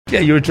Yeah,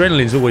 your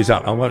adrenaline's always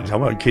up. I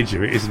won't kid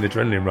you, it is an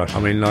adrenaline rush.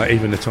 I mean, like,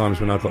 even the times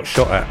when I got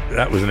shot at,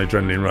 that was an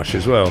adrenaline rush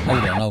as well.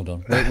 Hold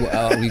on.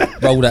 We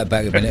roll that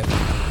back a minute.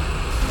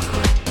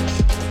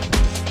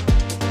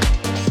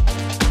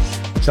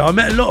 So I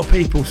met a lot of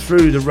people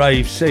through the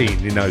rave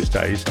scene in those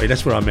days. I mean,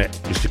 that's where I met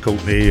Mr.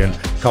 Courtney and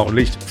Carlton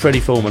Least,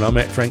 Freddie Foreman. I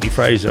met Frankie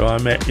Fraser. I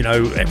met,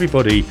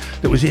 everybody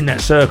that was in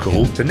that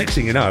circle. So next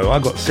thing you know, I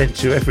got sent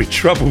to every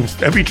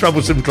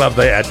troublesome club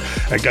they had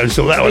and go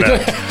sort that one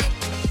out.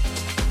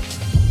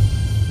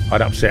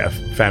 I'd upset a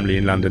family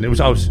in London. It was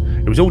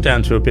all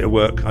down to a bit of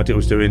work I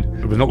was doing.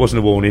 It wasn't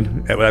a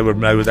warning. They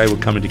were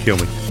coming to kill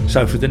me.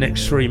 So for the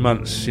next 3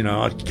 months,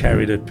 I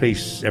carried a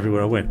piece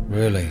everywhere I went.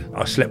 Really?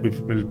 I slept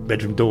with my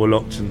bedroom door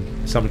locked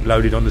and something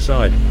loaded on the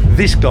side.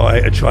 This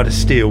guy had tried to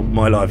steal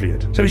my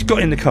livelihood. So he's got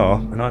in the car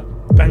and I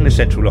banged the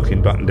central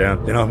locking button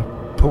down. Then I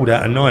pulled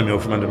out a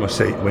 9mm from under my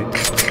seat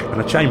and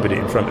I chambered it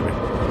in front of him.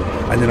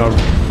 And then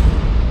I...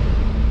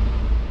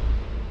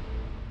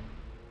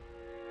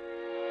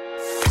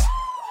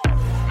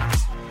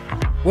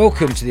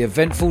 Welcome to the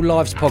Eventful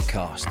Lives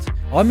podcast.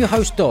 I'm your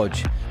host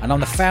Dodge and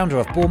I'm the founder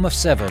of Bournemouth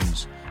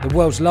Sevens, the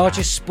world's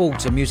largest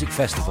sports and music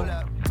festival.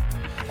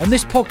 On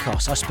this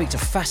podcast I speak to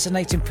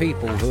fascinating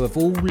people who have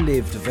all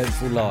lived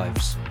eventful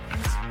lives.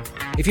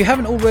 If you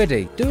haven't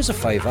already, do us a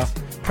favour,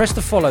 press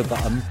the follow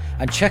button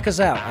and check us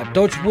out at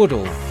Dodge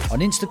Woodall on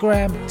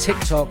Instagram,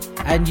 TikTok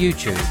and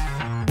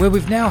YouTube, where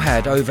we've now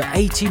had over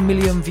 80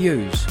 million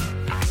views.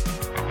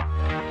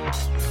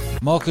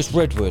 Marcus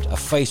Redwood, a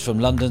face from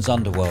London's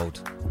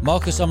underworld.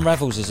 Marcus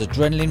unravels his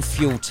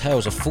adrenaline-fueled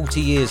tales of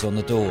 40 years on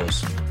the doors,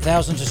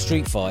 thousands of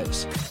street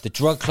fights, the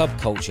drug club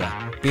culture,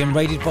 being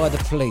raided by the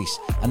police,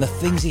 and the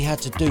things he had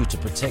to do to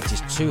protect his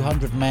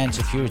 200-man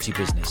security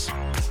business.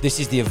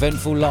 This is the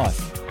eventful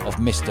life of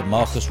Mr.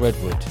 Marcus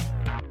Redwood.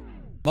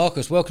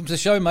 Marcus, welcome to the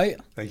show, mate.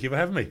 Thank you for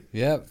having me.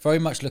 Yeah, very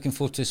much looking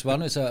forward to this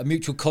one. It's a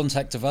mutual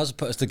contact of us,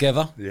 put us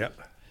together. Yeah.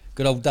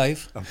 Good old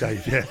Dave. I'm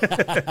Dave,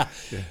 yeah.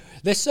 Yeah.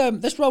 Let's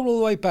roll all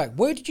the way back.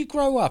 Where did you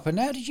grow up and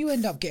how did you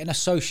end up getting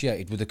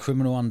associated with the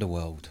criminal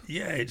underworld?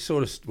 Yeah, it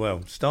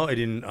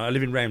started I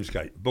live in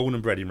Ramsgate, born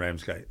and bred in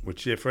Ramsgate,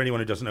 which for anyone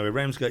who doesn't know where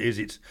Ramsgate is,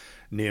 it's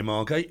near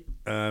Margate.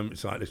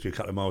 It's like literally a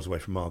couple of miles away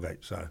from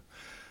Margate. So,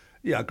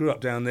 yeah, I grew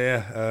up down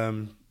there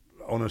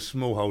on a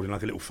small holding,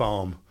 like a little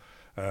farm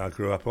I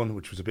grew up on,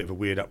 which was a bit of a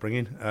weird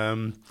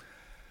upbringing.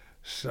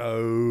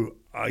 So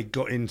I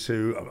got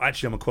into,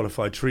 actually I'm a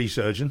qualified tree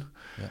surgeon.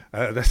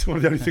 Yeah. That's one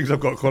of the only things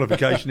I've got a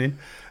qualification in.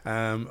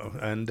 I've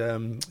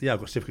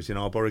got certificates in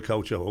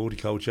arboriculture,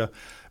 horticulture.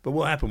 But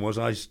what happened was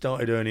I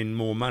started earning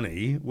more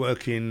money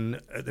working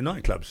at the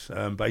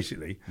nightclubs,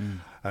 basically.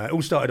 It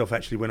all started off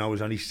actually when I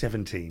was only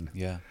 17.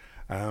 Yeah.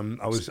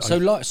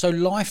 So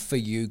life for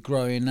you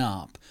growing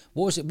up,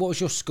 what was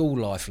your school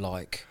life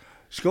like?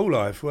 School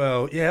life,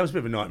 well, yeah, it was a bit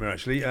of a nightmare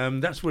actually.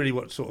 That's really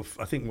what sort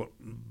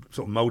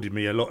of moulded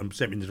me a lot and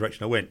sent me in the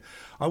direction I went.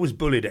 I was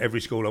bullied at every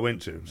school I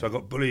went to. So I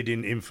got bullied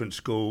in infant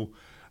school.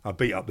 I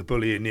beat up the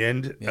bully in the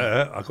end.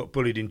 Yeah. I got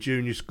bullied in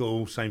junior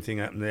school. Same thing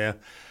happened there.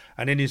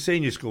 And then in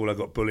senior school, I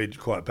got bullied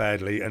quite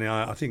badly. And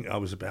I think I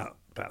was about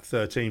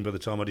 13 by the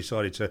time I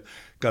decided to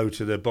go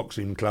to the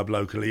boxing club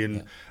locally,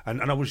 and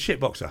I was a shit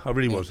boxer. I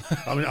really was.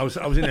 I mean, I was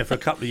in there for a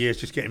couple of years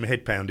just getting my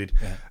head pounded.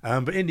 Yeah.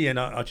 But in the end,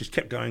 I just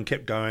kept going,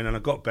 and I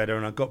got better,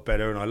 and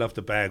I loved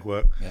the bag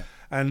work. Yeah.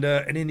 And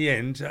in the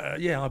end,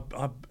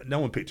 no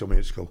one picked on me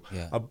at school.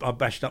 Yeah. I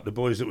bashed up the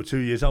boys that were 2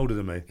 years older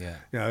than me. Yeah.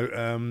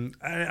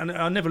 And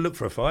I never looked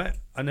for a fight.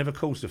 I never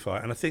caused a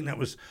fight, and I think that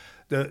was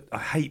I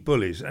hate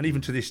bullies, and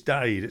even to this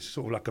day, it's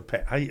sort of like a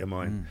pet hate of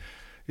mine.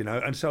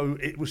 And so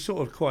it was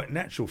sort of quite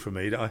natural for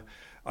me that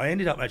I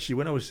ended up actually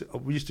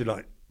we used to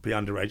like be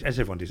underage, as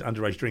everyone does,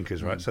 underage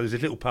drinkers, right? So there's a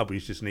little pub we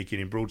used to sneak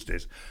in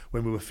Broadstairs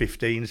when we were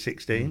 15,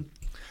 16.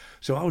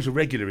 So I was a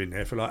regular in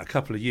there for like a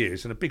couple of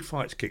years and a big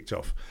fight's kicked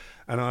off.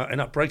 And I ended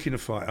up breaking the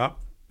fight up,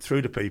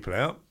 threw the people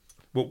out,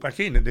 walked back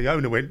in and the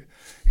owner went,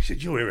 he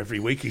said, "You're here every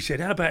week." He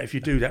said, "How about if you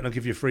do that and I'll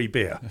give you a free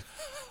beer?"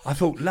 I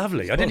thought,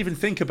 lovely. I didn't even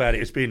think about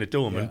it as being a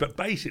doorman, but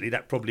basically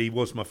that probably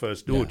was my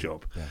first door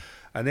job. Yeah.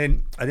 And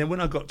then when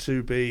I got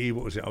to be, I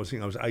was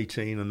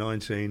 18 or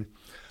 19,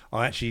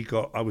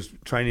 I was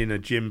training in a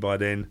gym by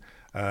then,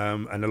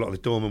 and a lot of the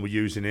doormen were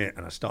using it,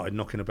 and I started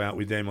knocking about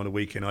with them on a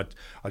weekend.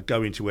 I'd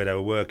go into where they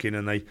were working,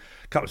 and a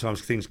couple of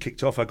times things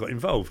kicked off, I got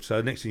involved. So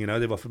next thing you know,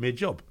 they've offered me a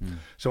job.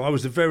 So I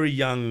was a very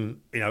young,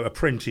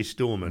 apprentice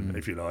doorman,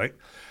 if you like.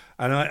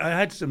 And I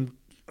had some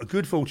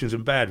good fortunes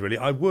and bad, really.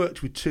 I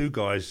worked with three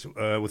guys.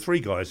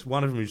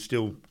 One of them who's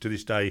still, to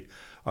this day,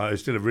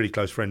 is still a really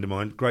close friend of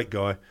mine. Great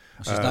guy.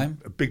 What's his name?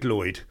 Big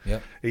Lloyd.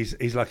 Yep. He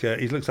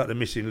looks like the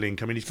missing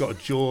link. I mean, he's got a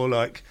jaw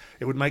like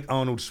it would make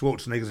Arnold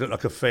Schwarzenegger look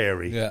like a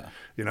fairy. Yeah.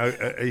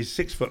 He's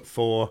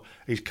 6'4".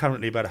 He's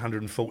currently about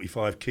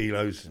 145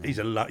 kilos. He's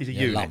a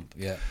unit. Lump.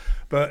 Yeah.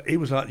 But he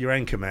was like your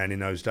anchor man in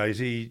those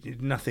days.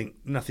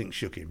 Nothing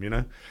shook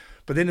him.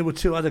 But then there were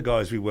two other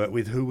guys we worked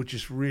with who were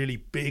just really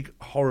big,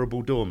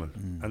 horrible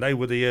doormen, and they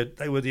were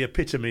the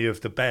epitome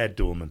of the bad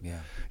doorman.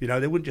 Yeah.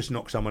 They wouldn't just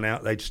knock someone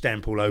out; they'd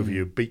stamp all over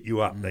you, beat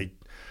you up.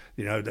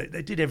 You know,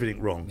 they did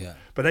everything wrong. Yeah.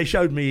 But they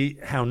showed me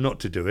how not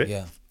to do it.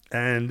 Yeah.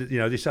 And, you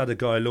know, this other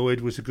guy,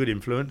 Lloyd, was a good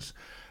influence.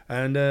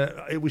 And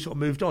we sort of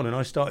moved on, and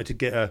I started to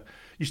get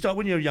you start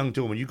when you're a young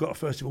doorman, you've got to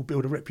first of all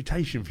build a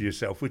reputation for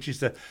yourself, which is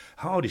the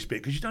hardest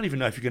bit, because you don't even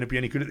know if you're going to be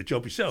any good at the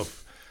job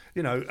yourself.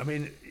 You know, I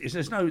mean,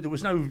 there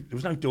was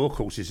no door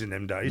courses in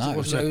them days. No,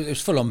 it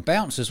was full on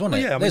bouncers,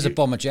 wasn't it? Yeah, I mean, there's a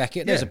bomber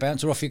jacket, there's a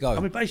bouncer, off you go. I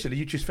mean, basically,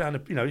 you just found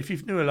if you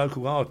knew a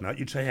local hard nut,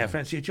 you'd say,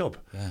 fancy a job.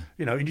 Yeah.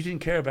 You know, and you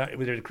didn't care about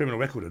whether he had a criminal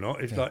record or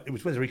not. It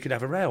was whether he could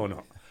have a row or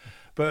not.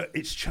 But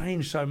it's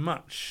changed so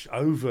much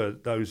over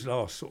those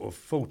last sort of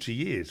 40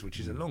 years, which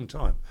is a long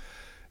time.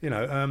 You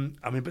know,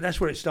 I mean, but that's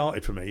where it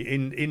started for me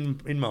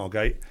in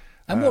Margate.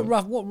 And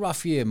what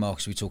rough year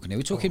marks are we talking here?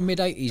 We're talking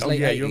mid-80s,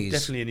 late 80s? You're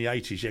definitely in the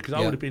 80s, because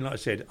I would have been, like I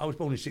said, I was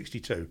born in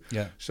 62.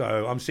 Yeah.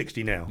 So I'm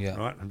 60 now,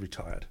 right? I'm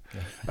retired.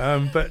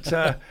 Yeah.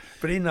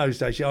 But in those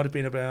days, I'd have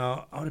been,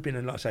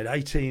 like I said,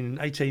 18,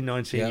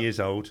 19 years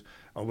old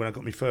when I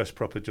got my first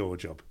proper door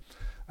job.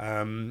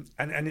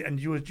 And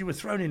you were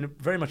thrown in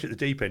very much at the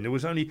deep end. There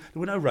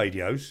were no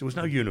radios, there was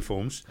no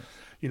uniforms.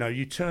 You know,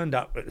 you turned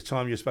up at the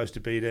time you were supposed to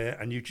be there,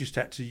 and you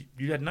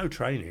had no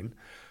training,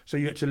 so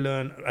you had to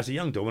learn as a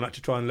young doorman,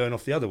 to try and learn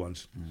off the other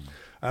ones.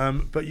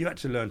 But you had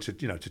to learn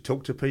to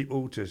talk to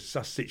people, to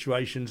suss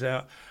situations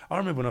out. I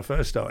remember when I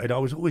first started, I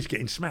was always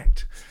getting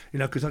smacked,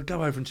 because I'd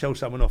go over and tell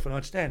someone off, and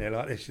I'd stand there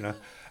like this, and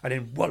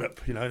then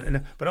wallop,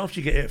 but after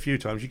you get it a few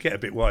times, you get a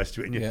bit wise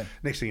to it, and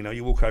next thing you know,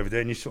 you walk over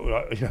there and you sort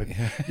of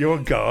like, you're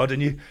on guard,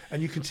 and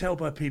you can tell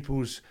by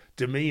people's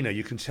demeanour,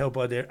 you can tell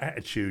by their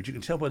attitude, you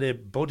can tell by their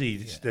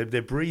bodies,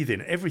 their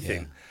breathing,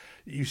 everything.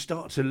 You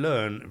start to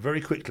learn very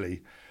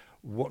quickly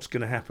what's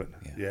going to happen,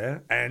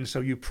 and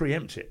so you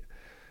preempt it.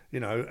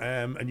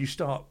 And you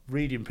start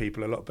reading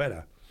people a lot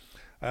better.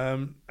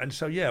 And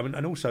so,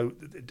 and also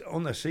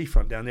on the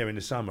seafront down there in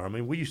the summer, I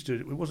mean,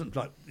 it wasn't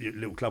like a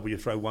little club where you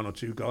throw one or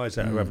two guys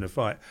out who are having a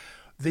fight.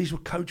 These were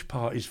coach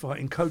parties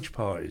fighting coach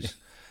parties.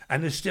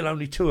 And there's still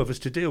only two of us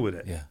to deal with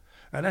it. Yeah.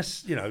 And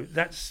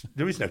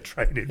there is no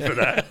training for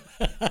that.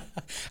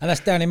 And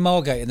that's down in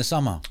Margate in the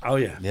summer. Oh,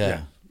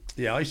 yeah.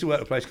 Yeah, I used to work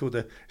at a place called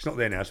it's not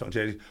there now, so I can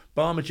tell you,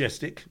 Bar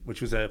Majestic,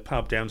 which was a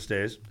pub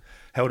downstairs,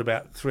 held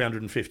about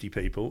 350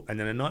 people, and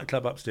then a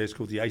nightclub upstairs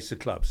called the Ace of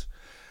Clubs.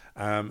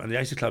 And the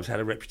Ace of Clubs had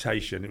a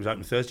reputation. It was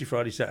open Thursday,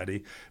 Friday,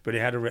 Saturday, but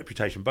it had a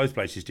reputation, both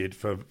places did,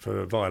 for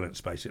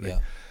violence, basically. Yeah.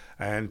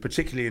 And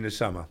particularly in the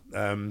summer.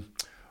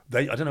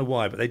 I don't know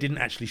why, but they didn't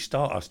actually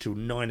start us till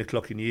 9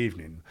 o'clock in the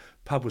evening.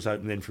 Pub was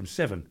open then from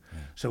 7. Yeah.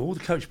 So all the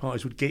coach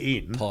parties would get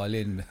in. Pile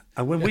in.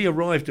 And when we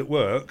arrived at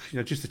work,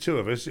 just the two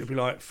of us, it'd be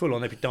like full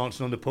on. They'd be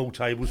dancing on the pool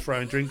tables,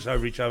 throwing drinks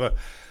over each other.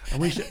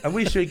 And we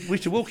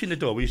used to walk in the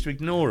door. We used to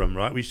ignore them,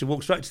 right? We used to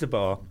walk straight to the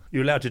bar. You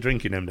were allowed to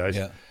drink in them days.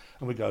 Yeah.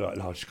 And we'd go like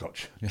large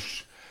scotch. Yeah.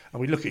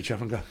 And we'd look at each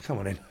other and go, come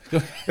on in,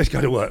 let's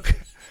go to work.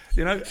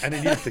 And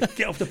then you have to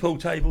get off the pool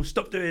table,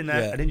 stop doing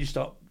that, and then you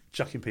start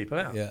chucking people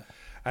out. Yeah.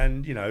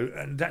 And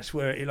and that's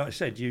where, like I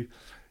said, you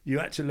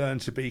had to learn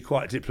to be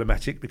quite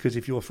diplomatic, because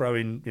if you're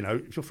throwing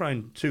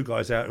two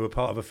guys out who are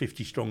part of a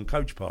 50-strong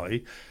coach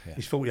party,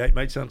 his 48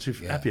 mates aren't too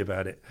happy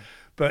about it.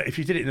 But if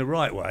you did it in the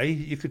right way,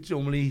 you could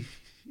normally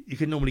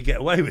get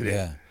away with it.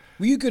 Yeah.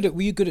 Were you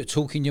good at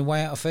talking your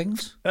way out of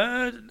things?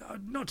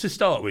 Not to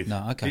start with.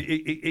 No, okay.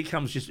 It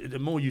comes just the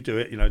more you do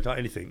it, like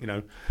anything,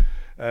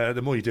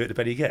 the more you do it, the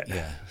better you get.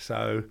 Yeah.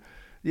 So,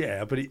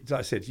 yeah, but like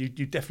I said, you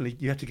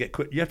have to get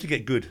quick. You have to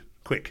get good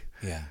quick.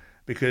 Yeah.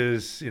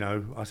 Because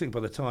I think by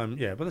the time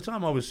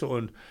I was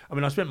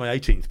I spent my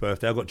 18th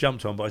birthday. I got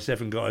jumped on by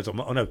 7 guys on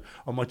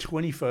my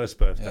 21st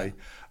birthday.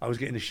 I was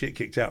getting the shit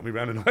kicked out of me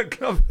around a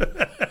nightclub.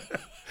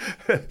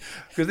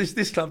 Because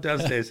this club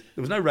downstairs,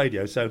 there was no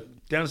radio, so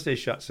downstairs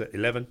shuts at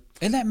 11.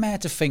 Isn't that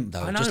mad to think,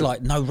 though? Just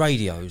like no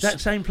radios. That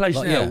same place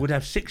would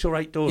have 6 or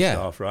 8 door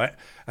staff, right?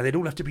 And they'd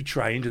all have to be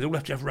trained, and they'd all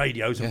have to have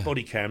radios and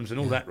body cams and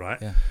all that,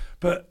 right? Yeah.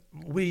 But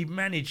we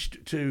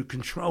managed to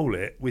control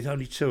it with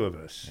only 2 of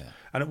us. Yeah.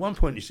 And at one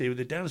point, you see,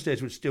 the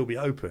downstairs would still be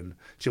open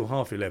till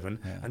 11:30,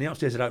 and the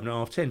upstairs would open at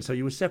 10:30. So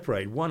you were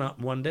separated, one up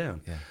and one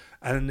down. Yeah.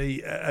 And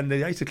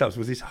the Ace of Clubs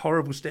was this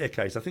horrible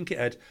staircase. I think it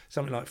had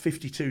something like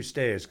 52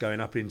 stairs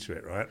going up into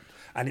it, right?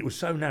 And it was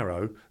so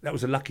narrow. That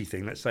was a lucky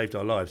thing that saved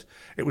our lives.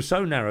 It was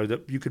so narrow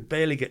that you could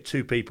barely get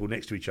 2 people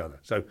next to each other.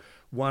 So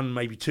one,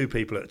 maybe 2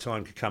 people at a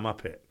time could come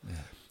up it. Yeah.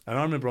 And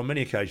I remember on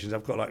many occasions,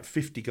 I've got like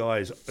 50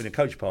 guys in a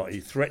coach party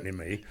threatening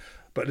me,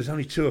 but there's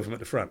only 2 of them at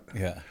the front.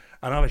 Yeah.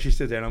 And I'm actually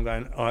stood there and I'm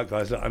going, all right,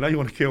 guys, look, I know you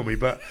want to kill me,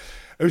 but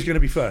who's going to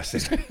be first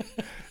then?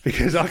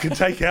 Because I can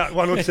take out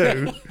 1 or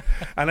 2,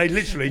 and they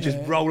literally just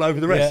roll over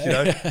the rest,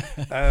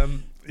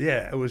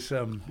 it was,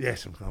 some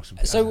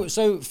awesome.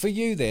 So for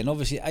you then,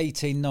 obviously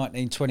 18,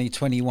 19, 20,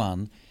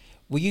 21,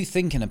 were you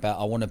thinking about,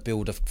 I want to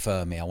build a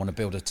firm here, I want to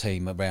build a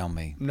team around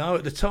me? No,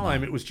 at the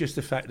time, It was just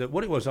the fact that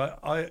what it was, I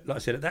like I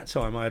said, at that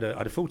time, I had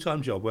a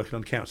full-time job working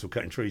on council,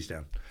 cutting trees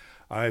down.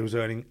 I was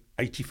earning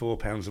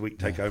 £84 a week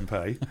take-home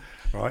pay,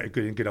 right,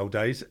 in good old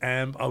days,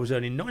 and I was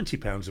earning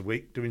 £90 a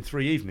week doing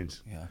 3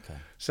 evenings. Yeah, okay.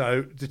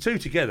 So the two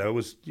together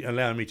was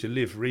allowing me to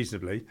live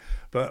reasonably,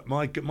 but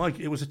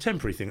it was a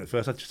temporary thing at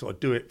first. I just thought I'd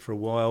do it for a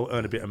while,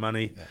 earn a bit of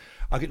money. Yeah.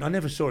 I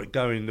never saw it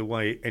going the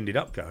way it ended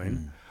up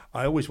going.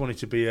 I always wanted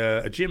to be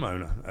a gym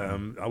owner.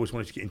 I always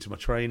wanted to get into my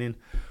training,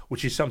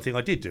 which is something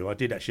I did do. I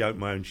did actually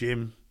open my own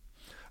gym.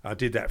 I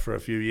did that for a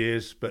few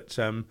years, but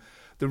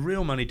the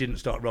real money didn't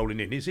start rolling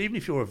in. It's even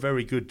if you're a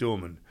very good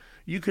doorman,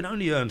 you can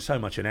only earn so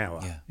much an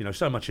hour,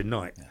 so much a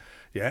night,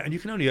 and you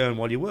can only earn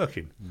while you're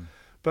working.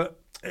 But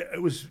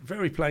it was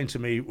very plain to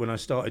me when I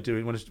thought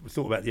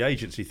about the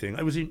agency thing.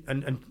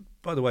 And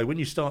by the way, when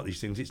you start these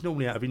things, it's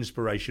normally out of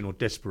inspiration or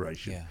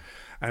desperation. Yeah.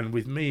 And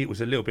with me, it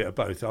was a little bit of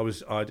both.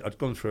 I'd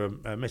gone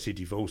through a messy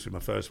divorce with my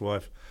first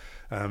wife.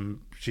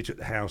 She took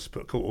the house,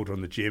 put a court order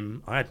on the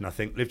gym. I had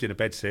nothing, lived in a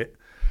bedsit.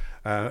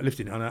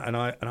 And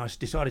I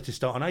decided to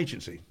start an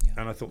agency. Yeah.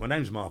 And I thought, my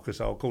name's Marcus,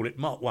 I'll call it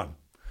Mark 1.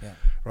 Yeah.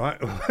 Right?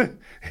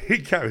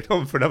 It carried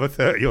on for another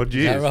 30 odd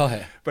years. Is that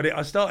right? But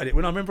I started it,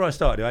 when I remember I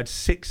started, I had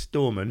 6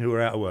 doormen who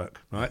were out of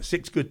work, right?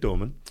 6 good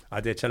doormen. I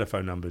had their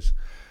telephone numbers.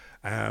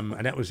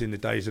 And that was in the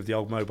days of the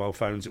old mobile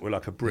phones that were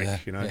like a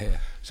brick, Yeah.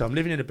 So I'm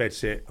living in a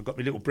bedsit. I've got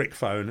my little brick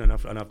phone, and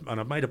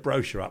I've made a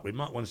brochure up with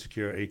Mark 1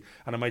 security,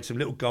 and I made some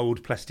little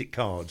gold plastic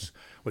cards,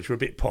 which were a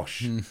bit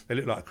posh. They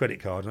looked like a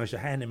credit card, and I used to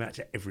hand them out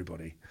to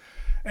everybody.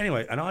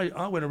 Anyway, and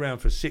I went around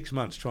for 6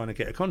 months trying to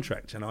get a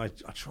contract, and I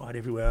tried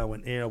everywhere. I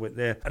went here, I went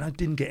there, and I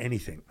didn't get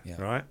anything,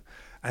 right?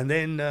 And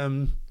then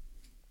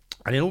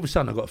all of a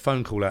sudden I got a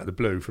phone call out of the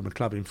blue from a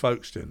club in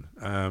Folkestone.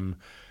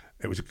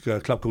 It was a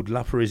club called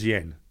La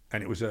Parisienne.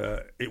 And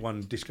it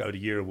won Disco of the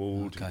Year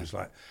award. Okay.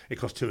 It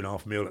cost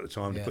 $2.5 million at the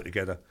time to put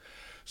together.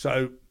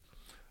 So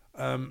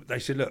they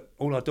said, look,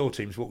 all our door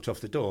teams walked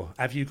off the door.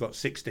 Have you got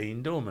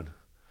 16 doormen?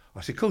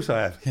 I said, of course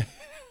I have.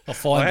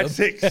 I had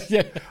 6.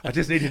 I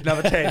just needed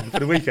another 10 for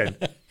the weekend.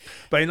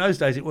 But in those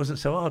days, it wasn't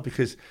so hard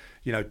because,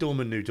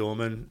 doorman knew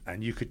doorman,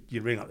 and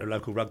you'd ring up the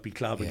local rugby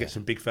club and get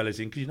some big fellas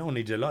in because no one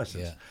needed a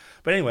licence. Yeah.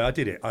 But anyway, I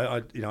did it.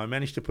 I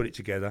managed to put it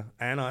together,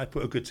 and I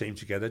put a good team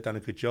together, done a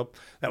good job.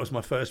 That was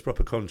my first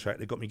proper contract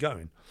that got me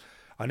going.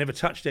 I never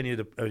touched any of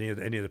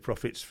the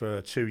profits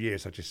for 2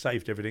 years. I just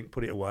saved everything,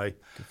 put it away,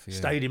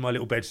 stayed in my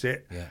little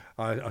bedsit. Yeah.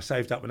 I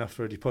saved up enough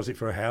for a deposit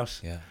for a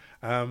house. Yeah.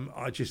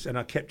 I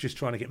kept just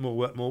trying to get more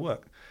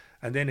work.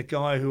 And then a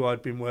guy who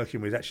I'd been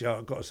working with, actually,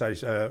 I've got to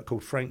say,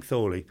 called Frank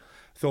Thorley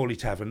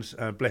Taverns,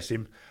 bless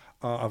him.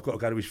 I've got to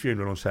go to his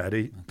funeral on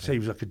Saturday. Okay. So he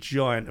was like a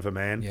giant of a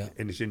man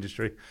in this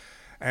industry.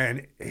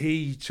 And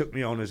he took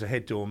me on as a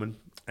head doorman,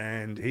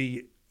 and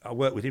I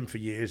worked with him for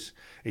years.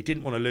 He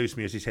didn't want to lose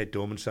me as his head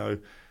doorman, so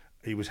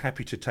he was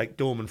happy to take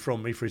doorman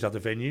from me for his other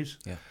venues.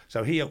 Yeah.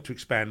 So he helped to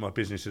expand my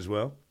business as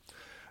well.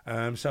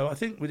 So I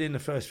think within the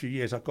first few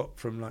years, I got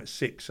from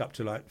 6 up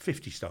to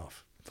 50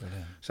 staff.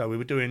 Brilliant. So we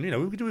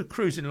were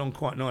cruising along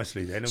quite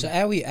nicely then. So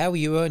how were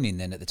you earning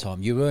then at the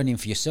time? You were earning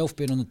for yourself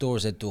being on the door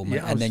as head doorman,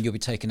 and then you'll be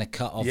taking a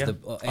cut off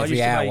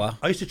every hour.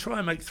 I used to try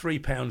and make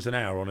 £3 an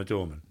hour on a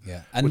doorman.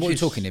 Yeah, and what are you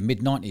talking in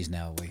mid-90s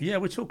now? Are we? Yeah,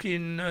 we're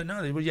talking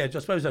I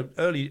suppose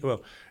early.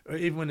 Well,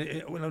 even when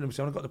I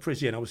got the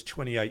Parisienne, I was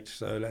 28,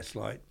 so that's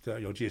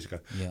 30 odd years ago.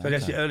 Yeah, so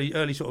that's the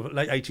early sort of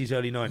late 80s,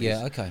 early 90s.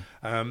 Yeah, okay.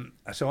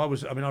 So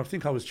I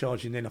think I was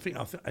charging then. I think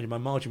my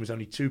margin was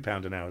only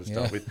 £2 an hour to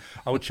start with.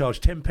 I would charge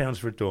 £10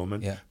 for a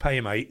doorman, pay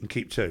him 8 and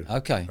keep 2.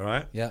 Okay. All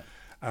right. Yeah.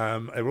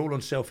 They were all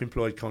on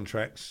self-employed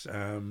contracts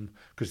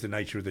because the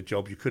nature of the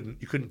job, you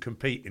couldn't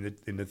compete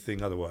in the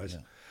thing otherwise.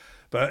 Yeah.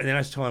 But then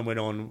as time went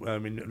on,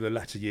 in the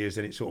latter years,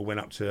 then it sort of went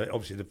up to,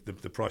 obviously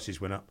the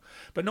prices went up,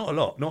 but not a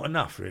lot, not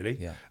enough really.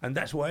 Yeah. And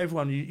that's why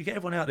you get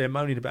everyone out there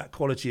moaning about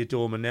quality of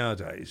doorman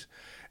nowadays.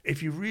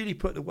 If you really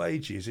put the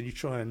wages and you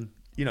try and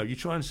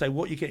say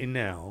what you're getting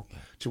now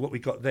to what we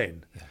got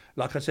then. Yeah.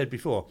 Like I said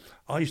before,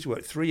 I used to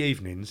work 3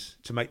 evenings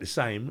to make the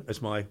same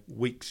as my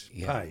week's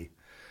pay.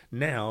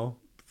 Now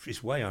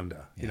it's way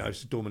under. Yeah.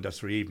 If the doorman does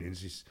 3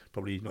 evenings, it's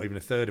probably not even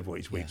a third of what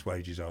his week's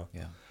wages are.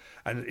 Yeah.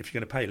 And if you're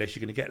going to pay less,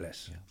 you're going to get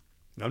less. Yeah.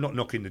 I'm not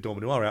knocking the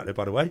doormen who are out there,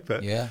 by the way.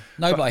 But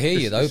but I hear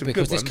you though,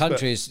 because this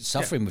country is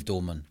suffering with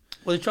doormen.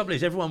 Well, the trouble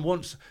is, everyone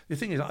wants. The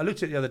thing is, I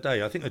looked at it the other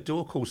day. I think a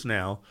door course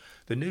now,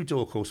 the new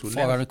door course will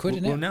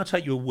now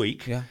take you a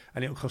week,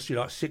 and it will cost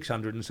you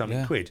 600 and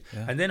something quid.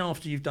 Yeah. And then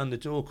after you've done the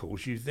door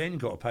course, you've then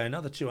got to pay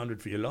another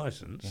 200 for your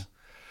licence. Yeah.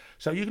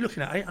 So you're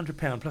looking at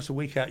 £800 plus a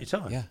week out your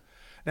time. Yeah.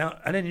 Now,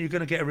 and then you're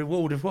going to get a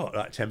reward of what,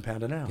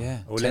 £10 an hour? Yeah,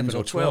 or 11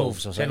 or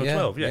 12. 10 or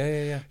 12,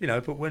 yeah.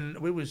 But when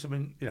we was,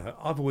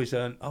 I've always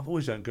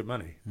earned good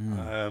money.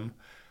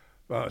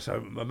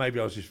 So maybe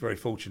I was just very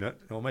fortunate,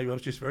 or maybe I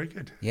was just very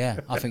good. Yeah,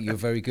 I think you were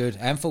very good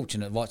and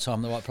fortunate, right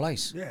time, the right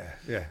place.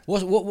 Yeah.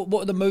 What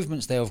are the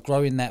movements there of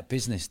growing that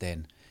business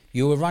then?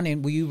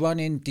 Were you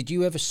running, did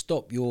you ever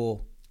stop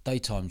your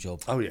daytime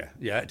job. Oh yeah,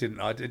 it didn't.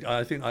 I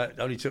think it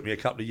only took me a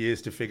couple of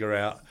years to figure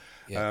out.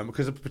 Yeah.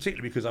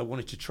 Particularly because I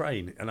wanted to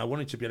train, and I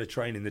wanted to be able to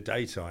train in the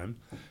daytime.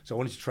 So I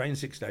wanted to train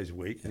 6 days a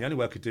week, and the only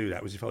way I could do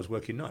that was if I was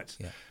working nights.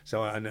 Yeah.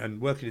 So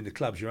and working in the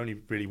clubs, you're only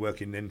really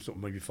working then sort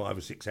of maybe 5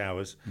 or 6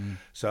 hours.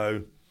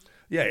 So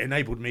yeah, it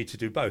enabled me to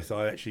do both.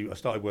 I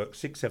started work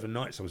 6-7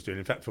 nights I was doing.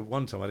 In fact, for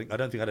one time, I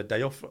don't think I had a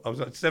day off. I was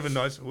like 7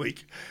 nights a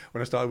week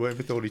when I started working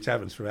for Thorley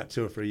Taverns for about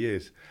 2 or 3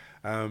 years.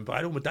 But I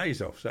had all my days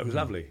off, so it was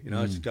lovely. You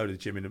know, I just go to the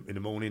gym in the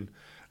morning,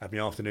 have my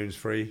afternoons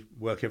free,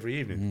 work every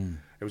evening.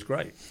 It was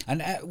great.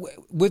 And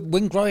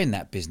when growing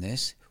that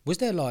business, was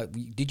there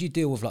did you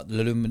deal with like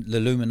the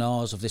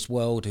Luminars of this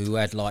world who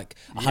had like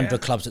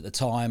 100 clubs at the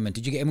time, and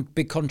did you get them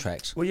big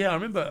contracts? Well, yeah, I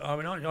remember. I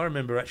mean, I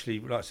remember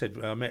actually, like I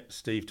said, I met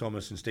Steve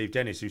Thomas and Steve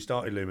Dennis, who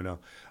started Luminar.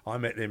 I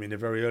met them in the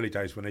very early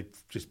days when they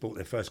just bought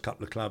their first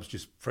couple of clubs,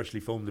 just freshly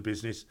formed the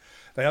business.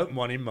 They opened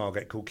one in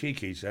Margate called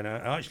Kiki's, and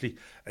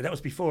that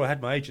was before I had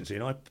my agency,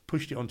 and I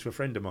pushed it onto a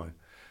friend of mine.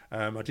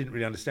 I didn't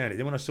really understand it.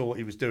 Then when I saw what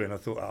he was doing, I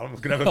thought, I'm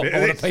going to have a bit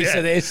of this. A piece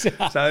of this.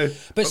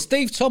 But So,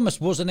 Steve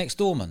Thomas was an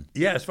ex-Doorman.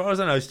 yeah, as far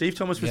as I know, Steve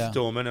Thomas was a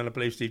doorman, and I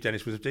believe Steve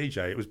Dennis was a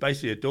DJ. It was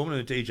basically a doorman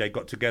and a DJ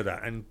got together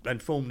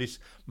and formed this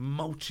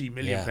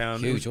multi-million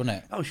pound. Huge, wasn't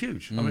it? Oh,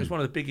 huge. I mean, it's one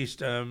of the biggest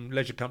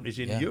leisure companies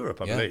in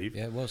Europe, I believe.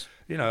 Yeah, it was.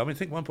 You know, I mean, I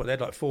think at one point they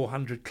had like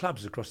 400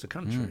 clubs across the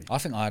country. I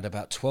think I had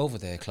about 12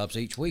 of their clubs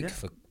each week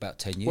for about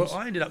 10 years. Well,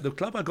 I ended up, the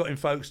club I got in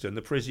Folkestone,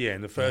 the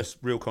Parisienne, the first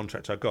real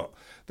contract I got,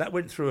 that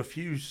went through a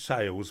few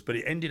sales, but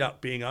it ended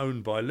up being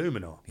owned by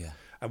Luminar. Yeah.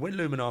 And when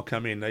Luminar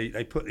come in,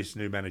 they put this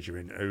new manager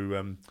in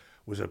who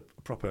was a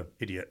proper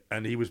idiot,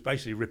 and he was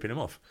basically ripping them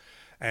off.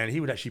 And he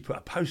would actually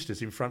put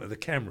posters in front of the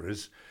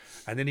cameras,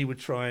 and then he would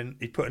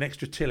he'd put an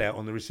extra till out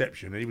on the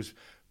reception, and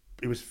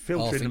he was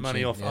filtering the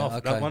money off.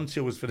 Like one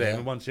till was for them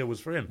and one till was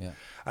for him. Yeah.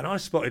 And I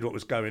spotted what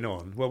was going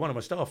on. Well, one of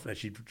my staff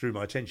actually drew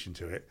my attention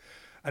to it.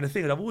 And the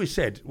thing that I've always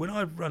said, when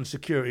I run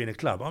security in a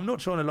club, I'm not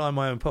trying to line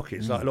my own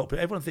pockets. Like a lot of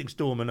people, everyone thinks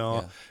Doorman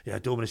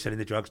Doorman is selling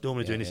the drugs,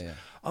 Doorman is doing this.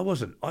 I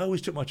wasn't. I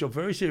always took my job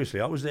very seriously.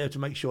 I was there to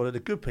make sure that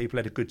the good people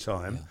had a good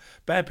time,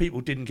 bad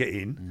people didn't get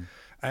in,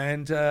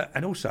 and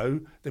also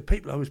the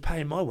people I was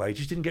paying my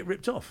wages didn't get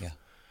ripped off. Yeah.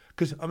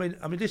 Because I mean,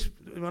 this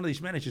one of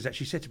these managers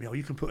actually said to me, "Oh,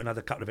 you can put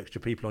another couple of extra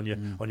people on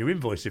your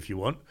invoice if you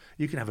want.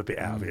 You can have a bit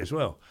out of it as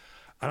well."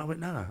 And I went,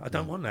 "No, I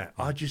don't want that.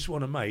 I just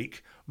want to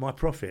make my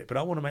profit, but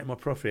I want to make my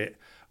profit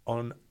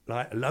on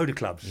like a load of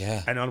clubs,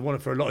 and I want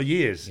it for a lot of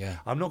years.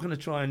 I'm not going to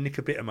try and nick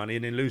a bit of money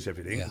and then lose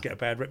everything and get a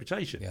bad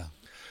reputation."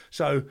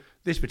 So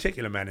this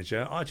particular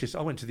manager, I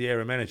went to the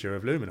area manager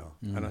of Luminar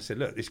and I said,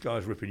 "Look, this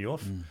guy's ripping you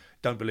off.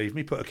 Don't believe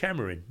me? Put a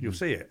camera in. You'll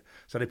see it."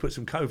 So they put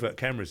some covert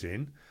cameras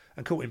in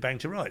and caught him bang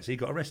to rights. He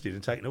got arrested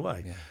and taken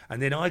away. And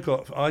then I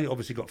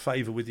obviously got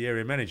favour with the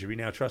area manager. He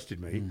now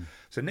trusted me.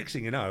 So next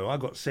thing you know, I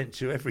got sent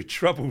to every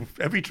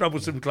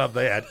troublesome club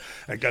they had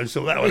and go and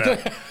sort that one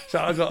out. So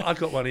I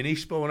got one in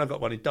Eastbourne, I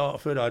got one in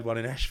Dartford, I had one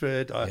in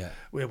Ashford,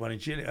 we had one in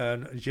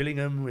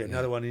Gillingham, we had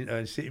another one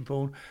in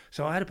Sittingbourne.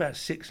 So I had about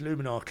 6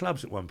 Luminar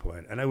clubs at one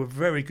point, and they were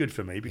very good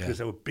for me because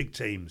they were big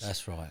teams.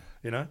 That's right.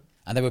 You know?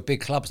 And they were big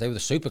clubs. They were the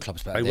super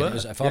clubs back then. They were.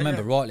 If I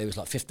remember rightly, it was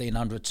like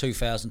 1,500,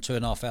 2,000,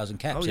 2,500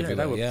 caps everywhere.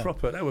 They were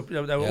proper. They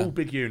were all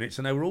big units,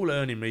 and they were all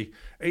earning me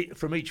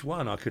from each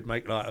one. I could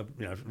make like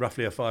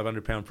roughly a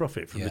 £500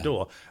 profit from the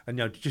door, and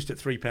just at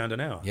 £3 an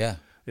hour. Yeah.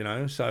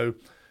 So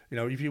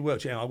if you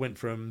worked it out, I went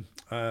from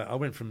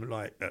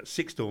like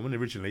 6 Doorman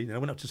originally, and I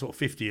went up to sort of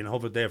 50 and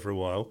hovered there for a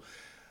while.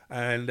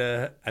 And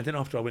then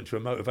after I went to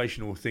a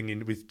motivational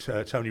thing with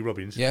Tony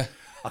Robbins,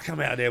 I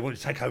come out of there, wanted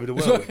to take over the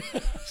world.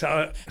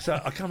 so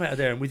I come out of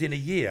there, and within a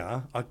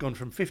year, I'd gone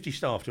from 50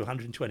 staff to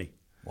 120.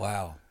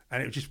 Wow.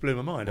 And it just blew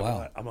my mind.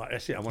 Wow. I'm like,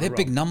 that's it. They're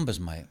big numbers,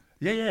 mate.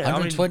 Yeah.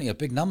 120 are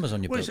big numbers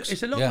on your books.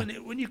 It's a lot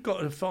when you've got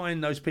to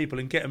find those people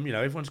and get them.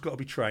 Everyone's got to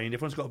be trained,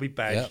 everyone's got to be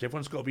badged,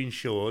 everyone's got to be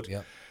insured.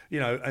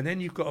 And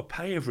then you've got to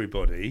pay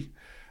everybody.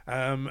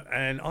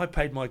 And I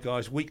paid my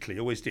guys weekly,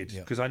 always did,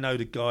 because I know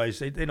the guys,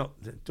 they're not,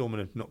 Doorman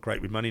are not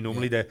great with money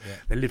normally. They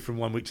live from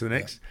one week to the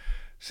next.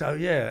 So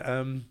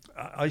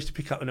I used to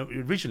pick up, and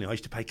originally I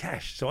used to pay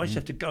cash. So I used to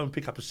have to go and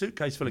pick up a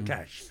suitcase full of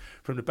cash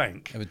from the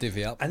bank. Have a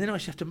divvy up. And then I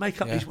used to have to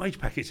make up these wage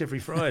packets every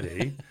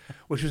Friday,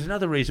 which was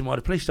another reason why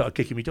the police started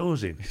kicking me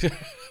doors in.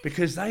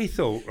 Because they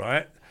thought,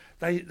 right,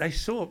 they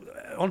saw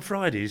on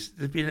Fridays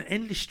there'd be an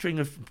endless string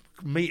of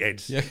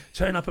meatheads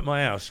turn up at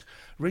my house,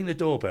 ring the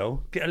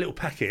doorbell, get a little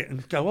packet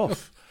and go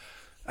off.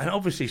 And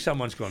obviously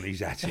someone's gone,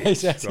 he's at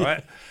it,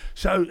 right?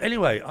 So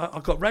anyway, I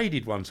got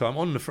raided one time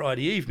on the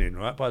Friday evening,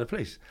 right, by the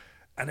police.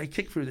 And they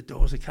kicked through the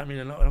doors, they come in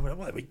and I went,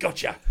 "Well, we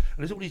got you." And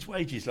there's all these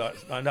wages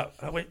lined up.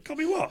 And I went, "Got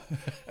me what?"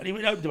 And he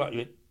opened them up, he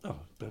went, "Oh,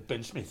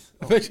 Ben Smith."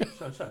 Oh,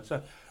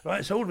 so.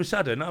 Right, so all of a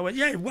sudden I went,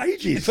 "Yeah,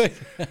 wages." And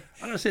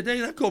I said,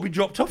 "Hey, that got to be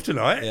dropped off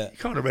tonight. You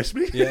can't arrest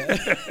me."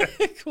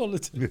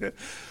 Quality.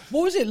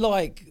 What was it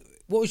like?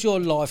 What was your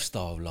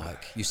lifestyle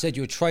like? You said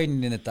you were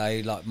training in the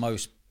day like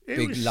most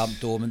big lump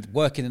doormen,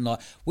 working at night.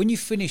 When you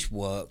finished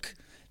work,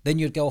 then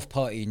you'd go off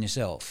partying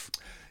yourself.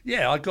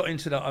 Yeah, I got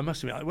into that. I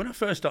must admit, when I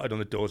first started on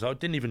the doors, I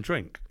didn't even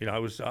drink. I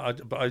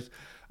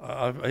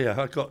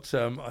I got.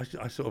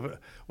 I sort of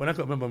when I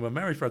got when my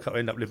marriage broke up, I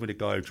ended up living with a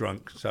guy who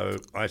drunk, so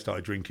I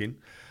started drinking,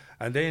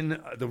 and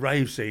then the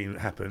rave scene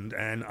happened,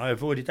 and I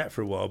avoided that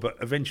for a while, but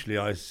eventually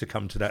I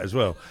succumbed to that as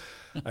well.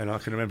 And I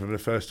can remember the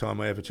first time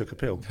I ever took a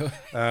pill.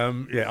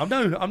 I'm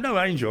no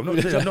angel. I'm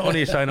not on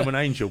here saying I'm an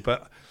angel,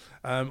 but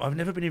I've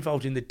never been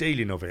involved in the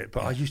dealing of it.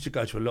 But I used to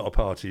go to a lot of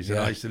parties, and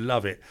I used to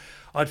love it.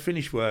 I'd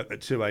finish work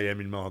at 2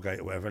 a.m. in Margate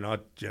or whatever, and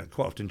I'd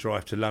quite often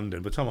drive to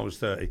London. By the time I was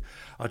 30,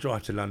 I'd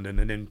drive to London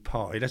and then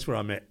party. That's where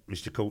I met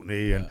Mr.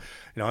 Courtney, and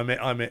I met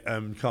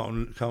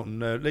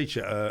Carlton Leach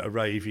at a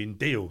rave in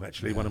Deal.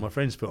 Actually, one of my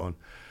friends put on.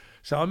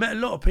 So I met a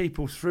lot of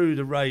people through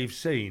the rave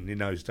scene in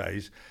those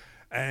days.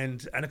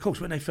 And of course,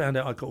 when they found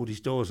out I got all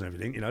these doors and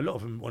everything, a lot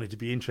of them wanted to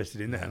be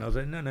interested in that. And I was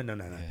like, no.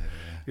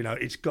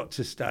 It's got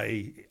to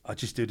stay. I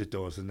just do the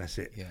doors and that's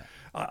it. Yeah.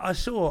 I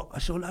saw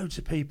loads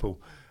of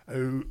people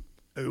who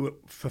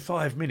for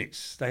 5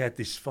 minutes, they had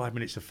this 5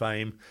 minutes of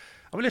fame.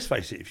 I mean, let's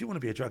face it, if you want to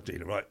be a drug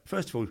dealer, right,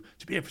 first of all,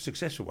 to be a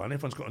successful one,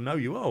 everyone's got to know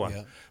you are one.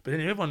 Yeah. But then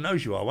if everyone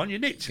knows you are one, you're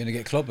nicked. You're going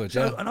to get clobbered,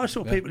 And I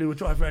saw people who would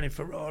drive around in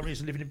Ferraris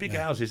and living in big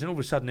houses, and all of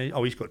a sudden,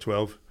 he's got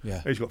 12,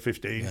 he's got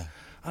 15. Yeah.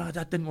 I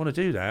didn't want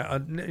to do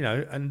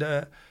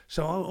that,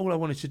 so all I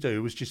wanted to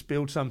do was just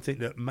build something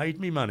that made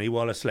me money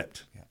while I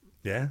slept.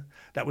 Yeah,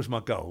 that was my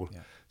goal,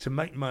 to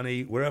make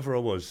money wherever I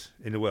was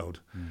in the world.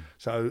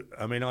 So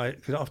I mean,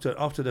 because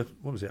after the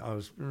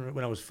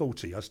when I was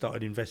 40, I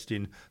started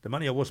investing the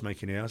money I was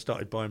making here. I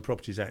started buying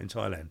properties out in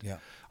Thailand. Yeah,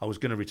 I was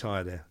going to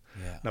retire there.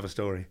 Yeah, another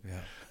story. Yeah,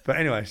 but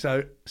anyway,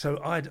 so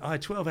I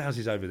had 12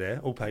 houses over there,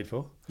 all paid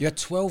for. You had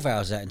 12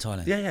 houses out in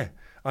Thailand. Yeah.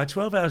 I had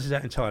 12 houses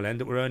out in Thailand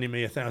that were earning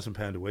me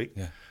 £1,000 a week.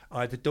 Yeah. I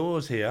had the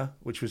doors here,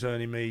 which was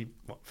earning me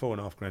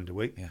 £4,500 a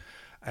week. Yeah.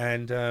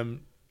 And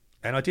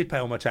I did pay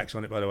all my tax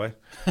on it, by the way.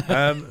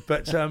 So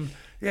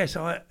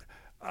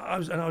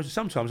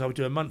sometimes I would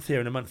do a month here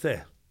and a month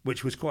there,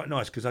 which was quite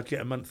nice because I'd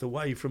get a month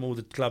away from all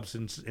the clubs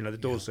and the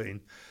door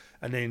scene,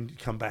 and then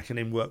come back and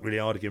then work really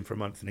hard again for a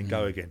month and then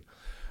go again.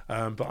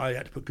 But I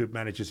had to put good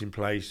managers in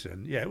place,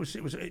 and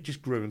it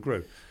just grew and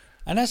grew.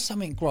 And as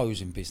something grows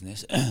in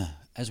business,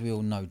 as we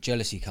all know,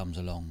 jealousy comes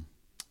along.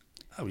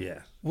 Oh yeah.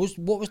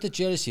 What was the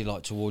jealousy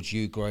like towards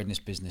you growing this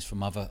business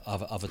from other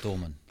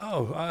doormen?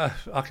 I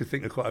can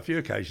think of quite a few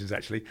occasions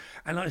actually.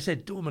 And like I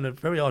said, doormen are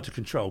very hard to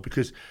control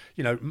because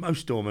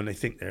most doormen, they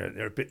think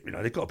they're a bit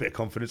they've got a bit of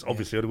confidence.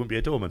 Obviously, or they wouldn't be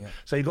a doorman. Yeah.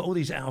 So you've got all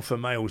these alpha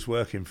males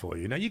working for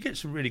you. Now you get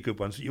some really good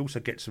ones. But you also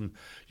get some.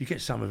 You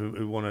get some of them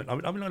who want to.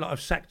 I mean,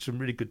 I've sacked some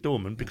really good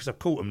doormen because I've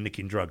caught them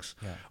nicking drugs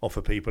off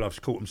of people. I've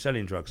caught them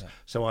selling drugs. Yeah.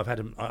 So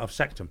I've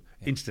sacked them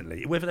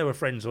instantly, whether they were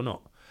friends or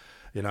not.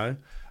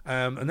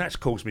 And that's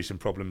caused me some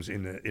problems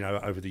in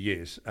the over the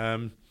years.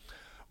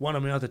 One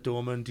of my other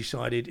doormen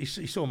decided he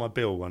saw my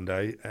bill one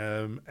day,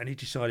 and he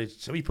decided,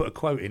 so he put a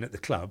quote in at the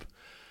club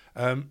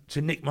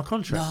to nick my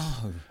contract.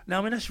 No,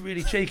 I mean that's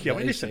really cheeky. I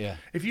mean, listen,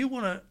 if you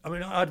want to, I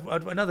mean, I'd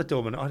another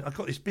doorman. I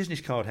got this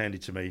business card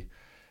handed to me,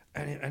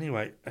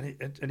 I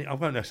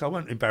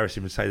won't embarrass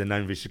him and say the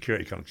name of his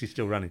security company because he's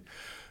still running,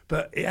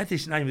 but it had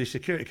this name of this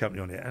security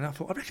company on it, and I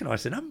thought I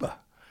recognise the number.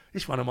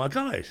 It's one of my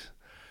guys.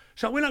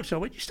 So I went up to him,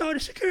 I went, you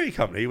started a security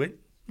company? He went,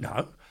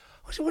 no.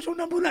 I said, what's your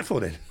number on that for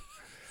then?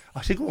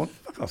 I said, go on,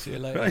 fuck off. See you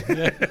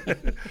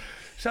later.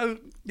 So,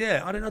 I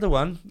had another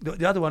one.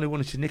 The other one who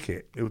wanted to nick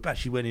it, who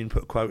actually went in and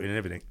put a quote in and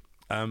everything.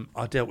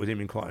 I dealt with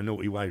him in quite a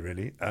naughty way,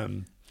 really.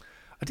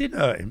 I didn't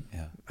hurt him.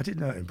 Yeah. I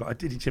didn't hurt him, but I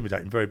did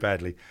intimidate him very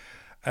badly.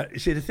 You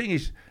see, the thing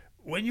is,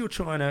 when you're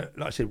trying to,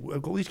 like I said,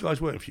 I've got all these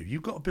guys working for you,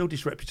 you've got to build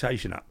this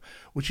reputation up,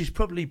 which is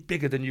probably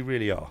bigger than you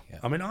really are. Yeah.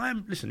 I mean,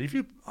 I'm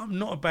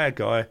not a bad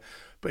guy,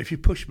 but if you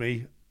push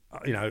me,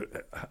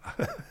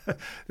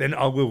 then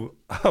I will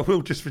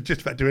just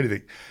about do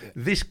anything. Yeah.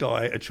 This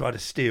guy had tried to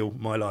steal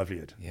my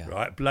livelihood,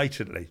 right,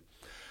 blatantly.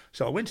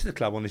 So I went to the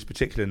club on this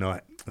particular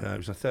night. It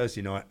was a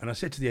Thursday night, and I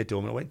said to the head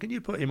doorman, I went, can you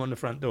put him on the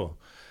front door?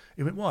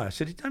 He went, why? I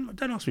said,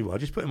 don't ask me why,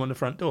 just put him on the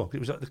front door. It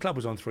was the club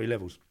was on 3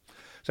 levels.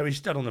 So he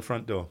stood on the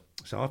front door.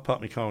 So I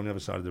parked my car on the other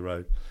side of the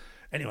road.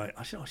 Anyway,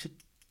 I said,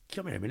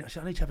 come here a minute. I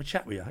said, I need to have a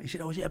chat with you. He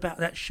said, is it about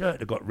that shirt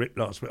that got ripped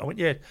last week? I went,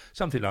 yeah,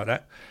 something like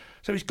that.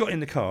 So he's got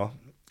in the car,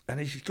 and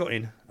he's got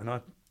in, and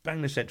I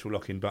banged the central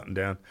locking button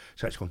down,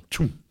 so it's gone,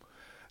 choom.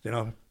 Then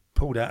I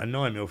pulled out a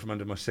 9mm from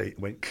under my seat,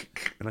 went,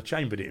 and I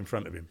chambered it in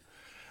front of him.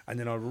 And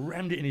then I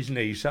rammed it in his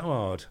knee so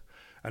hard,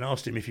 and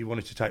asked him if he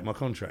wanted to take my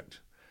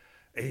contract.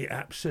 He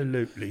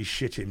absolutely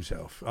shit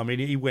himself. I mean,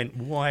 he went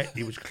white,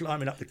 he was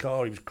climbing up the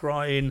car, he was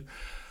crying.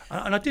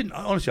 And I didn't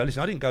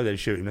go there to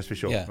shoot him, that's for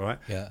sure, right?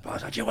 Yeah. But I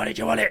was like, do you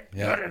want it?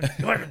 Yeah.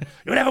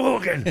 You'll never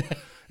walk again.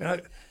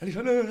 And he's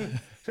like, no.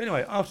 So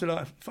anyway, after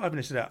like 5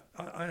 minutes of that,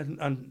 I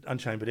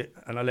unchambered it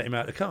and I let him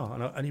out of the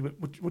car. And he went,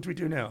 what do we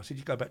do now? I said,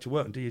 you go back to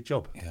work and do your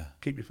job. Yeah.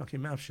 Keep your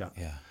fucking mouth shut.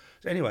 Yeah.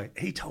 So anyway,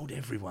 he told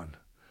everyone,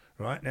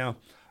 right? Now,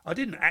 I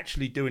didn't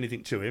actually do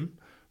anything to him,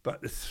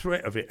 but the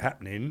threat of it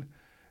happening,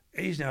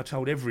 he's now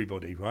told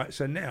everybody, right?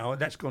 So now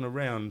that's gone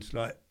around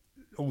like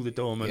all the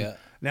doormen. Yeah.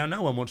 Now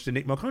no one wants to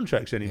nick my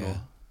contracts anymore. Yeah.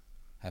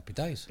 Happy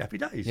days. Happy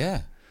days.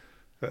 Yeah.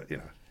 But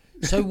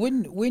So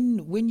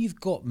when you've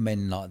got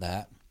men like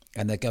that,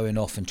 and they're going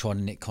off and trying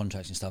to nick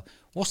contracts and stuff.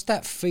 What's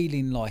that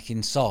feeling like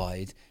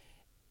inside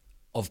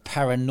of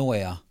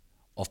paranoia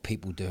of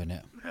people doing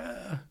it?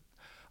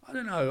 I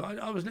don't know.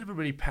 I was never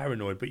really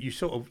paranoid, but you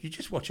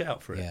just watch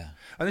out for it. Yeah.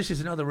 And this is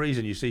another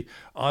reason, you see,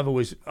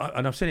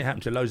 and I've seen it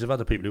happen to loads of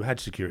other people who had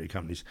security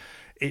companies.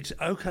 It's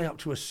okay up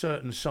to a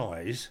certain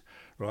size,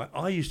 right?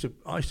 I used to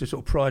sort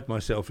of pride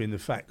myself in the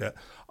fact that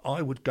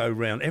I would go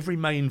round every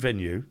main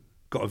venue,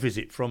 got a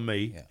visit from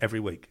me every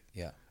week.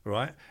 Yeah.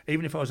 Right?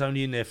 Even if I was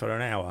only in there for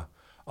an hour,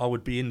 I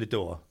would be in the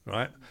door,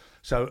 right?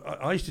 So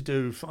I used to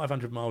do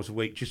 500 miles a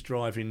week just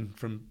driving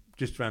from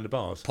just around the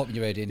bars. Popping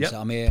your head in, Yep.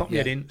 so I'm here. Pop your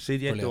head in, see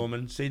the head Brilliant.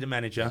 doorman, see the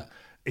manager.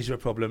 Is there a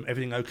problem?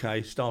 Everything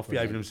okay? Staff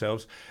behaving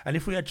themselves? And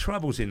if we had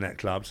troubles in that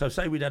club, so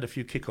say we'd had a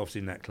few kickoffs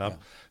in that club,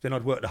 then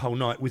I'd work the whole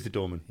night with the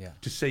doorman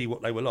to see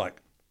what they were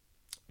like,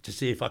 to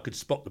see if I could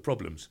spot the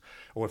problems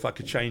or if I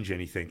could change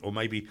anything or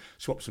maybe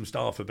swap some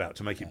staff about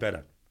to make it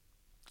better.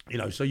 You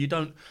know, so you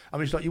don't. I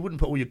mean, it's like you wouldn't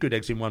put all your good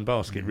eggs in one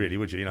basket, really,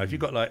 would you? You know, if you've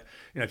got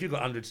if you've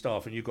got 100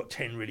 staff and you've got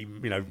 10 really,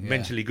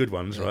 mentally good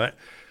ones, right?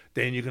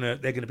 Then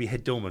they're gonna be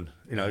head doorman.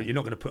 You know, you're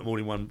not going to put them all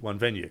in one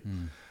venue.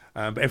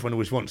 But everyone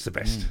always wants the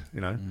best, you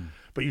know.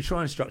 But you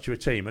try and structure a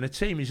team, and a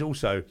team is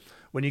also,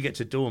 when you get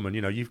to doorman,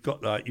 you know, you've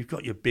got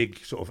your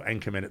big sort of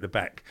anchor men at the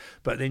back,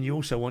 but then you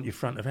also want your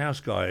front of house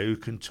guy who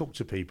can talk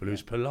to people,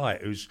 who's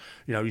polite, who's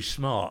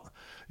smart.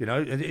 You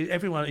know,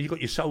 everyone. You've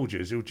got your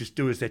soldiers who'll just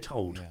do as they're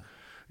told. Yeah.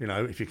 You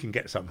know, if you can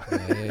get some.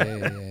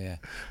 Yeah.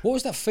 What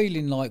was that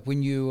feeling like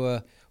when you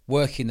were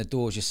working the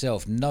doors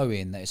yourself,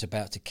 knowing that it's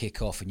about to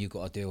kick off and you've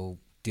got to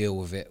deal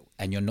with it,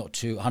 and you're not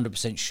too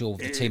 100% sure of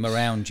the team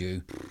around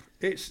you?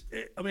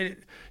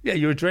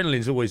 Your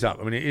adrenaline's always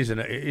up. I mean, it isn't.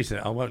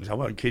 I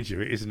won't kid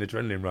you. It is an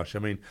adrenaline rush. I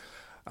mean,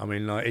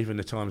 like even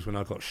the times when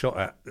I got shot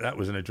at, that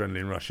was an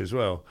adrenaline rush as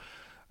well.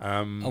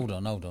 Hold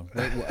on.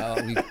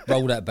 We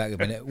roll that back a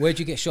minute. Where'd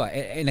you get shot?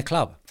 In a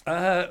club?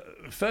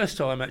 First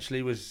time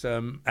actually was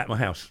at my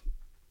house.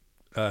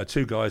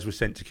 Two guys were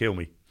sent to kill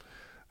me.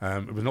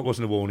 It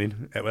wasn't a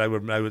warning.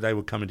 They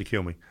were coming to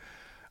kill me.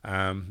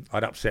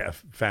 I'd upset a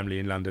family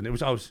in London. It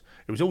was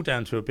all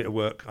down to a bit of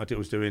work I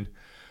was doing.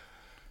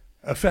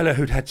 A fella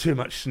who'd had too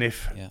much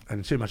sniff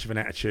and too much of an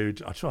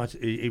attitude. I saw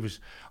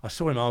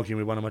him arguing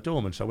with one of my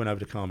doormen, so I went over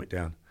to calm it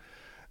down.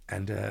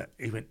 And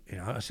he went,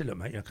 I said, look,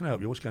 mate, can I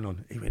help you? What's going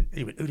on? He went,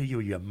 who do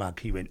you mug?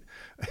 He went,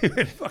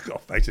 fuck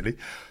off, basically.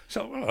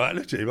 So, all right, I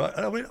looked at him, and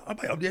I went,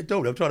 mate, I'm the head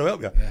doorman, I'm trying to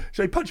help you. Yeah.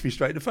 So he punched me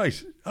straight in the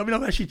face. I mean,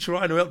 I'm actually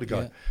trying to help the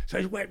guy. Yeah. So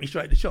he whacked me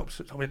straight in the chops.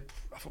 So I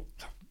thought,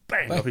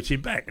 bang, I hit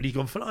him back, and he's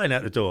gone flying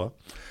out the door.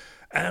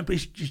 But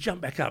he's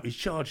jumped back up. He's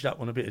charged up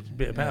on a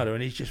bit of powder,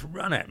 and he's just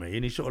run at me,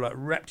 and he sort of like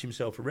wrapped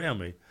himself around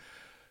me.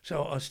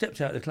 So I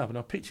stepped out of the club, and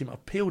I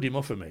peeled him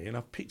off of me, and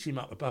I picked him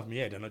up above my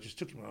head, and I just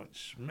took him like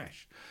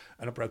smash,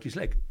 and I broke his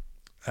leg.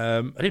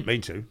 I didn't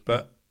mean to,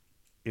 but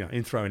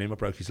in throwing him, I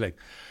broke his leg.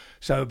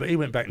 So, but he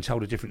went back and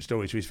told a different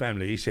story to his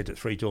family. He said that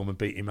 3 doormen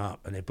beat him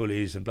up, and they're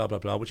bullies, and blah blah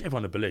blah, which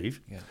everyone would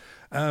believe.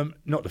 Yeah.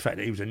 Not the fact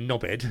that he was a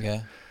knobhead.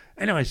 Yeah.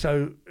 Anyway,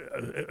 so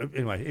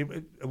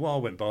a while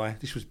went by.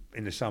 This was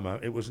in the summer.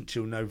 It wasn't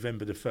till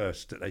November the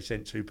 1st that they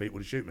sent 2 people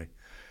to shoot me,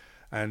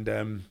 and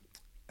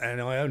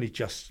I only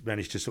just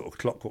managed to sort of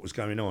clock what was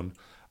going on.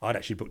 I'd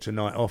actually booked a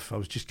night off. I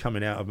was just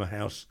coming out of my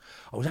house.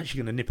 I was actually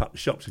going to nip up the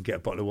shops and get a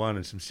bottle of wine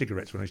and some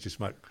cigarettes when I used to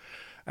smoke,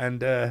 and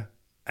then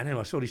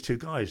I saw these 2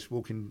 guys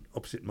walking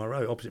opposite my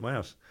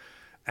house,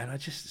 and I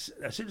just,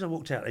 as soon as I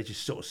walked out, they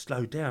just sort of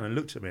slowed down and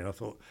looked at me, and I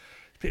thought,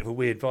 bit of a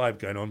weird vibe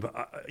going on, but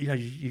you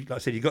like I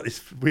said, you got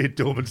this weird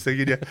doorman thing,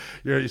 and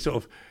you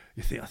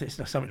think, I think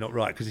it's something not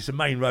right, because it's a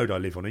main road I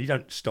live on, and you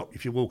don't stop.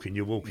 If you're walking,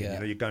 you're walking.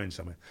 Yeah. You're going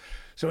somewhere.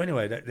 So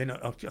anyway, then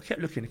I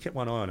kept looking, I kept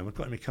one eye on him. I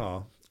got in my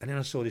car, and then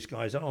I saw this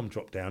guy's arm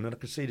drop down, and I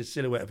could see the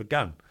silhouette of a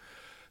gun.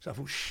 So I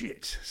thought,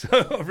 shit. So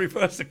I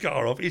reversed the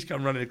car off. He's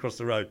come running across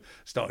the road,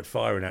 started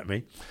firing at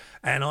me,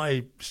 and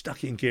I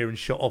stuck it in gear and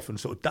shot off and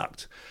sort of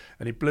ducked,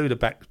 and he blew the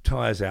back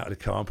tyres out of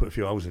the car and put a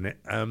few holes in it.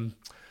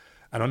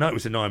 And I know it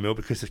was a 9mm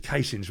because the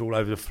casings were all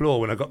over the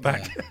floor when I got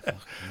back. Yeah,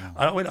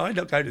 I ended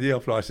up going to the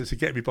off licence to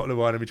get me a bottle of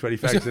wine and me 20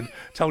 fags and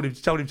told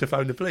him to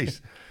phone the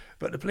police.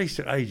 But the police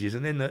took ages,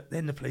 and then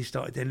the police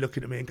started then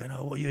looking at me and going,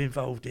 "Oh, what are you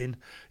involved in?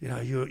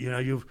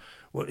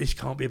 This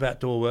can't be about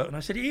door work." And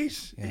I said, "It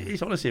is. Yeah. It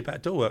is honestly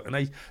about door work."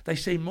 And they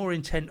seemed more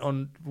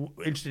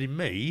interested in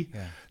me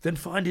than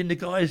finding the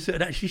guys that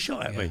had actually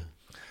shot at me.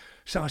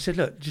 So I said,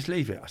 "Look, just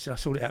leave it." I said, "I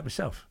sorted it out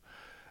myself."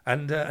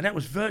 And that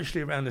was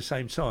virtually around the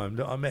same time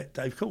that I met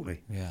Dave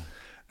Courtney. Yeah.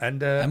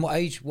 And what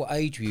age were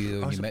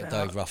you when you met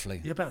Dave,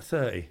 roughly? Yeah, about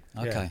 30.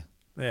 Okay.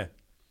 Yeah,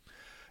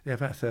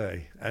 about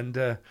 30.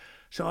 And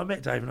so I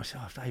met Dave, and I said,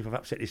 "Oh, Dave, I've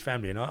upset his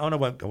family." And I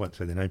won't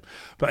say their name.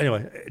 But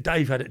anyway,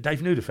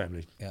 Dave knew the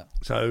family. Yeah.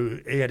 So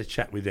he had a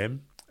chat with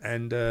them,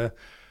 and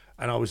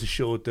I was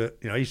assured that,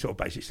 he sort of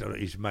basically said,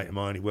 he's a mate of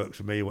mine, he works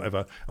for me or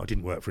whatever. I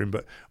didn't work for him,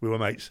 but we were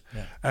mates.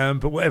 Yeah.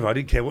 But whatever, I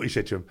didn't care what he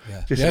said to him,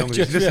 just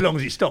as long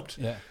as it stopped.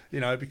 Yeah.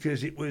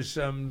 Because it was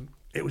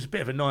it was a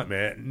bit of a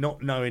nightmare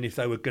not knowing if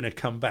they were going to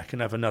come back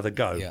and have another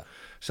go. Yeah.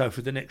 So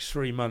for the next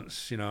 3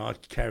 months, I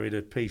carried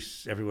a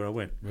piece everywhere I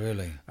went.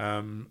 Really?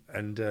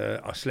 And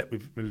I slept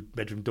with my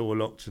bedroom door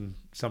locked and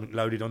something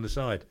loaded on the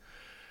side.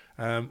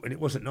 And it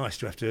wasn't nice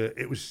to have to.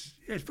 It was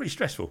pretty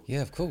stressful.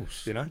 Yeah, of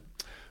course. But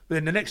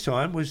then the next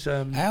time was.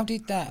 How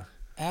did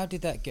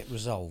that get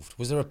resolved?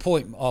 Was there a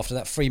point after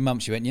that 3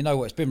 months you went, you know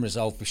what, it's been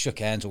resolved, we shook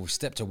hands or we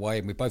stepped away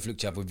and we both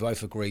looked at each other, we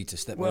both agreed to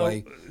step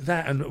away?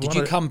 That and did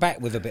you come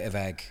back with a bit of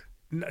ag?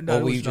 No,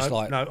 or were you just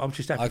like... No, I'm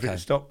just happy for it to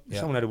stop. Yeah.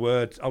 Someone had a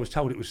word. I was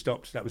told it was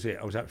stopped. That was it.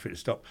 I was happy for it to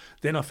stop.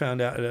 Then I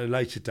found out at a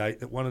later date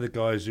that one of the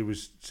guys who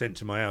was sent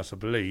to my house, I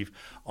believe,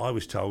 I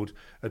was told,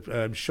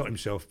 had shot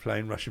himself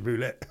playing Russian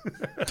roulette.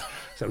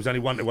 So it was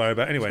only one to worry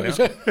about anyway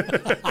now.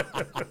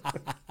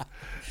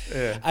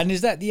 Yeah. And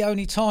is that the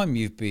only time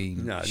you've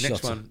been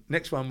shot?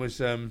 Next one was...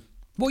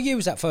 what year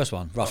was that first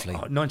one, roughly?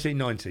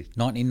 1990.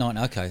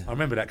 1990, okay. I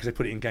remember that because they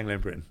put it in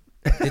Gangland Britain.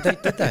 Did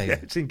they? Yeah,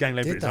 it's in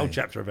Gangland Britain. There's a whole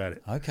chapter about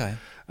it. Okay.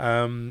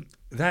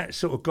 That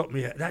sort of got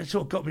me. That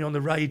sort of got me on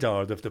the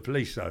radar of the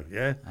police, though.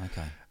 Yeah.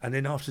 Okay. And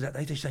then after that,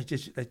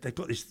 they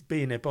got this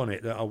bee in their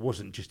bonnet that I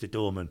wasn't just a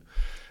doorman,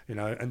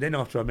 And then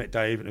after I met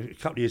Dave, and a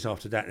couple of years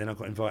after that, then I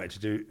got invited to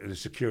do the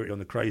security on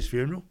the Krays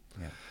funeral.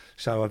 Yeah.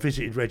 So I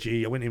visited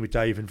Reggie. I went in with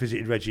Dave and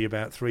visited Reggie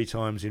about 3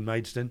 times in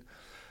Maidstone.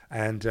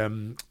 And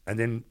then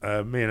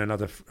me and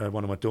another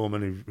one of my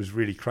doormen who was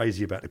really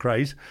crazy about the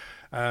Krays,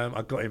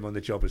 I got him on the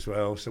job as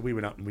well. So we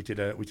went up and we did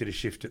a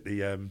shift at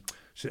the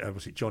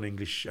was it John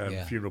English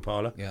funeral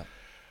parlour,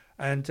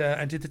 and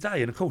did the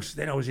day. And of course,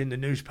 then I was in the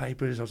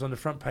newspapers. I was on the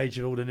front page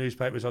of all the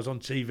newspapers. I was on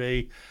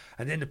TV,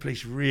 and then the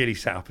police really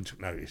sat up and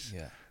took notice.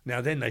 Yeah. Now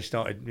then they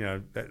started,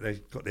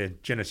 they got their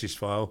Genesis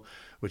file,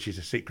 which is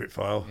a secret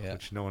file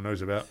which no one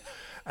knows about,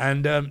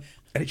 and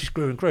it just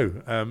grew and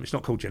grew. It's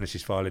not called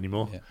Genesis file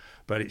anymore,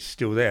 but it's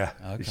still there.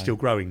 Okay. It's still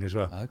growing as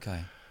well. Okay.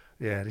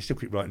 Yeah, they still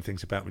keep writing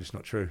things about me. It's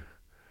not true.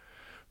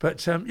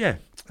 But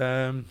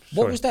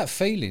what was that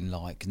feeling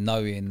like,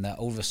 knowing that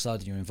all of a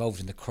sudden you're involved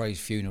in the Krays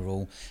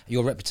funeral,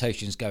 your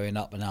reputation's going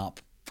up and up?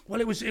 Well,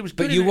 it was. Good,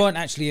 but you weren't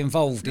actually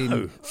involved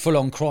in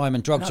full-on crime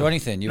and drugs or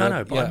anything.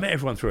 But I met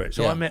everyone through it.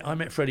 So I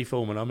met Freddie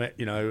Foreman. I met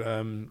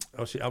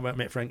obviously I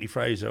met Frankie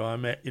Fraser. I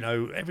met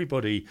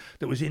everybody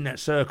that was in that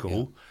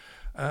circle.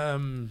 Yeah.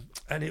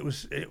 And it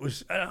was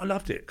I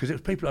loved it because it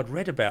was people I'd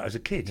read about as a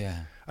kid.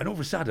 Yeah. And all of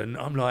a sudden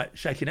I'm like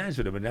shaking hands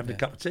with them and having a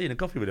cup of tea and a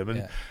coffee with them,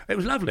 and it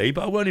was lovely.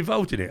 But I weren't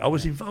involved in it. I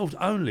was involved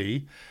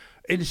only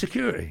in the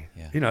security.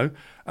 Yeah.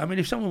 I mean,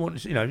 if someone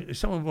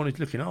wanted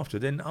looking after,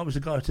 then I was the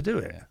guy to do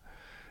it. Yeah.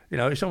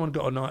 If someone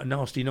got a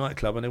nasty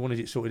nightclub and they wanted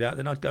it sorted out,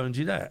 then I'd go and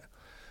do that.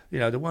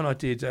 The one I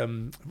did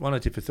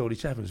for Thorley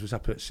Taverns was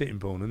up at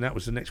Sittingbourne, and that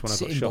was the next one I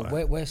got shot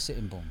at. Where's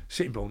Sittingbourne?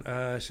 Sittingbourne,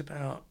 it's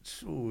about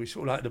it's sort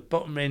of like the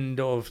bottom end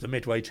of the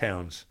Midway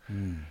towns,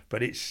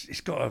 but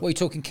it's got a. What are you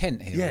talking,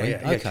 Kent here?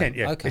 Yeah, Kent.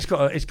 Yeah, okay.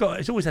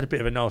 It's always had a bit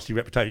of a nasty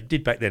reputation. It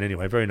did back then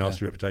anyway, very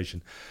nasty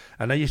reputation.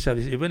 And they used to have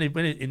this, when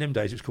in them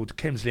days it was called the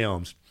Kemsley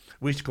Arms.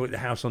 We used to call it the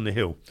House on the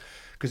Hill,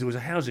 because there was a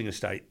housing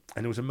estate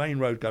and there was a main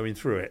road going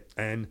through it,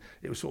 and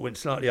it was sort of went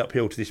slightly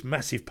uphill to this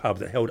massive pub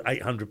that held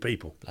 800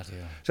 people. Bloody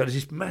hell. So there's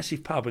this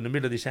massive pub in the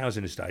middle of this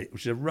housing estate,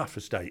 which is a rough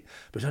estate,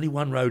 but there's only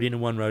one road in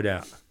and one road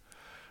out.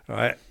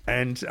 Right?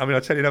 And I mean,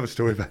 I'll tell you another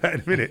story about that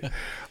in a minute.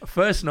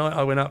 First night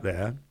I went up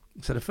there,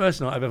 so the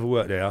first night I've ever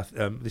worked there,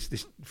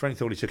 this Frank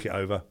Thorley took it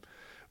over.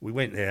 We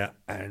went there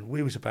and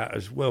we was about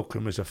as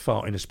welcome as a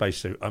fart in a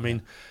spacesuit. I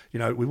mean,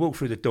 we walked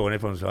through the door and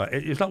everyone's like,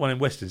 it was like one of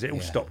them westerns. It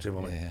all stopped.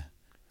 Everyone went,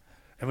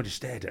 everyone just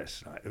stared at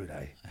us like, who are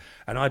they?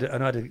 And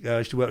I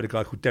used to work with a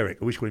guy called Derek.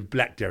 I wish called him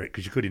Black Derek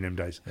because you could in them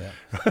days. Yeah.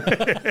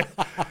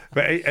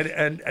 But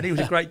and he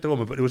was a great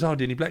doorman, but there was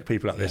hardly any black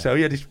people up there. So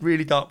he had this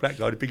really dark black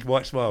guy with a big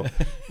white smile.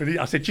 And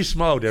I said, just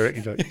smile, Derek.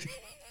 He's like,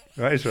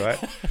 right, it's all right.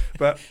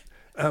 But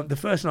the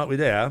first night we're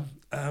there,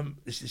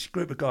 there's this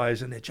group of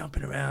guys and they're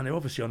jumping around. They're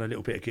obviously on a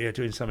little bit of gear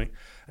doing something.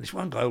 And this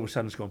one guy all of a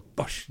sudden has gone,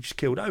 bosh, just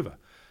killed over.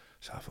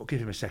 So I thought, give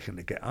him a second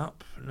to get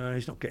up. No,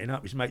 he's not getting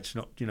up. His mate's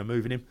not,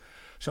 moving him.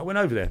 So I went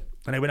over there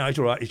and they went, oh, he's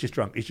all right. He's just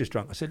drunk.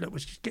 I said, look,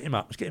 let's just get him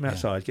up. Let's get him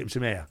outside, get him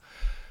some air.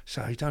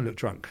 So he don't look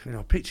drunk.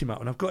 I picked him up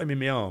and I've got him in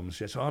my arms.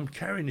 Yeah, so I'm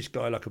carrying this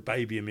guy like a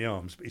baby in my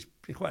arms, but he's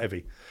quite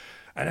heavy.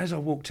 And as I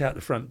walked out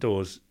the front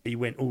doors, he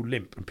went all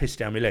limp and pissed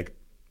down my leg.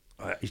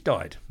 He's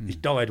died. He's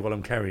died while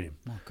I'm carrying him.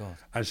 Oh, God.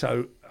 And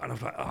I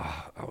was like,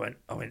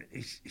 I went,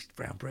 he's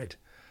brown bread.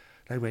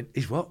 They went,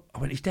 he's what? I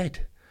went, he's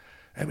dead.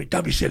 They went,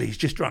 don't be silly, he's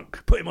just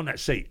drunk. Put him on that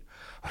seat.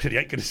 I said, he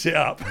ain't going to sit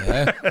up.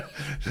 Yeah.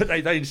 So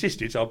they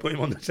insisted, so I put him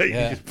on the seat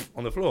and just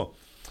on the floor.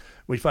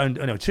 We found,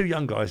 2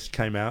 young guys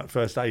came out,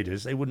 first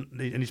aiders. They wouldn't,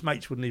 and his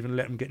mates wouldn't even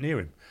let him get near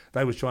him.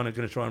 They was going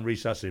to try and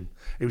resus him.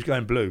 He was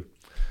going blue.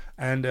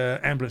 And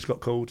ambulance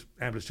got called.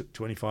 Ambulance took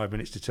 25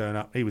 minutes to turn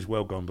up. He was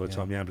well gone by the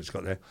time the ambulance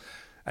got there.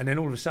 And then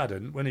all of a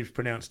sudden, when he was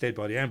pronounced dead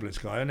by the ambulance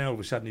guy, and now all of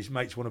a sudden his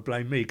mates want to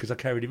blame me because I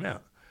carried him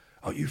out.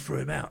 Oh, you threw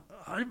him out.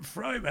 I didn't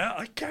throw him out.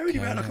 I carried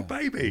him out like a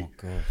baby. Oh,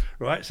 God.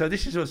 Right? So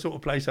this is the sort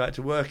of place I had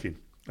to work in.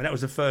 And that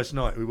was the first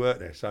night we worked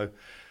there. So,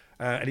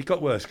 and it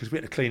got worse because we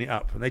had to clean it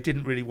up. And they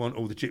didn't really want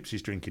all the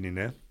gypsies drinking in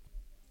there.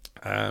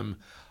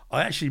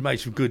 I actually made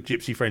some good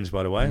gypsy friends,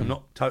 by the way. I'm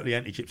not totally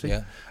anti-gypsy.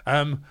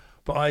 Yeah.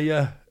 But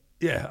I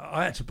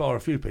had to bar a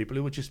few people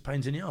who were just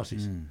pains in the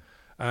arses.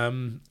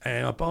 And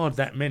I barred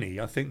that many.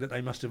 I think that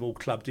they must have all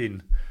clubbed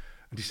in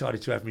and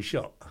decided to have me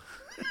shot.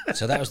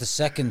 So that was the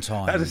second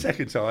time. That was the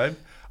second time.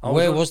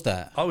 Where was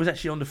that? I was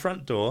actually on the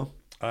front door.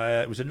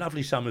 It was a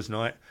lovely summer's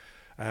night.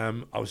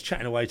 I was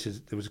chatting away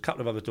there was a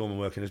couple of other doormen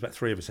working. There's about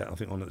 3 of us, I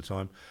think, on at the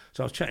time.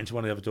 So I was chatting to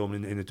one of the other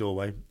doormen in the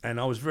doorway, and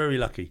I was very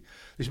lucky.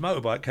 This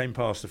motorbike came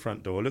past the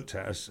front door, looked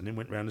at us, and then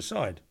went round the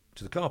side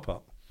to the car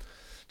park.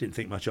 Didn't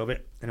think much of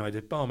it. Anyway,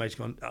 the barmaid's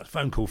gone,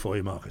 phone call for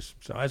you, Marcus.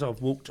 So as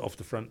I've walked off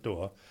the front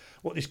door,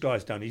 what this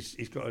guy's done,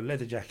 he's got a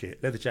leather jacket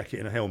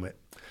and a helmet.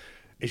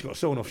 He's got a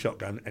sawn-off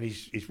shotgun, and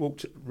he's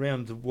walked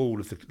round the wall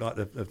of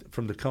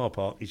from the car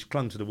park. He's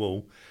clung to the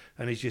wall,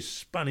 and he's just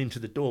spun into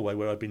the doorway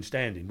where I'd been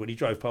standing. When he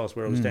drove past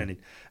where I was standing,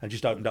 and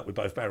just opened up with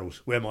both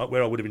barrels where I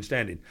would have been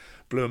standing.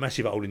 Blew a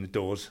massive hole in the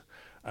doors.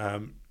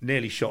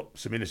 Nearly shot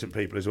some innocent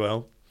people as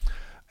well.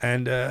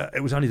 And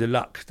it was only the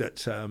luck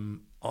that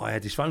I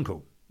had this phone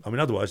call. I mean,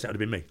 otherwise that would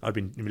have been me. My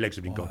legs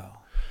would have been gone.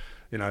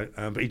 You know,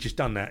 but he'd just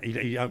done that.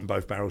 He opened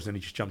both barrels, and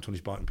he just jumped on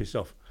his bike and pissed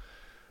off.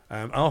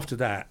 After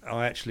that,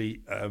 I actually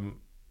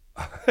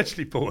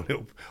bought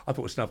I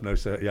bought a snub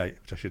nose 38,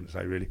 which I shouldn't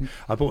say really.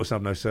 I bought a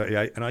snub nose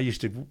 38, and I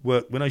used to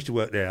work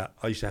there.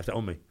 I used to have that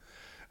on me,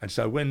 and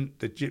so when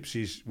the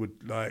gypsies would,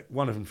 like,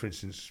 one of them, for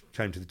instance,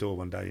 came to the door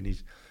one day, and he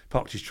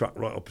parked his truck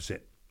right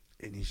opposite,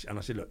 and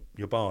I said, "Look,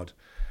 you're barred."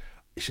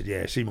 He said,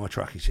 "Yeah, see my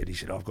truck." He said,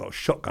 "I've got a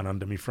shotgun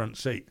under my front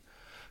seat."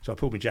 So I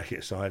pulled my jacket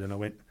aside, and I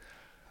went,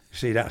 "You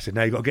see that?" I said,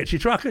 "Now you got to get to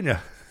your truck, haven't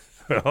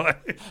you?" Right.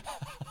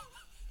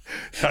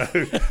 So,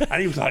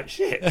 and he was like,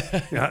 "Shit,"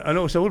 you know, and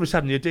also all of a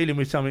sudden you're dealing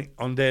with something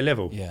on their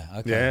level. Yeah,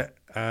 okay.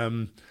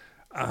 Yeah.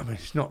 I mean,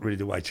 it's not really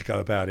the way to go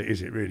about it,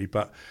 is it? Really,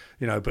 but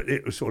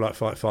it was sort of like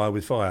fight fire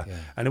with fire. Yeah.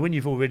 And when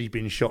you've already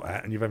been shot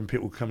at, and you're having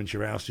people come into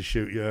your house to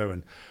shoot you,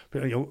 and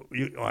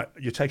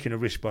you're taking a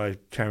risk by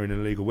carrying an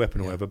illegal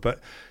weapon or whatever.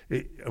 But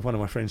one of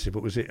my friends said,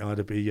 "What was it?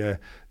 Either be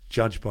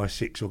judged by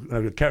 6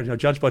 or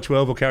judged by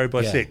 12 or carried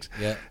by 6."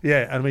 Yeah.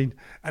 Yeah. I mean,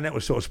 and that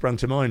was sort of sprung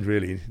to mind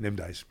really in them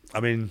days.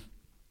 I mean,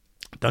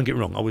 don't get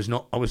me wrong, I was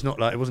not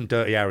like, it wasn't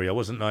Dirty Harry. I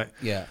wasn't like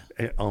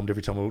armed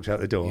every time I walked out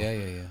the door.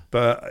 Yeah.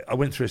 But I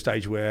went through a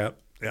stage where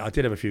I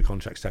did have a few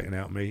contracts taken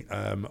out of me.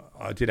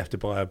 I did have to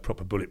buy a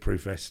proper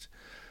bulletproof vest.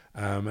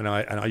 And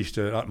I used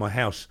to, like, my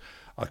house,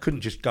 I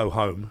couldn't just go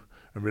home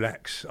and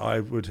relax.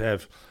 I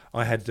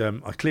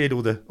cleared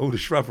all the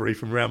shrubbery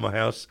from around my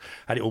house,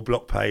 had it all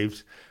block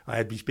paved. I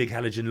had these big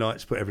halogen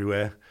lights put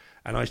everywhere.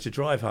 And I used to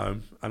drive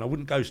home, and I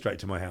wouldn't go straight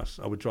to my house.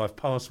 I would drive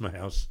past my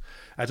house.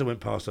 As I went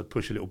past, I'd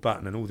push a little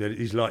button, and all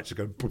these lights would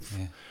go poof,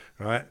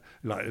 right?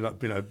 Like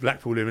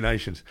Blackpool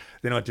illuminations.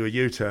 Then I'd do a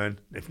U-turn.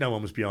 If no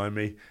one was behind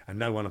me,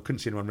 and I couldn't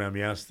see anyone around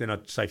my house, then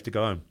I'd safe to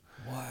go home.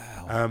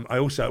 Wow. I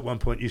also, at one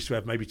point, used to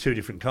have maybe 2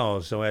 different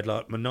cars. So I had,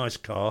 like, my nice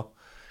car,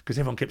 because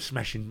everyone kept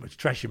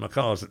trashing my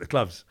cars at the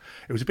clubs.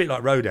 It was a bit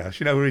like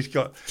Roadhouse, where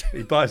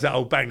he buys that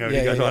old banger and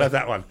he goes, "I'll have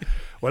that one."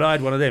 Well, I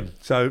had one of them.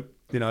 So,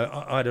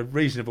 I had a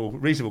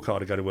reasonable car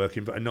to go to work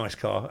in, but a nice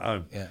car at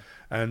home. Yeah.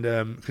 And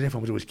because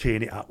everyone was always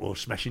keying it up or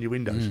smashing your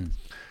windows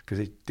because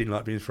they didn't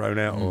like being thrown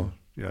out or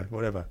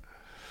whatever.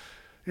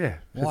 Yeah.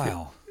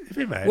 Wow. It's a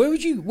bit mad.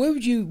 Would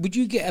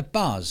you get a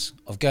buzz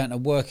of going to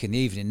work in the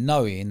evening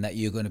knowing that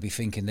you're going to be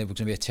thinking there was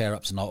going to be a tear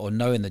up tonight, or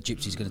knowing the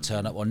gypsy's going to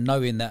turn up, or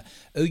knowing that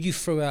who you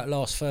threw out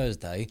last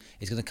Thursday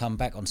is going to come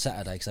back on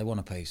Saturday because they want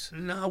a piece?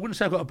 No, I wouldn't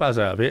say I got a buzz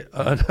out of it.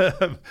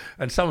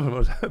 And some of them I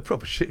was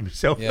proper shitting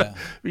myself. Yeah.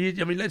 I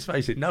mean, let's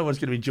face it, no one's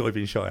going to enjoy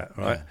being shot at,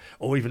 right? Yeah.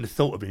 Or even the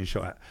thought of being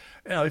shot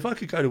at. If I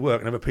could go to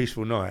work and have a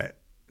peaceful night,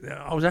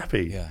 I was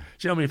happy. Yeah. Do you know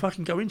what I mean? If I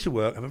can go into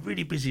work, have a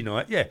really busy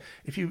night,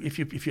 if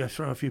you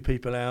throw a few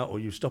people out or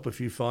you stop a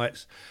few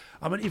fights,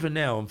 I mean, even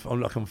now on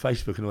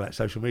Facebook and all that,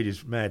 social media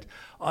is mad.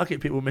 I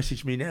get people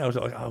message me now,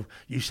 like, "Oh,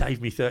 you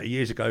saved me 30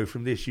 years ago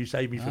from this, you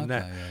saved me from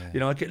that."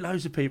 Yeah. I get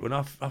loads of people,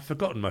 and I've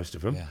forgotten most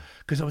of them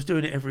because I was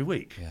doing it every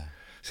week. Yeah.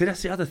 See,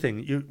 that's the other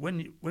thing.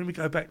 When we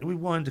go back, we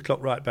wind the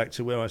clock right back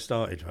to where I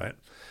started, right?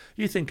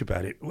 You think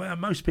about it. Well,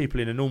 most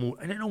people in a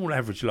normal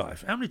average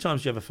life, how many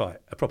times do you have a fight,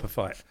 a proper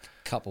fight?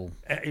 Couple.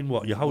 In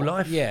what, your whole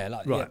life?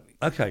 Yeah. Right.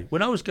 Yeah. Okay.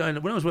 When I was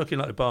working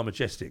like the Bar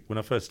Majestic when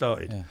I first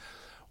started,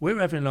 we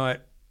were having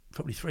like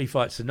probably 3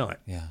 fights a night.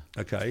 Yeah.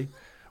 Okay.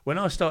 When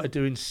I started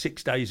doing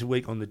 6 days a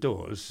week on the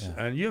doors,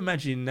 and you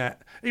imagine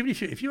that, even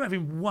if you're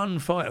having 1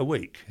 fight a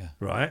week,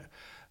 right?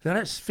 Now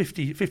that's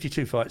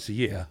 52 fights a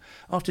year. Yeah.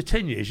 After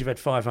 10 years, you've had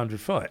 500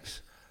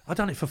 fights. I've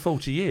done it for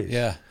 40 years.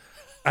 Yeah.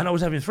 And I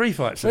was having 3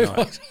 fights a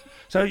night.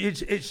 So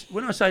it's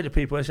when I say to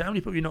people, I say, "How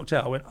many people you knocked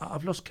out?" I went,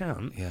 "I've lost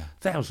count. Yeah.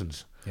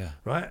 Thousands." Yeah.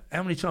 Right?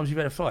 How many times you've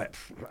had a fight?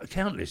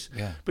 Countless.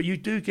 Yeah. But you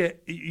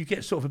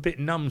get sort of a bit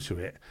numb to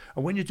it.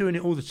 And when you're doing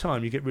it all the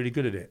time, you get really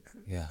good at it.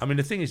 Yeah. I mean,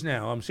 the thing is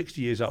now, I'm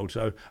 60 years old,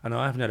 and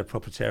I haven't had a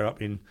proper tear up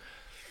in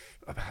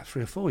about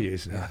 3 or 4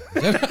 years now.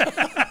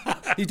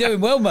 You're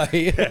doing well,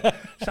 mate.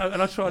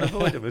 And I try and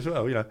avoid them as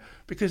well,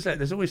 because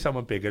there's always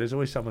someone bigger, there's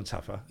always someone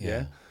tougher.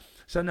 Yeah.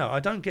 So no, I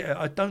don't get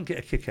a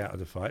kick out of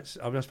the fights.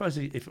 I mean, I suppose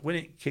when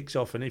it kicks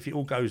off and if it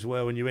all goes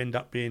well and you end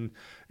up being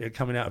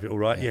coming out of it all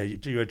right,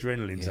 your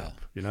adrenaline's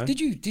up. You know.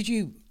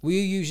 Were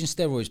you using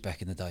steroids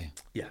back in the day?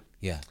 Yeah.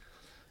 Yeah.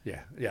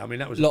 I mean,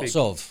 that was lots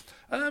of.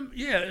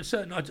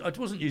 Certainly. I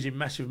wasn't using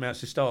massive amounts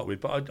to start with,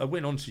 but I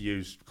went on to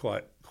use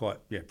quite.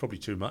 Probably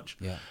too much.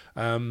 Yeah.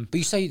 But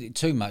you say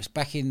too much.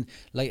 Back in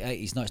late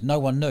 80s, 90s, no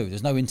one knew.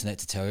 There's no internet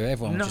to tell you.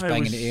 Everyone was just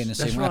banging it in and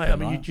seeing what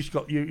happened. I mean, you just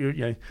got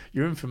your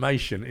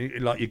information,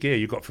 like your gear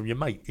you got from your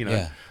mate. You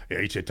know,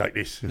 he said take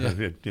this.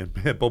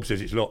 Yeah. Bob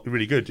says it's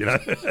really good. You know,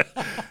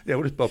 yeah.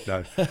 What does Bob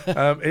know?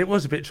 It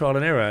was a bit trial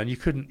and error, and you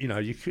couldn't.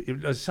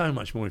 There's so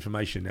much more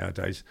information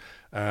nowadays,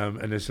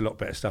 and there's a lot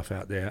better stuff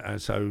out there.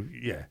 And so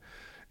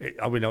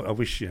I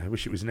wish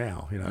it was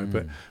now. You know,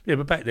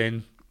 but back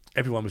then.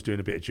 Everyone was doing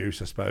a bit of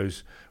juice, I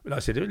suppose. Like I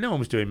said, no one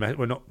was doing.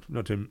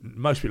 Not doing.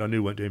 Most people I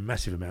knew weren't doing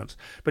massive amounts.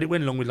 But it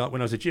went along with like when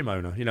I was a gym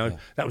owner. You know,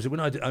 that was when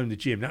I owned the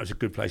gym. That was a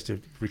good place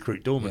to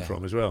recruit Doorman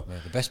from as well. Yeah,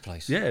 the best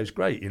place. Yeah, it was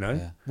great. You know.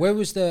 Yeah. Where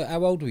was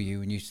how old were you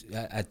when you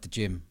had the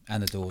gym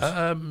and the doors?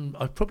 I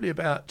was probably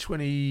about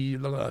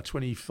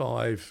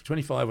 25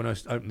 when I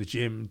opened the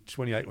gym.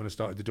 28 when I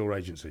started the door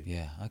agency.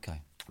 Yeah.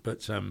 Okay.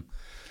 But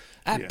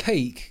at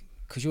peak,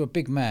 because you're a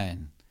big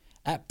man.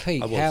 At peak,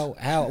 but you're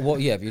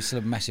still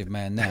a massive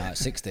man now at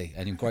 60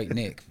 and in great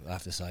nick, I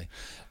have to say.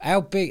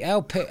 At peak,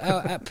 how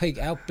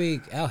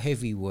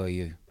heavy were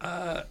you?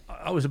 I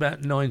was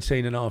about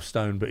 19.5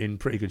 stone, but in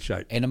pretty good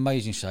shape. In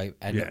amazing shape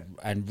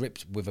and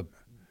ripped with a,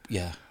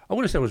 I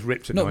want to say I was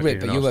ripped at 19.5 stone. Not ripped,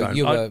 but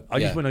you were.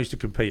 I just when I used to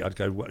compete, I'd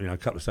go a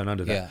couple of stone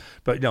under that. Yeah.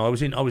 But no, I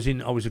was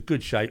a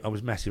good shape. I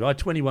was massive. I had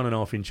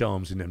 21.5 inch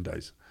arms in them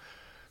days.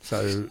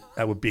 So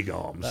they were big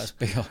arms. That's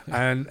big arms.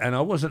 And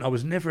I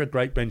was never a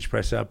great bench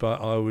presser,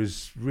 but I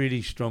was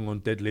really strong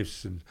on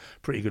deadlifts and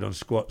pretty good on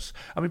squats.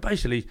 I mean,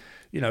 basically,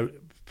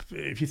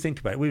 if you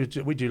think about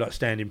it, we do like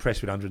standing press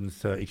with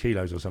 130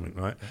 kilos or something,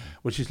 right? Yeah.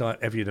 Which is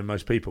like heavier than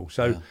most people.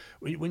 So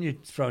when you're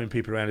throwing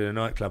people around in a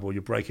nightclub or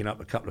you're breaking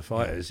up a couple of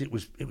fighters, it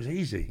was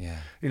easy. Yeah.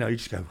 You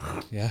just go.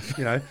 Yeah.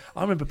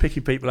 I remember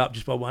picking people up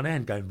just by one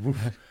hand, going, woof,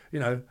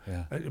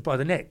 by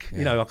the neck.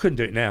 Yeah. I couldn't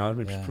do it now. I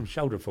mean, from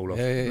shoulder fall off.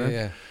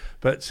 Yeah.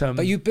 But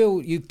you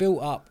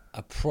built up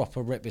a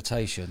proper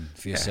reputation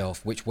for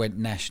yourself, which went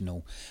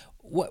national.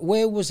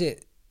 Where was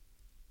it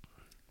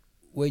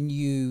when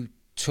you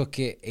took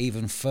it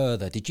even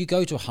further? Did you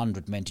go to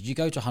 100 men? Did you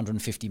go to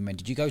 150 men?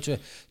 Did you go to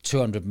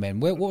 200 men?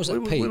 What was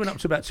that peak? We went up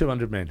to about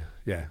 200 men.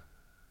 Yeah.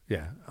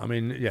 I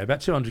mean, about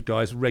 200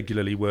 guys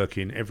regularly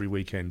working every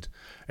weekend,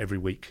 every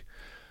week.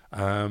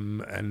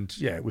 And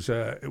it was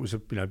a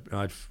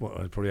I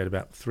probably had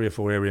about 3 or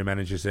 4 area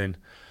managers then.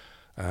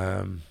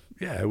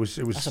 It was.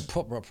 That's a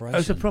proper operation. It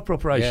was a proper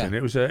operation. Yeah.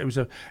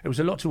 It was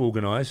a lot to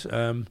organise.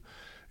 A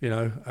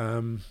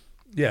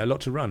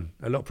lot to run,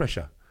 a lot of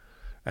pressure,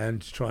 and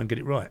to try and get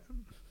it right.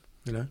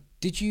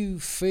 Did you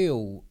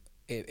feel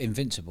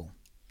invincible?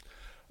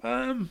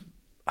 I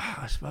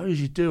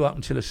suppose you do up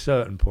until a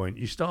certain point.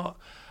 I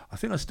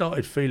think I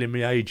started feeling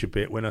my age a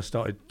bit when I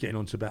started getting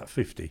on to about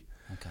 50.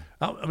 Okay.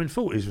 I mean,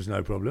 40s was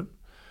no problem,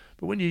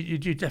 but when you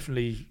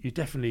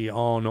definitely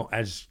are not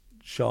as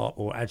sharp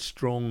or as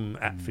strong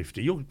at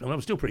 50. I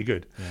was still pretty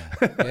good.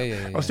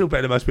 Yeah. I was still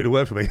better than most people who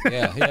work for me.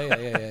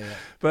 Yeah.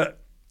 But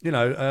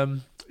I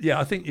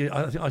think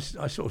I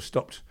sort of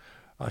stopped.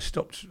 I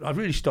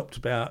really stopped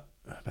about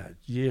a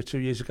year, 2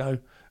 years ago,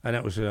 and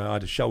that was I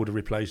had a shoulder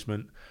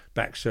replacement,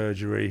 back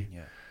surgery.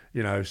 Yeah.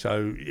 It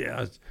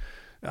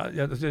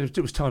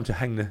was time to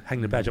hang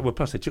the badge up. Well,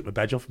 plus they took the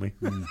badge off me.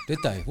 Did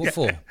they? What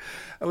for?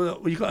 Well,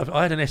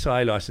 I had an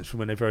SIA license from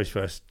when they very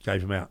first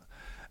gave them out.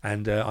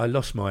 And I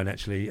lost mine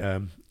actually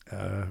in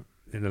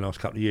the last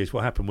couple of years.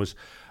 What happened was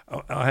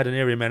I had an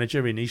area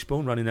manager in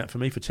Eastbourne running that for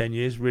me for 10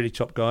 years, really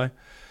top guy.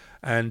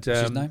 And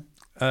what's his name?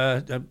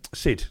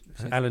 Sid,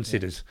 Alan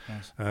Sidders,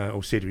 nice.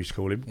 Or Sid we used to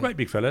call him. Great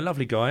big fella,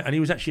 lovely guy. And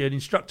he was actually an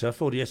instructor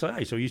for the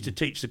SIA, so he used to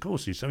teach the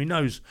courses. So he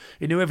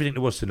knew everything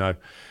there was to know.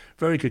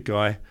 Very good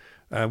guy,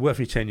 worked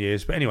for me 10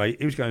 years. But anyway,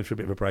 he was going through a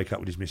bit of a breakup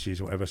with his missus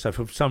or whatever. So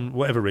for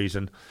whatever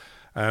reason,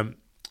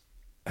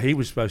 he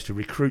was supposed to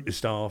recruit the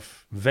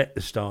staff, vet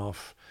the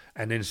staff,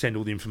 and then send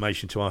all the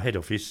information to our head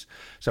office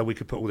so we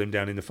could put all them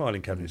down in the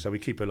filing cabinet. So we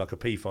keep a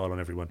P file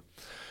on everyone.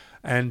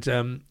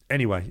 And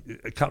anyway,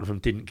 a couple of them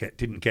didn't get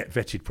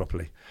vetted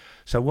properly.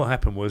 So what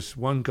happened was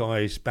one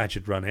guy's badge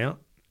had run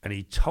out, and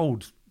he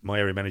told my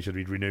area manager that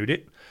he'd renewed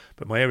it,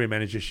 but my area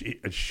manager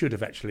should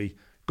have actually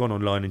gone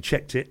online and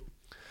checked it.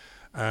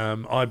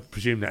 I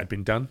presumed that had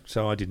been done,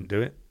 so I didn't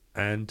do it.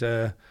 And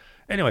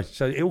anyway,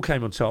 so it all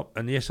came on top,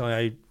 and the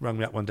SIA rang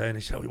me up one day and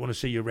they said, we want to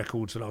see your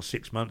records for the last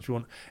 6 months. We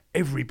want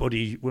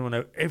to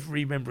know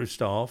every member of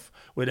staff,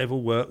 where they've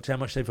all worked, how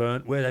much they've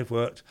earned, where they've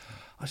worked.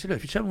 I said, look,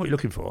 if you tell me what you're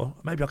looking for,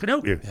 maybe I can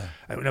help you. Yeah.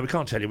 No, we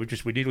can't tell you. We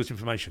need all this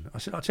information. I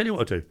said, I'll tell you what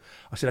I'll do.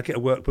 I said, I'll get a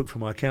workbook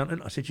from my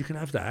accountant. I said, you can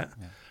have that.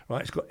 Yeah.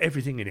 Right? It's got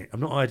everything in it. I'm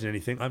not hiding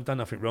anything. I've done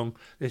nothing wrong.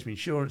 There's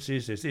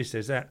insurances, there's this,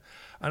 there's that.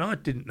 And I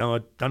didn't know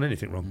I'd done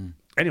anything wrong.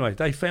 Anyway,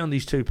 they found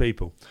these two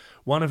people.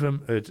 One of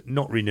them had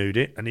not renewed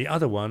it, and the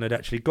other one had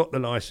actually got the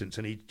licence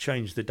and he'd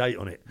changed the date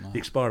on it, the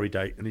expiry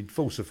date, and he'd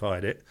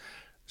falsified it.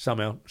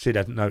 Somehow, Sid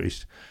hadn't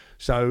noticed.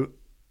 So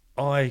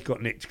I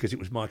got nicked because it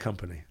was my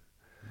company.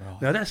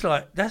 Right. Now, that's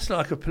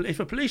like if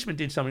a policeman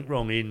did something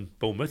wrong in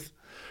Bournemouth,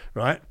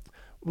 right,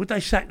 would they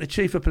sack the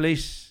chief of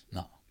police?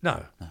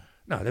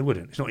 No, they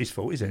wouldn't. It's not his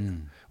fault, is it?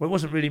 Well, it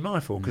wasn't really my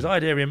fault because I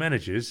had area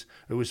managers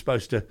who were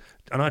supposed to,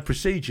 and I had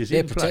procedures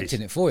in place.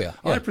 Protecting it for you.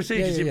 I had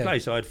procedures in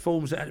place. I had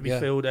forms that had to be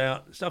filled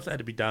out, stuff that had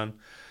to be done.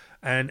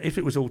 And if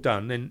it was all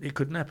done, then it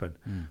couldn't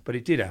happen. But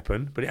it did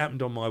happen. But it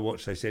happened on my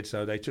watch, they said,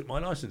 so they took my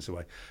licence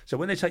away. So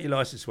when they take your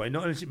licence away,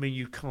 not only does it mean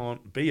you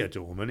can't be a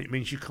doorman, it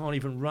means you can't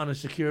even run a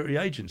security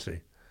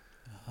agency.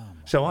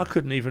 So I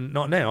couldn't even,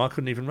 not now, I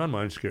couldn't even run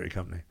my own security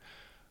company.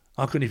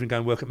 I couldn't even go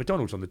and work at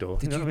McDonald's on the door.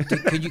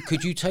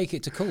 Could you take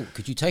it to court?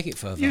 Could you take it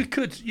further? You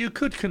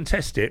could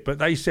contest it, but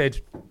they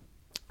said,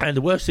 and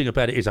the worst thing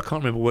about it is, I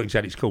can't remember what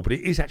exactly it's called, but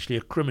it is actually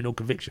a criminal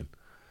conviction.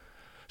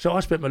 So I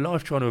spent my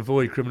life trying to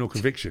avoid criminal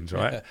convictions,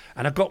 right?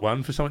 And I got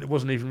one for something that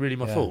wasn't even really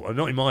my fault, or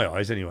not in my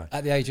eyes anyway.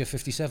 At the age of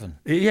 57?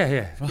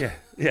 Yeah.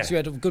 So you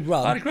had a good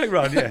run. I had a great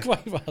run, yeah.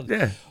 Great run.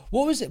 Yeah.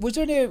 What was it? Was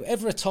there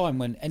ever a time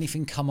when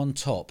anything come on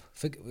top?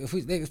 If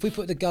we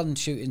put the gun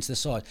shooting to the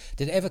side,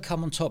 did it ever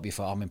come on top? You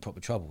thought, I'm in proper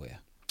trouble here?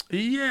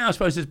 Yeah, I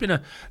suppose there's been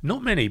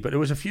not many, but there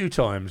was a few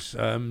times.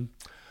 There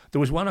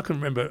was one I can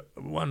remember,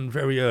 one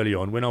very early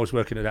on when I was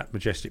working at that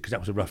Majestic, because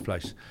that was a rough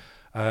place.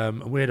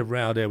 We had a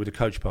row there with the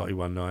coach party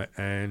one night,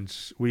 and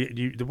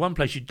the one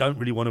place you don't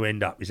really want to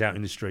end up is out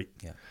in the street.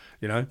 Yeah.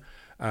 You know,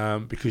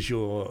 because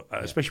you're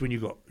especially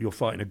when you're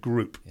fighting a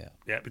group.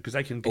 Yeah. Because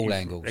they can get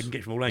angles. They can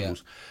get from all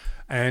angles,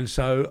 and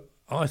so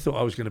I thought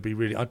I was going to be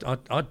really.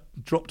 I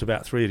dropped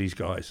about 3 of these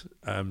guys,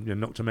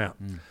 knocked them out,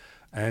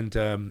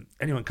 and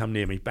anyone come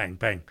near me, bang,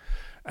 bang,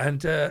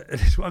 and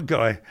this one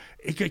guy,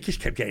 he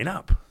just kept getting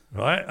up,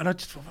 right, and I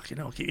just thought, fucking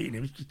hell, I keep hitting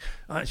him.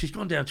 He's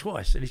gone down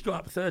twice, and he's got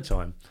up a third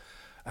time.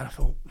 And I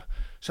thought,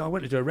 so I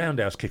went to do a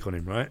roundhouse kick on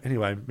him, right?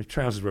 Anyway, my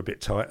trousers were a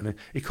bit tight, and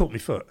he caught my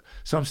foot.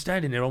 So I'm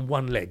standing there on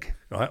one leg,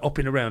 right,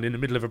 hopping around in the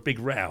middle of a big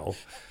row,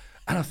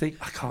 and I think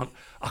I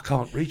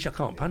can't reach, I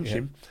can't punch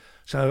him.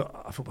 So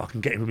I thought, well, I can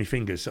get him with my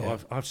fingers. So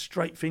I've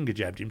straight finger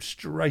jabbed him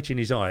straight in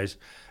his eyes,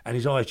 and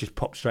his eyes just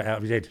popped straight out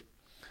of his head.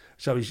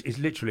 So he's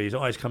literally, his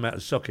eyes come out of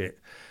the socket,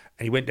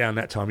 and he went down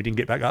that time. He didn't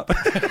get back up.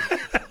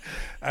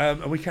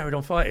 And we carried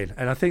on fighting.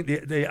 And I think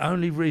the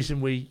only reason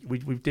we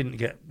didn't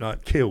get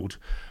killed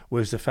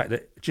was the fact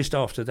that just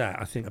after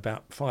that, I think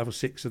about 5 or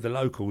 6 of the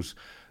locals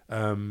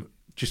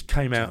just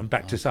came out and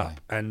backed us up,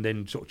 and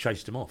then sort of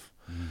chased them off.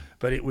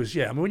 But it was,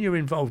 when you're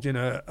involved in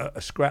a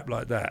scrap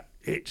like that,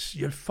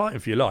 you're fighting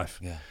for your life.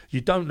 Yeah.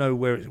 You don't know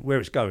where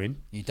it's going.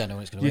 You don't know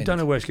when it's going to end. You don't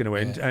know where it's going to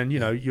end, and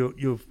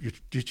you're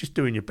just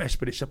doing your best.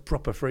 But it's a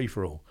proper free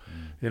for all,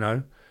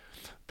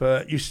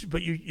 But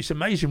it's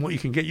amazing what you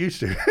can get used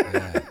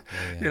to,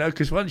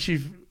 because once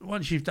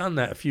you've done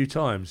that a few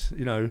times,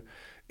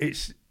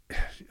 it's.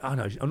 I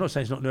know. I'm not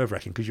saying it's not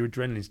nerve-wracking, because your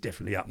adrenaline's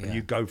definitely up and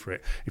you go for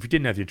it. If you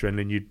didn't have the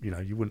adrenaline,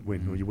 you wouldn't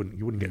win, or you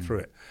wouldn't get through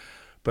it.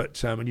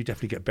 But and you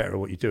definitely get better at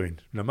what you're doing.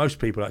 Most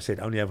people, like I said,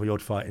 only have the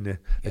odd fight in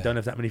there. They don't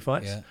have that many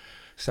fights. Yeah.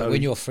 So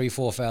when you're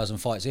 3,000-4,000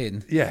 fights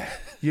in,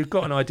 you've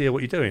got an idea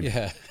what you're doing.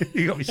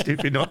 You got to be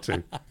stupid not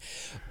to.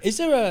 Is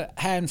there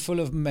a handful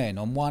of men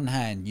on one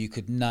hand you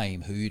could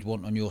name who you'd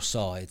want on your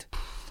side?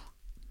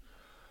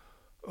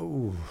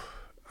 Oh,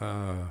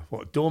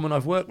 what, Doorman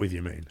I've worked with,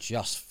 you mean?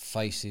 Just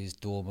faces,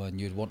 Doorman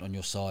you'd want on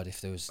your side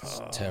if there was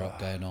tear up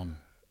going on.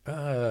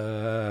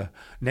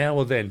 Now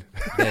or then?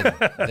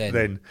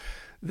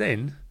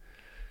 Then.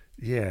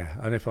 Yeah,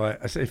 and if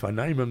I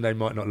name them, they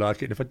might not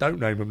like it. And if I don't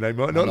name them, they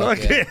might not like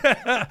it.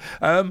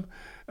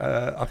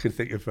 I could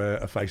think of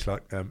a face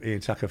like Ian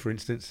Tucker, for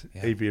instance.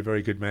 Yeah. He'd be a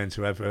very good man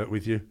to have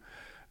with you.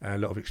 A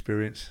lot of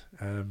experience.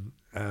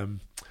 But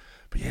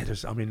yeah,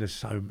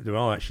 there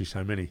are actually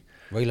so many.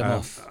 Reel them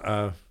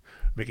off.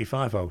 Mickey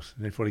Fiveholes.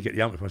 They'd probably get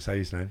the ump if I say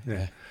his name.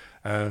 Yeah.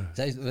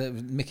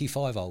 Mickey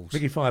Fiveholes.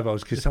 Mickey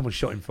Fiveholes, because someone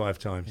shot him 5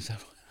 times.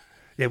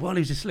 Yeah, while he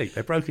was asleep,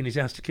 they broke in his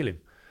house to kill him.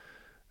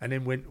 And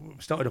then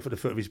started off at the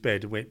foot of his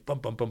bed and went bum,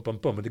 bum, bum, bum,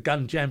 bum. And the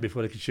gun jammed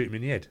before they could shoot him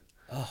in the head.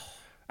 Oh.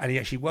 And he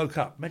actually woke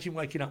up. Imagine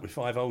waking up with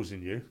 5 holes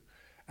in you.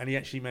 And he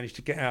actually managed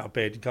to get out of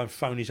bed and go and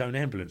phone his own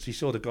ambulance. He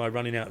saw the guy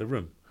running out of the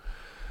room.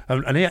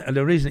 And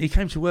the reason he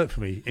came to work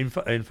for me in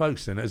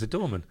Folkestone as a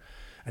doorman.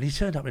 And he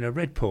turned up in a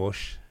red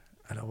Porsche.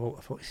 And I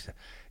thought,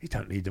 he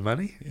don't need the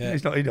money. Yeah.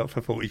 He's not for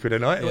 40 quid a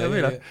night.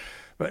 Yeah.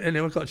 But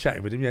anyway, I got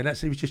chatting with him. Yeah, and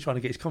he was just trying to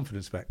get his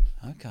confidence back.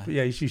 Okay. But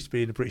yeah, he used to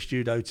be in the British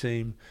judo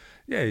team.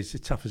 Yeah, he's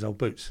as tough as old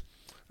boots.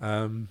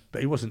 But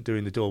he wasn't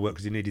doing the door work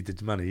because he needed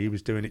the money. He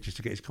was doing it just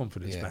to get his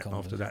confidence back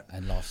after that.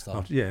 And lifestyle.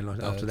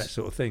 After that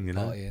sort of thing,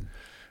 Partying.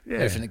 Yeah.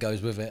 Everything that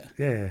goes with it.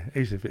 Yeah,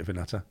 he's a bit of a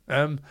nutter.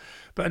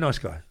 But a nice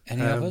guy.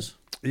 Any others?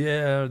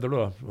 Yeah, there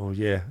are. Oh,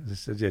 yeah.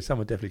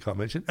 Someone definitely can't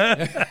mention.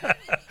 I've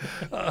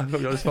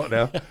got you on the spot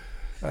now.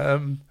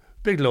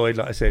 Big Lloyd,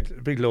 like I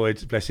said, Big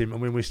Lloyd, bless him. I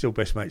mean, we're still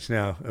best mates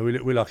now.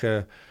 We're like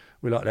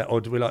We like the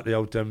old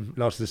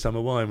last of the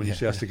summer wine when you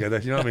see us together.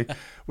 You know what I mean?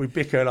 We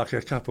bicker like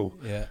a couple.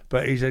 Yeah.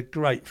 But he's a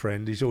great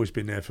friend. He's always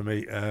been there for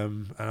me,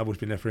 and I've always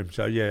been there for him.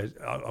 So yeah,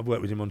 I've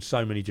worked with him on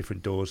so many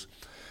different doors.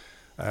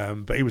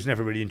 But he was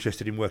never really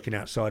interested in working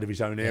outside of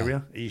his own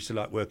area. He used to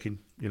like working,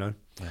 A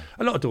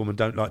lot of doormen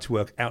don't like to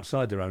work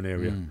outside their own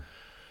area. And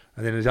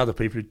then there's other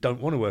people who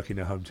don't want to work in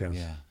their hometowns.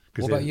 Yeah.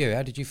 What about you?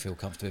 How did you feel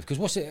comfortable?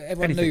 Because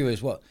everyone knew you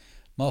as what?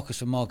 Marcus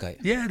from Margate.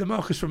 Yeah, the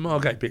Marcus from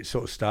Margate bit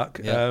sort of stuck.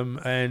 Yeah.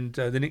 And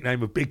the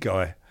nickname of Big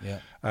Guy. Yeah.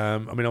 I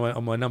mean,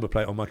 on my number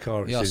plate on my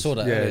car, it says, I saw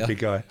that. Yeah, earlier. Big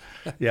Guy.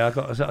 Yeah,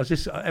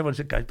 everyone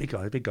said, "Go, Big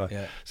Guy, Big Guy."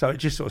 Yeah. So it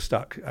just sort of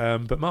stuck.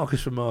 But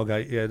Marcus from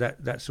Margate, yeah,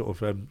 that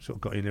sort of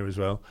got in there as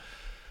well.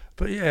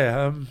 But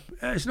yeah,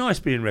 it's nice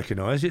being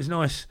recognised. It's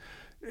nice.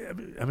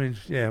 I mean,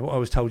 yeah, what I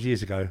was told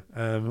years ago.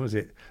 What was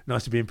it?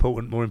 Nice to be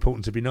important, more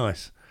important to be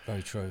nice.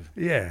 Very true.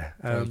 Yeah.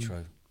 Very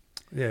true.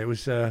 Yeah, it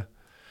was.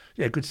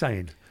 Good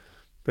saying.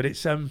 But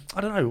it's I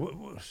don't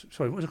know.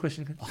 Sorry, what was the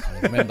question again? I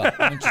can't remember.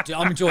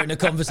 I'm enjoying the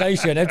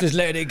conversation. I'm just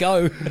letting it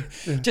go.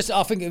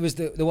 I think it was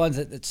the ones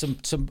that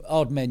some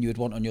odd men you would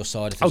want on your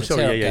side. If there's a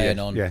tear-up going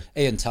on. Yeah.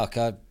 Ian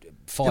Tucker,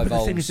 But the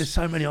thing is, there's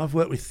so many. I've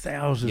worked with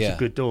thousands of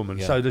good doormen,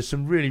 so there's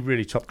some really,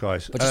 really top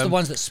guys. But just the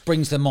ones that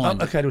springs to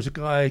mind. Okay, there was a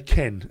guy,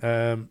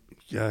 Ken.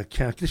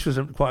 This was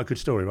quite a good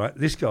story, right?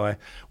 This guy,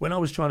 when I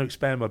was trying to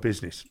expand my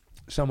business,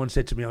 someone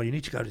said to me, "Oh, you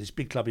need to go to this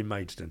big club in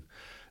Maidstone.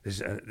 There's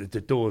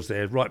the doors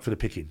there, right for the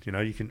picking.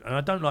 You can." And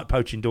I don't like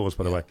poaching doors,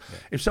 by the way. Yeah.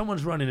 If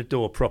someone's running a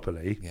door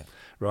properly,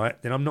 right,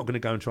 then I'm not going to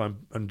go and try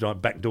and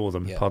backdoor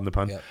them. Pardon the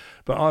pun. Yeah.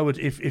 But I would,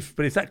 if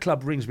that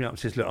club rings me up and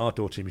says, "Look, our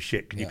door team is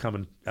shit. Can you come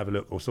and have a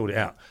look or sort it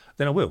out?"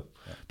 Then I will,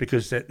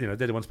 because they're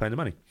the ones paying the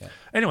money. Yeah.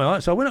 Anyway,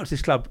 so I went up to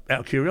this club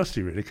out of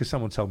curiosity, really, because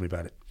someone told me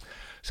about it.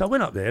 So I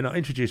went up there and I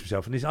introduced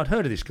myself, and I'd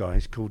heard of this guy.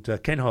 He's called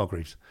Ken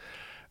Hargreaves.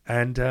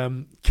 And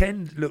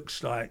Ken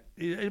looks like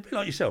a bit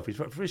like yourself. He's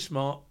very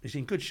smart. He's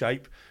in good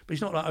shape, but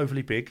he's not like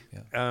overly big.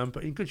 Yeah.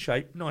 But in good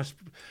shape, nice,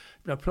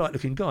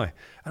 polite-looking guy.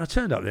 And I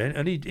turned up there,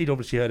 and he'd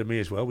obviously heard of me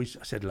as well. I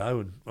said hello,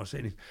 and I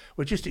said,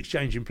 we're just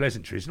exchanging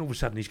pleasantries. And all of a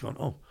sudden, he's gone,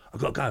 "Oh, I've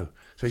got to go."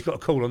 So he's got a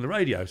call on the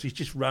radio. So he's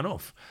just run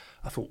off.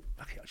 I thought,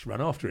 okay, I should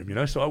run after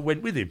him, So I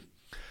went with him.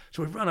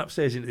 So we've run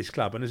upstairs into this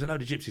club, and there's a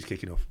load of gypsies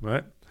kicking off,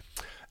 right?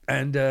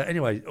 And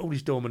anyway, all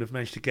these doormen have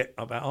managed to get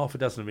about half a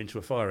dozen of them into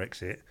a fire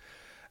exit,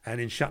 and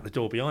then shut the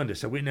door behind us.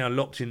 So we're now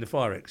locked in the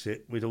fire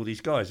exit with all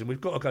these guys, and we've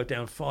got to go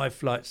down 5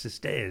 flights of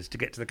stairs to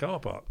get to the car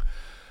park.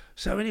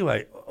 So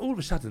anyway, all of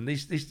a sudden,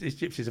 these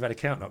gypsies have had a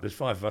count up. There's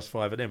 5 of us,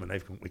 5 of them, and we're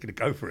going to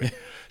go for it.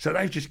 So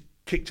they've just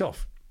kicked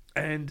off.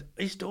 And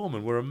these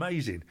doormen were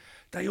amazing.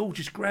 They all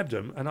just grabbed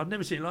them, and I've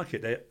never seen it like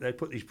it. They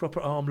put these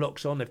proper arm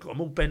locks on. They've got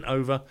them all bent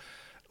over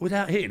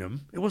without hitting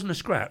them. It wasn't a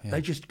scrap. Yeah.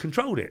 They just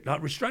controlled it,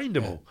 like restrained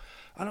them all.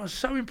 And I was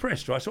so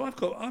impressed, right? So I've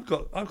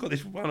got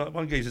this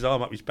one geezer's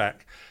arm up his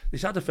back.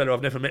 This other fella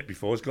I've never met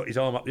before has got his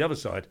arm up the other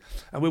side,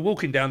 and we're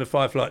walking down the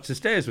 5 flights of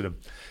stairs with him.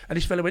 And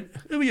this fella went,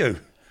 "Who are you?"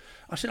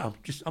 I said,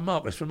 I'm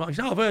Marcus from Marcus.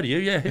 "Oh, I've heard of you.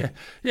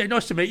 Yeah,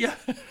 nice to meet you."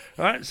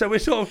 All right, so we're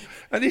sort of,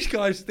 and these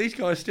guys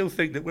still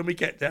think that when we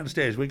get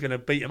downstairs we're going to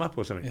beat them up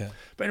or something. Yeah.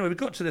 But anyway, we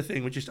got to the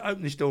thing. We just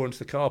opened this door into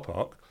the car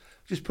park,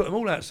 just put them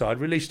all outside,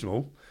 released them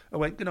all. I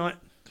went, "Good night."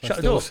 Shut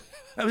the door.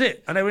 That was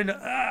it. And they were in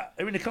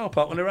the car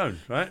park on their own,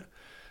 right?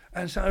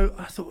 And so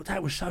I thought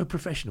that was so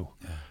professional,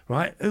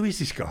 right? Who is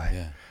this guy?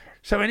 Yeah.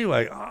 So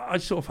anyway,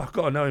 I've got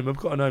to know him. I've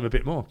got to know him a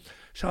bit more.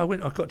 So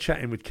I got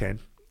chatting with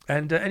Ken.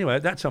 And anyway,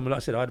 at that time, like I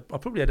said, I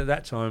probably had at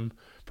that time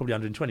probably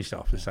 120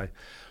 staff, let's say.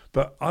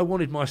 But I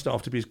wanted my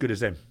staff to be as good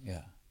as them.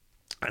 Yeah.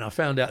 And I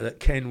found out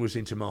that Ken was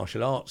into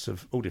martial arts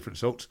of all different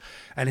sorts,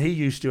 and he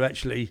used to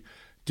actually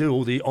do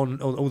all the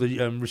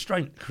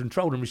restraint,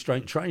 control and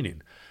restraint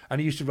training,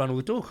 and he used to run all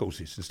the door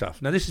courses and stuff.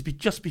 Now this is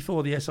just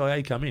before the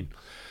SIA come in.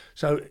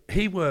 So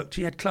he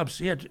had clubs,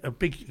 he had a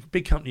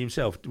big company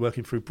himself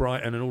working through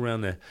Brighton and all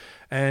around there.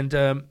 And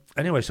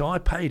anyway, so I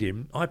paid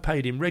him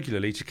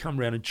regularly to come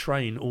around and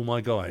train all my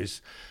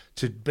guys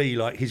to be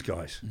like his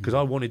guys, because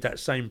I wanted that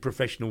same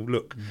professional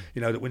look,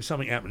 that when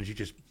something happens you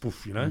just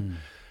poof,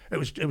 It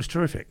was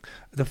terrific.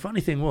 The funny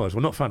thing was,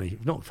 well, not funny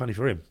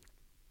for him.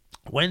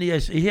 When he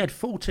had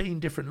 14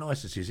 different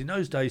licenses. In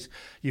those days,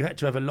 you had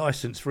to have a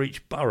license for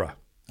each borough.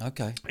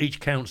 Okay. Each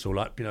council,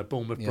 like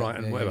Bournemouth,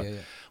 Brighton, whatever. Yeah.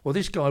 Well,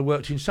 this guy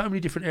worked in so many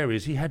different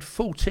areas. He had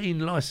 14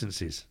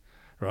 licenses,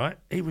 right?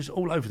 He was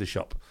all over the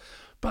shop.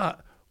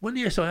 But when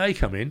the SIA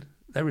come in,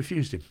 they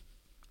refused him.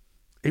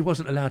 He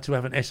wasn't allowed to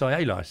have an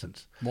SIA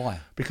license. Why?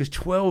 Because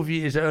 12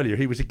 years earlier,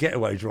 he was a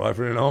getaway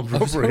driver in an armed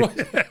robbery.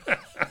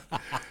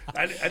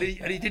 And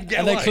he didn't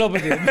get away. And they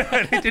clobbered him.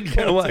 And he didn't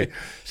get away.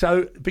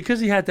 So because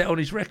he had that on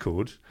his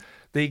record,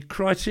 the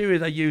criteria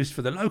they used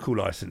for the local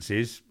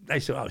licenses, they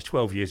said, it's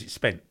 12 years, it's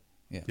spent.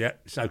 Yeah,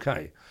 it's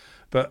okay.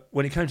 But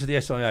when it came to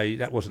the SIA,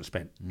 that wasn't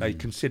spent. They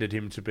considered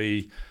him to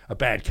be a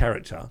bad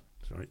character.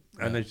 Sorry.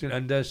 And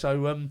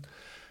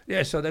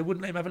so they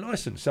wouldn't let him have a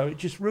license. So it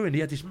just ruined.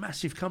 He had this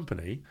massive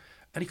company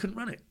and he couldn't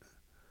run it.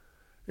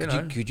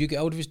 Could you get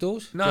hold of his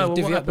doors? No,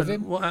 what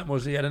happened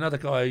was he had another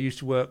guy who used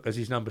to work as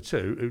his number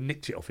 2 who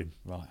nicked it off him.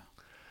 Right.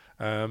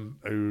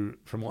 who,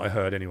 from what I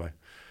heard anyway.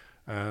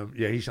 I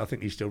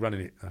think he's still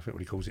running it. I forget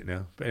what he calls it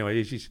now. But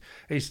anyway, he's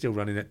still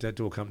running that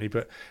door company.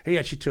 But he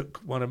actually took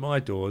one of my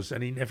doors,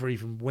 and he never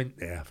even went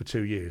there for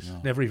 2 years.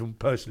 No. Never even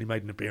personally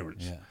made an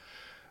appearance.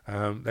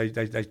 Yeah.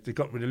 They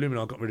got rid of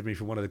Luminar, got rid of me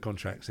from one of the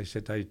contracts. They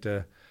said they'd,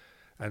 and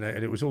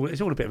it's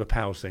all a bit of a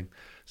pals thing.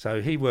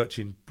 So he worked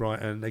in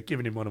Brighton. They'd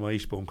given him one of my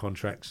Eastbourne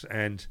contracts,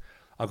 and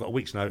I got a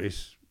week's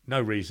notice. No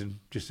reason,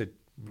 just said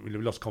we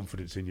lost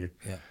confidence in you.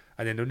 Yeah.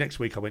 And then the next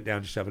week I went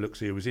down just to have a look,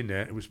 see who was in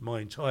there. It was my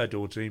entire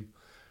door team.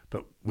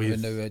 But with a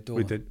new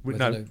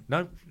Doorman?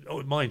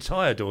 My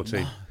entire door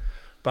team,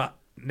 but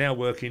now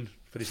working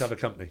for this other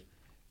company.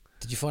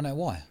 Did you find out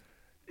why?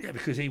 Yeah,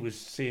 because he was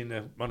seeing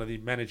one of the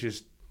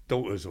manager's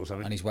daughters or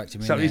something, and he's whacked him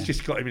in. So there. he's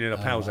just got him in a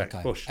pal's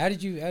act. Bush. How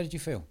did you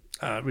feel?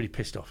 Really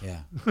pissed off.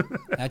 Yeah.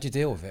 How'd you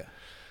deal with it?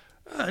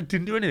 I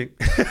didn't do anything.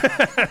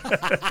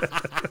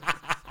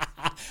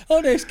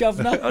 Honest,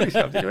 Governor. Honest,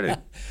 I didn't do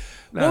anything.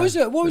 No.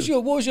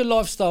 What was your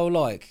lifestyle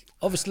like?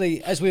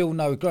 Obviously, as we all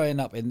know, growing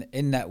up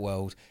in that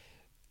world.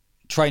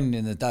 Training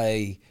in the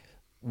day,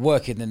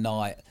 working the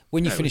night.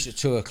 When you finish at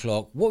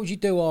 2:00, what would you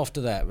do after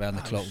that? Round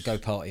the clock, go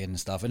partying and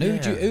stuff. And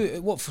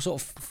what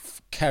sort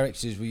of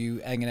characters were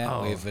you hanging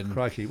out with? And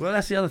crikey! Well,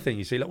 that's the other thing.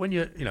 You see, like when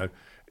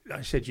like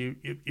I said, you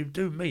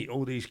do meet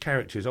all these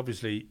characters,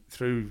 obviously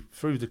through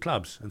the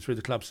clubs and through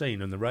the club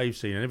scene and the rave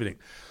scene and everything.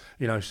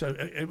 So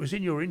it was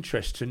in your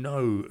interest to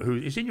know who.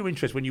 It's in your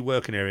interest when you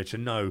work an area to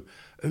know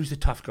who's the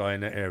tough guy in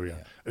that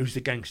area, who's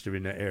the gangster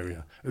in that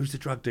area, who's the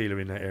drug dealer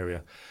in that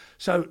area.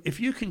 So if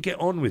you can get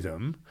on with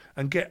them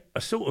and get a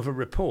sort of a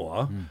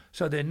rapport,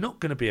 so they're not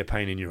going to be a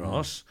pain in your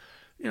arse,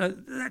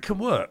 that can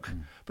work.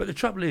 But the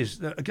trouble is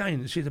that,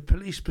 again, see, the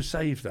police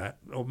perceive that,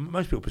 or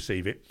most people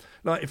perceive it.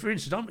 Like, for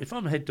instance, if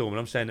I'm a head doorman,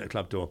 I'm standing at a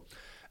club door,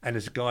 and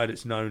there's a guy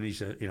that's known,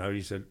 he's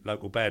a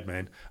local bad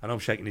man, and I'm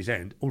shaking his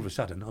hand. All of a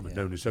sudden, I'm a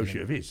known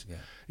associate of his.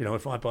 Yeah.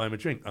 If I buy him a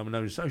drink, I'm a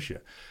known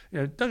associate.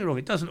 Don't get me wrong,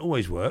 it doesn't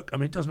always work. I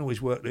mean, it doesn't always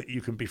work that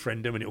you can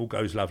befriend them and it all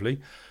goes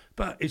lovely,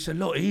 but it's a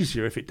lot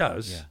easier if it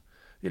does.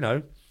 Yeah.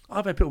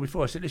 I've had people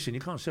before. I said, "Listen, you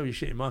can't sell your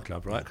shit in my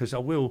club, right? Because I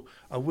will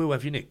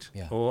have you nicked,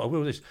 or I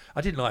will this."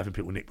 I didn't like having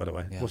people nicked, by the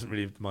way. It wasn't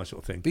really my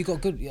sort of thing. But you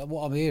got good.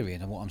 What I'm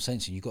hearing and what I'm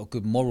sensing, you got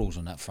good morals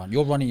on that front.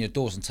 You're running your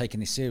doors and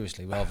taking this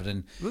seriously rather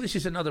than. Well, this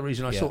is another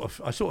reason I sort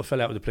of fell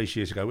out with the police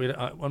years ago.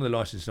 One of the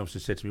licensing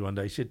officers said to me one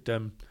day, he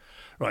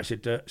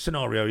said,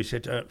 scenario. He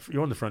said,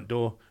 you're on the front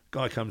door.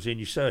 Guy comes in,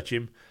 you search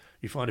him,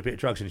 you find a bit of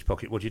drugs in his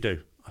pocket. What do you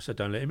do? I said,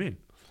 don't let him in.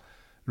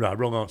 Right,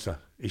 wrong answer.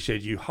 He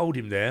said, you hold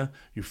him there,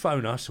 you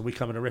phone us, and we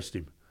come and arrest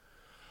him.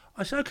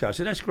 I said, okay. I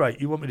said, that's great.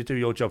 You want me to do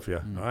your job for you,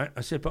 all right?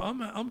 I said, but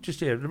I'm just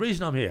here. The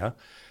reason I'm here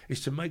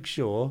is to make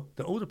sure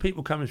that all the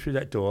people coming through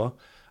that door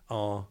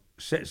are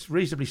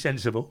reasonably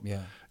sensible.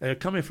 Yeah. They're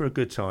coming for a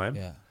good time.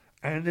 Yeah.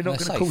 And they're not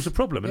going to cause a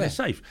problem, and they're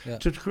safe. Yeah.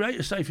 To create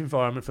a safe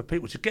environment for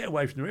people to get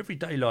away from their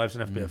everyday lives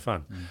and have a bit of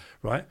fun,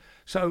 right?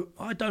 So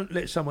I don't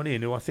let someone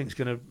in who I think is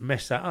going to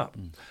mess that up.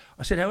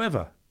 I said,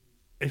 however,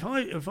 if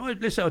I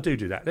let's say I do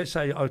that. Let's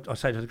say I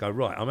say to the guy,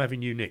 right, I'm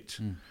having you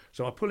nicked.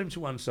 So I pull him to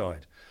one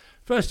side.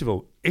 First of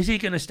all, is he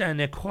going to stand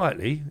there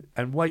quietly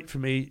and wait for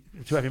me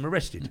to have him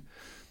arrested?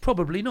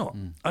 Probably not.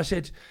 I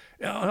said,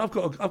 I've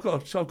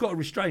got to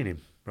restrain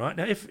him, right?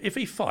 Now, if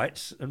he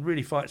fights and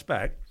really fights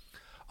back,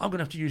 I'm going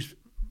to have to use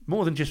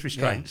more than just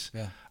restraints.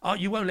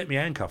 You won't let me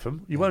handcuff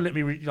him. You won't let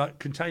me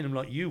contain him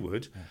like you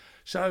would.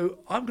 So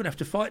I'm going to have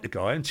to fight the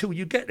guy until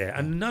you get there.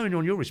 And knowing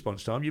on your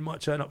response time, you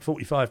might turn up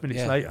 45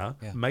 minutes later,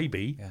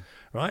 maybe,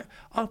 right?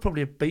 I'll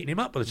probably have beaten him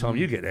up by the time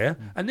you get there.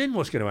 And then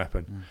what's going to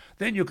happen?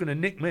 Then you're going to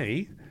nick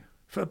me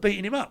for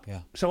beating him up.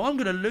 So I'm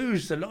going to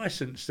lose the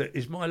licence that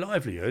is my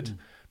livelihood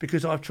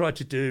because I've tried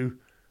to do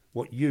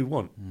what you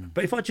want.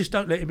 But if I just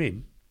don't let him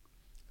in,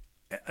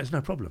 there's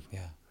no problem.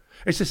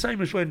 It's the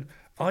same as when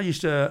I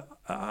used to,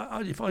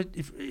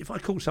 if I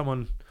caught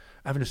someone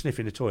having a sniff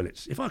in the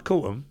toilets, if I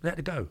caught them, they had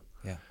to go.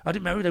 I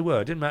didn't matter who they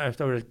were. It didn't matter if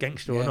they were a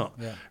gangster or not.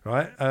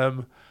 Right?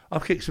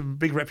 I've kicked some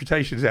big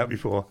reputations out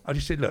before. I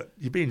just said, look,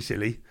 you're being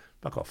silly.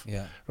 Fuck off.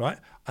 Right?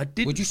 I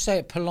did. Would you say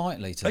it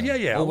politely to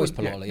them? Always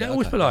politely. Yeah,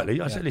 always politely.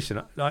 I said,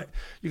 listen,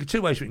 you can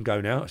two ways we can go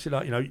now. I said,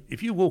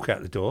 if you walk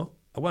out the door,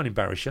 I won't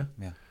embarrass you.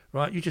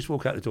 Right? You just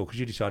walk out the door because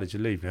you decided to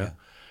leave now.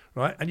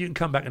 Right? And you can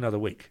come back another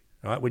week.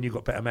 Right? When you've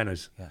got better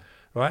manners.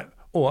 Right?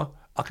 Or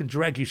I can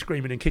drag you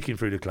screaming and kicking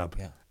through the club.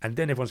 And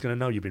then everyone's going to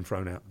know you've been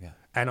thrown out.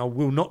 And I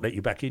will not let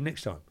you back in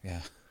next time.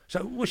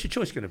 So what's your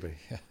choice going to be?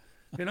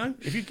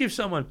 If you give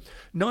someone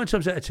 9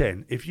 times out of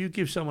 10, if you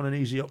give someone an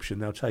easy option,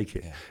 they'll take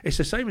it. It's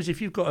the same as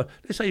if you've got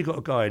let's say you've got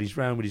a guy and he's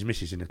round with his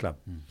missus in the club.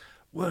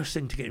 Worst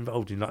thing to get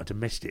involved in, like a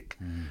domestic,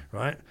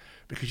 right?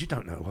 Because you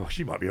don't know. Well,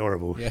 she might be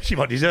horrible. She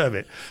might deserve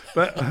it,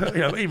 but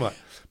he might.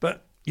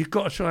 But you've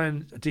got to try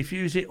and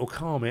diffuse it or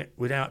calm it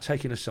without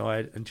taking a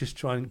side and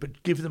just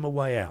but give them a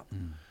way out.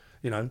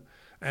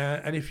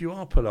 And if you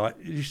are polite,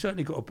 you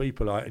certainly got to be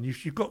polite, and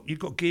you've got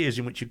gears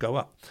in which you go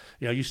up.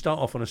 You know, you start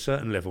off on a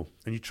certain level,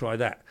 and you try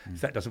that. If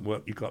that doesn't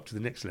work, you go up to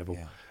the next level.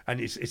 And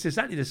it's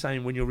exactly the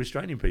same when you're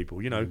restraining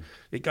people. You know,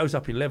 it goes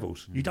up in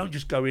levels. You don't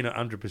just go in at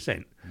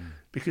 100%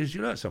 because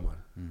you hurt someone.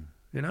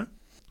 You know.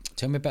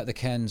 Tell me about the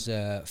Cannes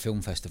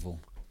Film Festival.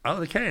 Oh,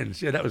 the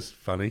Cannes. Yeah, that was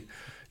funny.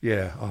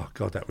 Yeah. Oh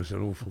God, that was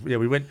an awful. Yeah,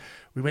 we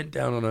went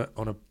down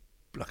on a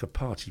like a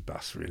party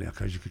bus, really, I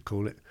suppose you could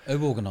call it.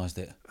 Who organised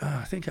it?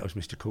 I think that was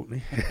Mr.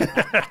 Courtney.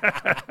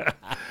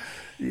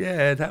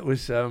 Yeah, that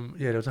was.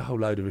 There was a whole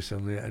load of us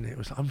on there, and it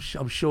was.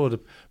 I'm sure,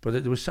 but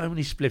there were so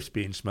many spliffs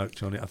being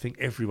smoked on it. I think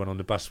everyone on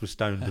the bus was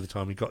stoned by the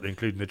time we got there,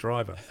 including the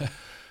driver.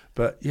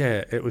 But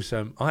yeah, it was.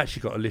 I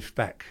actually got a lift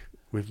back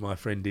with my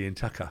friend Ian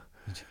Tucker.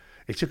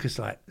 It took us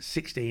like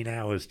 16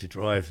 hours to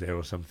drive there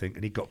or something,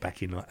 and he got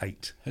back in like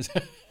 8.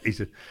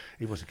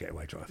 He was a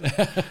getaway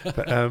driver,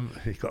 but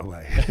he got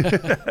away.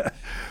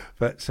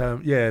 But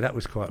yeah, that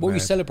was quite. What were you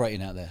mad.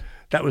 celebrating out there?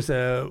 That was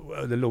the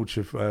launch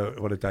of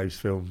one of Dave's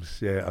films.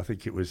 Yeah, I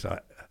think it was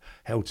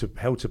Hell to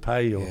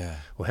Pay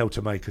or Hell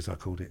to Make, as I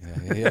called it.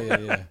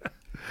 Yeah.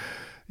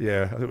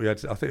 Yeah, I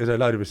think there's a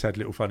load of us had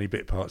little funny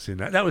bit parts in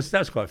that. That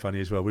was quite funny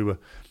as well. We were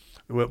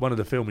one of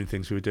the filming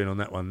things we were doing on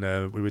that one.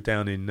 We were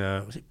down in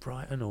was it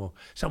Brighton or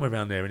somewhere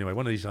around there? Anyway,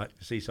 one of these like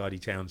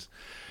seaside towns,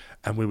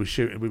 and we were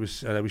shooting.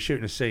 They were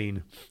shooting a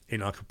scene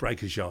in like a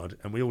breaker's yard,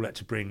 and we all had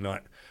to bring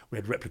we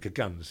had replica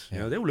guns. You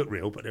know, they all look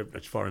real, but they're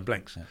firing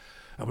blanks. Yeah.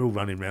 And we're all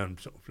running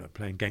around, sort of like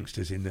playing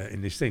gangsters in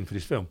this thing for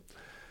this film.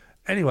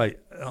 Anyway,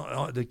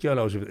 the girl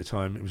I was with at the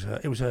time, it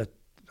was her.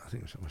 I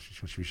think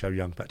she was so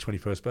young, about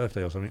 21st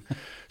birthday or something.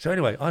 So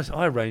anyway,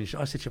 I arranged.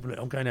 I said to her, "Look,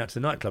 I'm going out to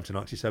the nightclub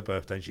tonight. 'Cause it's her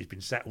birthday, and she's been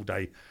sat all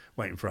day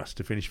waiting for us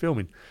to finish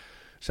filming.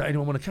 So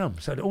anyone want to come?"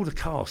 So all the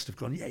cast have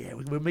gone. Yeah,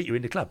 we'll meet you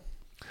in the club.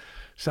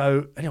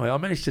 So anyway, I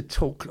managed to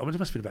talk. I mean, there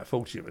must have been about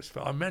 40 of us,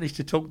 but I managed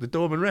to talk the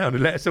doorman round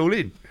and let us all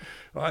in,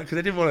 right? Because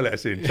they didn't want to let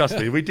us in. Trust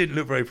me, we didn't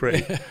look very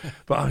pretty.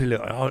 But I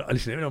look,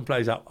 listen, if anyone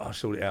plays up, I'll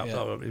sort it out.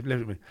 Yeah. Leave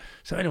it with me.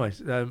 So anyway,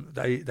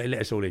 they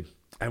let us all in,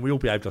 and we all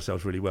behaved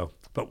ourselves really well.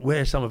 But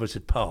where some of us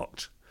had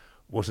parked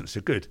wasn't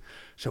so good.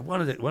 So one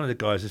of the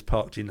guys has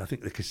parked in, I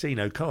think, the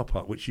casino car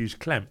park, which used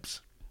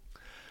clamps.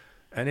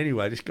 And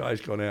anyway, this guy's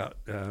gone out.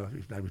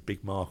 His name was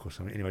Big Mark or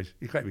something. Anyways,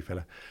 he's a great big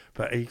fella.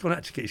 But he's gone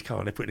out to get his car,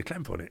 and they're putting a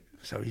clamp on it.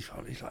 So he's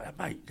like,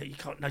 "Mate, you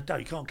can't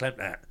clamp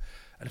that."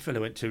 And the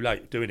fella went too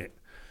late doing it.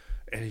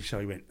 And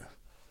so he went,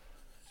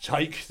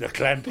 "Take the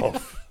clamp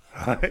off."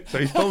 Right? So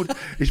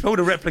he's pulled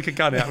a replica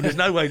gun out, and there's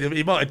no way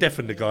he might have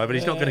deafened the guy, but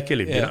he's not going to kill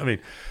him. You know what I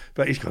mean?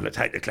 But he's got to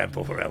take the clamp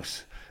off or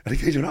else. And the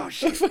kid's went, "Oh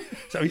shit!"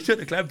 So he took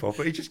the clamp off,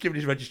 but he's just given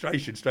his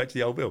registration straight to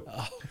the old bill.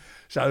 Oh.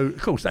 So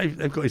of course they've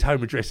got his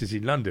home addresses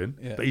in London,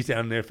 but he's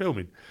down there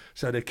filming.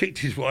 So they kicked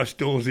his wife's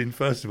doors in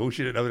first of all.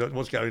 She didn't know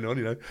what's going on.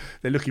 You know,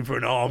 they're looking for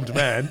an armed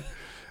man.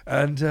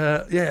 And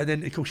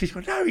then of course she's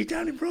gone, "No, he's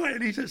down in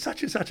Brighton. He's at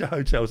such and such a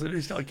hotel." So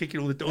they started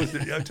kicking all the doors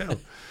in the hotel.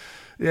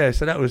 Yeah,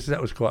 so that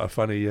was quite a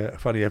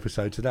funny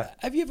episode to that.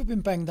 Have you ever been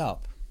banged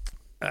up?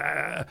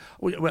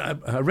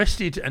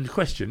 Arrested and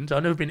questioned.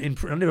 I've never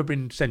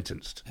been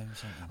sentenced.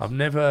 I've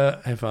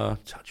never ever,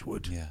 touch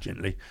wood,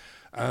 gently.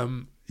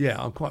 I'm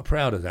quite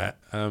proud of that.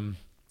 I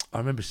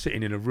remember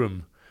sitting in a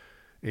room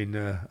in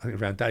I think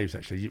around Dave's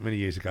actually many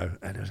years ago,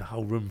 and there was a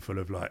whole room full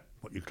of like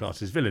what you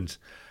class as villains,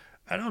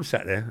 and I'm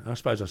sat there. I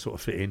suppose I sort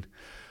of fit in.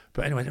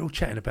 But anyway, they're all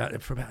chatting about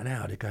it for about an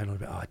hour. They're going on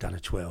about, "I've done a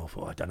 12,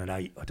 or I've done an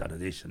 8, I've done a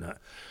this and that,"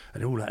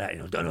 and they're all like that. You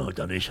know, I've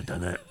done this, I've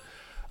done that.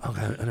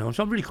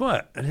 So I'm really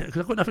quiet because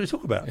I've got nothing to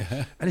talk about.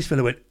 Yeah. And this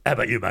fella went, "How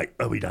about you, mate?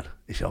 Are we done?"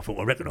 He said, "I thought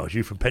I recognised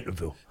you from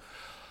Pentonville."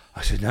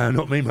 I said, "No,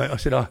 not me, mate." I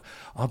said,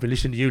 I've been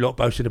listening to you lot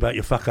boasting about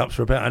your fuck-ups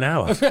for about an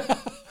hour.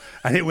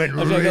 And it went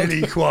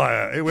really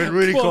quiet. It went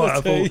really quiet.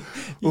 I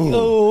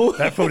thought,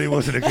 that probably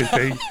wasn't a good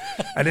thing.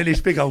 And then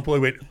this big old boy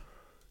went,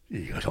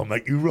 "I'll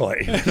make you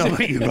right." "I'll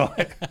make you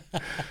right."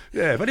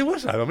 Yeah, but it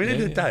was though. I mean, at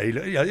the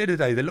end of the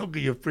day, the longer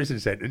your prison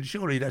sentence,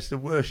 surely that's the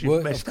worse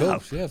you've messed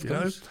up. Yeah, of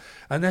course.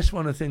 And that's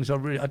one of the things I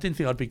didn't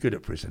think I'd be good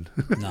at prison.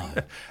 No.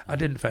 I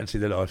didn't fancy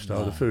the lifestyle.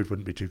 No. The food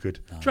wouldn't be too good.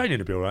 No. Training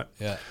would be all right.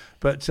 Yeah.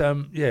 But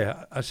so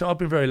I've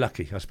been very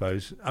lucky, I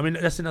suppose. I mean,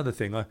 that's another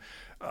thing. I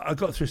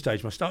got through a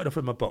stage. I started off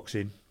with my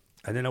boxing,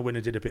 and then I went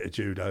and did a bit of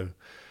judo.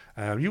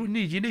 You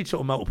need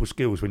sort of multiple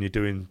skills when you're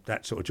doing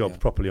that sort of job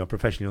properly or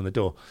professionally on the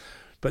door.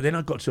 But then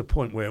I got to a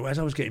point where, as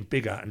I was getting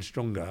bigger and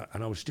stronger,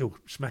 and I was still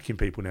smacking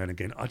people now and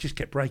again, I just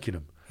kept breaking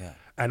them. Yeah.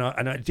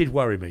 And it did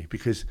worry me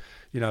because,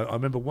 I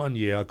remember one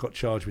year I got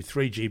charged with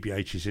 3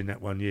 GBHs in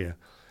that 1 year,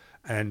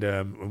 and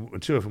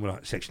 2 of them were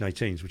like Section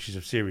 18s, which is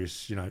a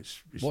serious,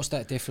 it's what's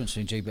that difference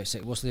in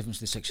GBH? What's the difference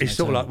to Section 18? It's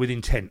sort of like with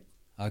intent.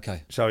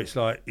 Okay. So it's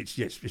like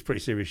it's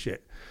pretty serious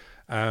shit.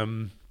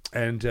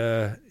 And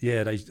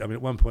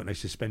at one point they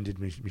suspended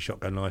me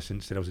shotgun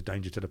license, said I was a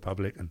danger to the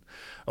public and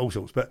all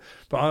sorts. But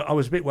I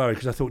was a bit worried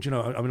because I thought,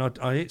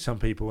 I hit some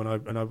people,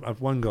 and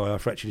I've one guy I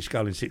fractured his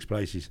skull in 6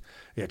 places.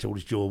 He had to hold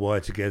his jaw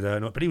wired together,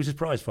 but he was a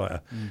prize fighter,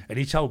 and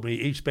he told me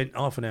he spent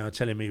half an hour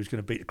telling me he was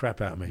going to beat the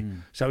crap out of me.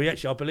 So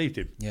I believed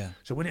him. Yeah.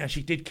 So when it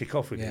actually did kick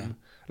off with him,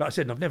 like I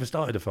said, I've never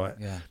started a fight,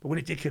 but when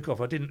it did kick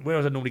off, I didn't.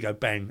 Whereas I normally go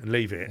bang and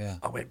leave it,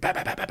 I went bang,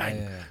 bang, bang, bang,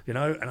 bang,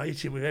 and I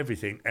hit him with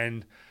everything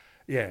and.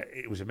 Yeah,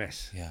 it was a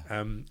mess. Yeah.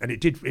 And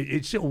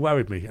it still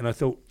worried me. And I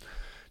thought,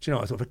 I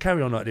thought if I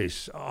carry on like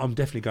this, I'm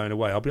definitely going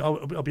away. I'll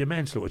be a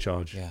manslaughter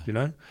charge,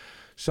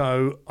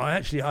 So I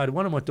had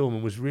one of my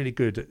doormen was really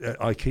good at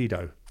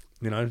Aikido,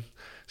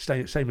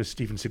 same as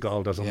Steven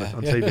Seagal does on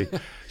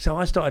TV. So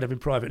I started having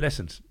private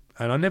lessons.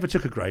 And I never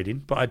took a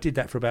grading, but I did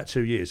that for about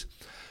 2 years.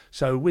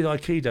 So with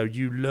Aikido,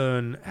 you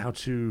learn how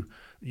to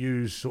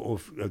use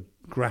sort of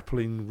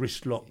grappling,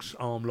 wrist locks,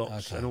 arm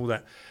locks, and all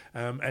that.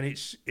 And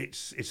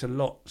it's a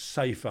lot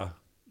safer.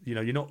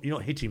 You're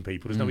not hitting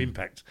people. There's no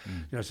impact.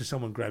 So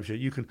someone grabs you.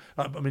 You can.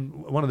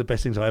 One of the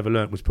best things I ever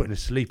learned was putting a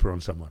sleeper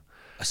on someone.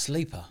 A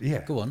sleeper.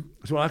 Yeah. Go on.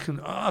 So I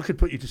could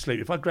put you to sleep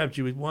if I grabbed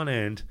you with one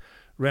hand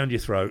round your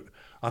throat.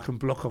 I can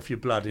block off your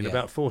blood in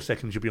about 4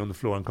 seconds. You'll be on the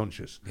floor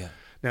unconscious. Yeah.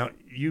 Now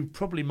you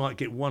probably might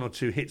get 1 or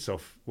 2 hits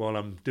off while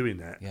I'm doing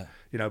that. Yeah.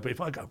 But if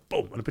I go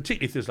boom, and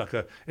particularly if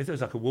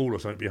there's like a wall or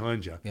something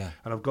behind you, and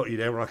I've got you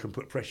there, where I can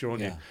put pressure on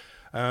you.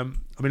 A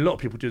lot of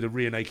people do the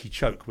Rionaki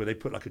choke, where they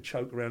put like a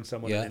choke around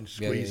someone and then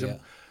squeeze them.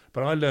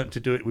 But I learnt to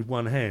do it with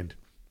one hand,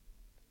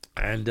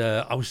 and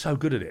I was so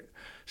good at it.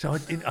 So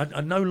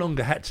I no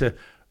longer had to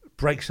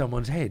break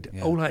someone's head.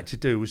 All I had to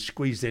do was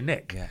squeeze their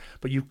neck.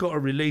 But you've got to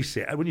release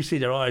it. And when you see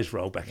their eyes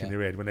roll back in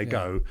their head when they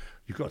go,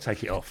 you've got to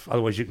take it off.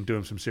 Otherwise you can do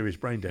them some serious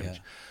brain damage.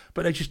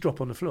 But they just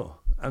drop on the floor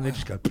and they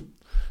just go,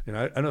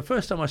 And the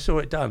first time I saw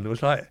it done, it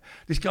was like,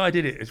 this guy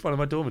did it. It's one of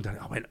my doormen done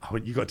it. I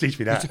went, you got to teach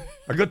me that.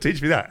 I got to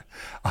teach me that.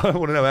 I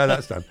want to know how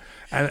that's done.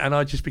 And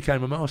I just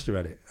became a master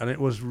at it. And it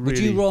was really... Would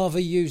you rather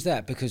use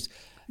that? Because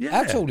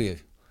how tall are you?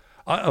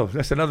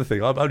 That's another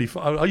thing. I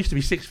used to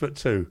be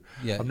 6'2".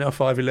 Yeah. I'm now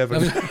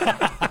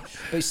 5'11".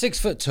 But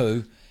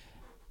 6'2",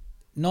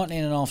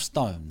 19.5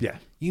 stone. Yeah.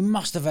 You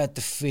must have had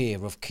the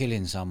fear of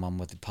killing someone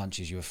with the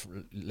punches you were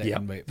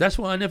letting rip. That's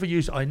why I never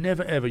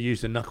ever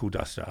used a knuckle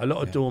duster. A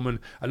lot of doormen,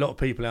 a lot of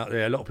people out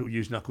there, a lot of people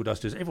use knuckle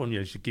dusters. Everyone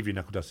should give you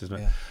knuckle dusters.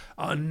 Yeah.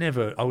 I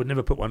would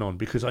never put one on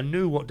because I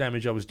knew what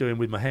damage I was doing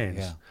with my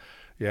hands.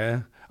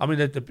 Yeah.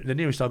 The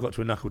nearest I got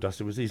to a knuckle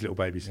duster was these little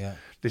babies. Yeah.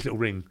 This little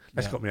ring.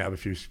 That's got me out of a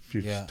few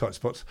tight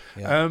spots.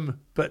 Yeah.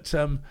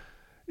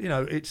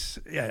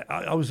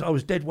 I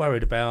was dead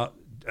worried about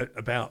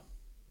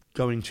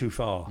going too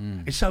far.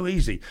 It's so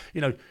easy.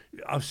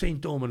 I've seen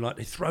doormen like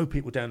they throw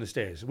people down the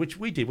stairs, which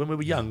we did when we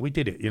were young. We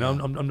did it. I'm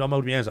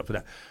holding my hands up for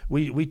that.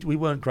 We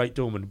weren't great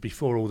doormen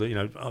before all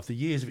the. After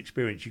years of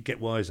experience, you get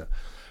wiser.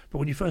 But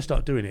when you first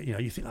start doing it,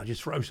 you think I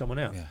just throw someone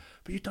out,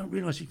 but you don't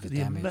realise you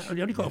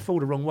only got to fall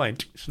the wrong way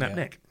and snap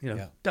neck.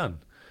 Done.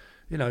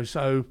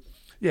 So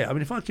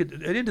if I could, at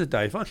the end of the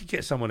day, if I could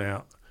get someone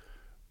out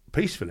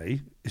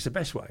peacefully, it's the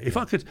best way. If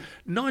I could,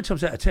 9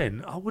 times out of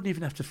 10, I wouldn't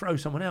even have to throw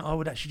someone out. I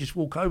would actually just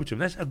walk over to them.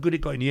 That's how good it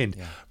got in the end.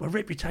 Yeah. My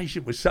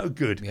reputation was so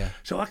good,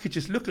 so I could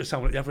just look at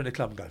someone at the other end of the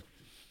club and go,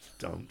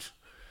 "Don't,"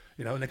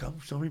 and they go,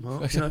 "Oh, sorry,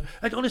 Mark."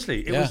 And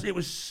honestly,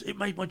 it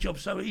made my job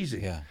so easy.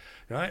 Yeah.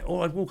 Right?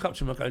 Or I'd walk up to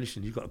them and go,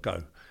 "Listen, you've got to go,"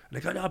 and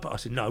they go, "No," but I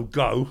said, "No,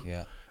 go."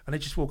 Yeah. And they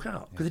just walk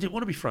out because they didn't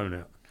want to be thrown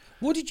out.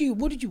 What would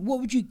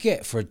you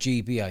get for a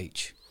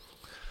GBH?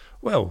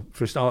 Well,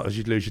 for starters,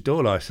 you'd lose your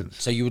door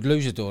licence. So you would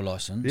lose your door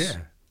licence?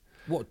 Yeah.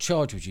 What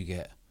charge would you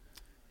get?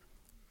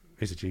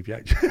 It's a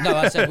GBH. No,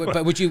 I said, but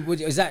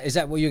is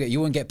that what you get?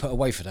 You wouldn't get put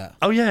away for that?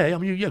 Oh yeah,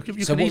 you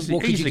can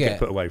easily get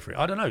put away for it.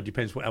 I don't know. It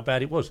depends how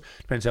bad it was.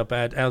 Depends how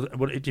bad.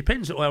 It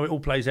depends how it all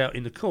plays out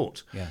in the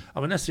court. Yeah.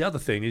 That's the other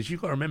thing is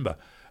you've got to remember.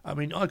 I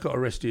got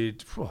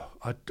arrested.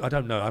 I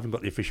don't know. I haven't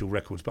got the official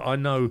records, but I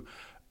know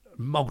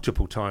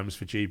multiple times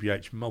for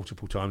GBH,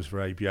 multiple times for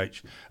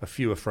ABH, a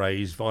few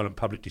affrays, violent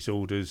public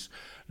disorders,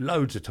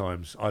 loads of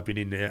times I've been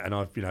in there, and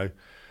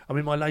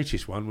my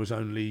latest one was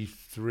only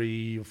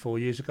 3 or 4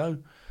 years ago,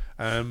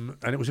 and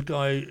it was a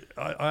guy.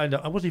 I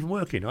wasn't even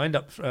working. I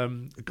ended up a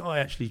guy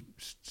actually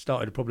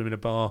started a problem in a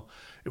bar.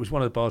 It was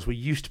one of the bars we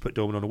used to put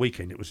doorman on a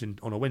weekend. It was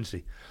on a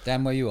Wednesday.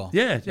 Down where you are?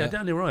 Yeah,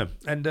 down near where I am.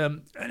 And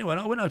anyway,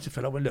 I went over to the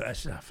fella. I went, "Look,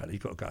 that's enough, fella.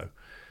 You've got to go."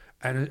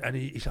 And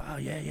he's like, "Oh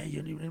yeah,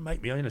 you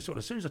make me." Sort of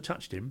as soon as I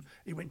touched him,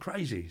 he went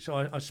crazy. So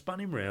I spun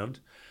him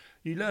round.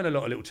 You learn a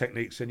lot of little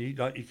techniques, and you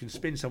can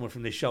spin someone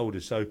from their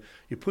shoulders. So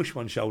you push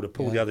one shoulder,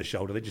 pull the other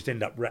shoulder. They just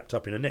end up wrapped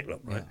up in a necklock,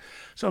 right? Yeah.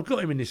 So I've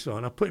got him in this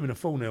line. I put him in a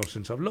full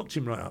Nelson. So I've locked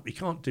him right up. He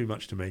can't do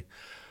much to me.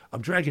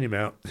 I'm dragging him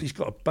out. He's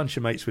got a bunch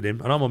of mates with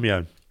him, and I'm on my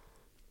own.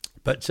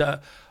 But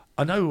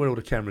I know where all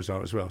the cameras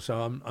are as well,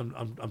 so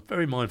I'm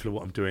very mindful of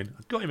what I'm doing.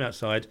 I've got him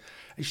outside.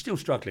 He's still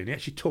struggling. He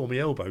actually tore my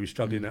elbow. He was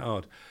struggling that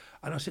hard.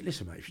 And I said,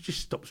 "Listen, mate, if you just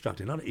stop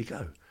struggling, I'll let you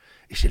go."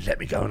 He said, "Let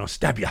me go and I'll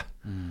stab you."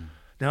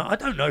 Now, I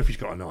don't know if he's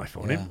got a knife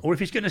on him or if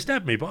he's going to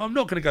stab me, but I'm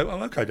not going to go,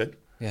 oh, okay then.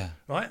 Yeah.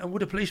 Right? And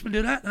would a policeman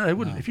do that? No, they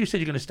wouldn't. If you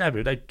said you're going to stab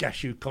him, they'd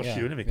gash you, cost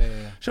you and everything.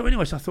 Yeah. So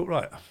anyway, so I thought,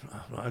 right,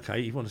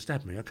 okay, you want to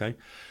stab me, okay.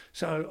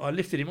 So I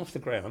lifted him off the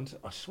ground,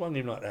 I swung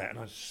him like that, and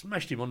I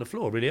smashed him on the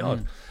floor really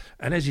hard.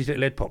 And as his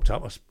little head popped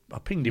up, I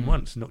pinged him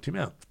once and knocked him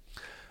out.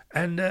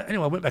 And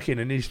anyway, I went back in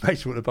and his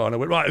mates were at the bar and I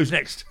went, right, who's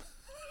next?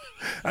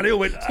 And they all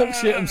went,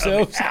 shit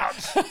themselves.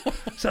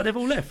 So they've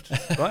all left,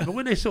 right? But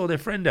when they saw their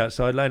friend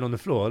outside laying on the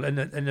floor, and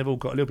they've all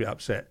got a little bit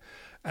upset.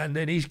 And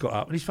then he's got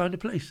up and he's phoned the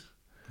police.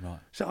 Right.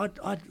 So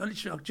I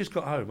literally just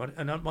got home,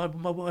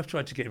 my wife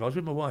tried to get involved. I was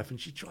with my wife,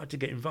 and she tried to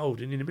get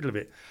involved in the middle of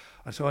it.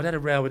 And so I'd had a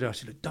row with her. I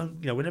said, look,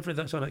 don't, whenever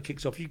that something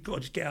kicks off, you've got to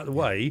just get out of the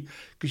way,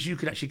 because you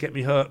could actually get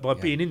me hurt by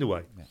being in the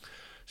way. Yeah.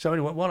 So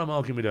anyway, while I'm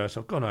arguing with her,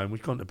 so I've gone home,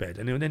 we've gone to bed,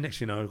 and then next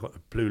thing you know, I've got the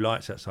blue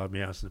lights outside my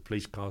house, and the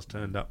police cars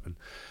turned up, and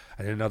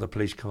then another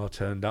police car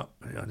turned up,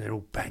 and they're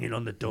all banging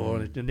on the door,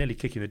 and they're nearly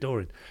kicking the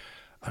door in.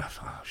 And I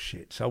thought, oh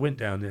shit! So I went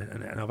down there,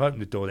 and I've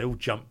opened the door. They all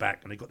jumped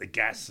back, and they got the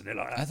gas, and they're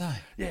like, "Are they?"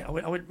 Yeah. I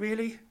went,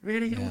 really,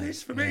 all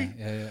this for me?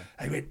 Yeah.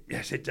 They went, yeah.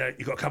 I said,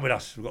 you got to come with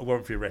us. We've got a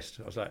warrant for your arrest.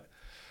 I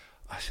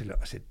said, look,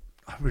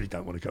 I really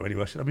don't want to go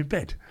anywhere. I said, I'm in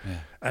bed. Yeah.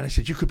 And they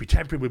said, you could be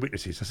tampering with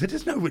witnesses. I said,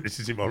 there's no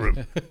witnesses in my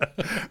room.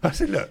 I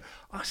said, look,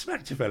 I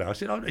smacked a fella. I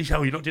said, he said,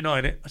 oh, you're not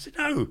denying it? I said,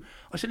 no.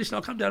 I said, listen,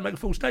 I'll come down and make a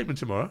full statement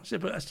tomorrow. I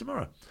said, but that's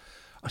tomorrow.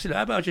 I said,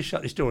 how about I just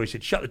shut this door? He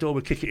said, shut the door,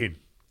 we'll kick it in.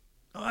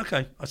 Oh,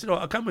 okay. I said, all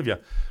right, I'll come with you.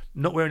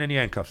 Not wearing any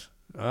handcuffs.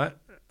 All right.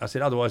 I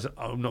said, otherwise,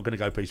 I'm not going to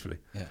go peacefully.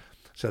 Yeah.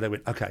 So they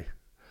went, okay.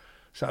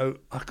 So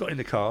I got in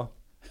the car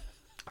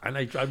and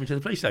they drove me to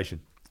the police station.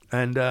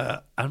 And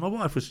my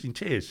wife was in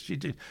tears. She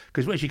did,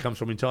 because where she comes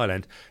from in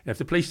Thailand, if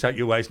the police take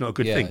you away, it's not a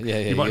good thing.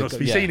 You might not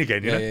be seen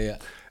again. You know? Yeah.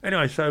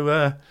 Anyway, so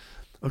I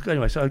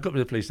got to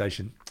the police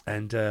station,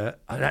 and at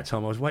that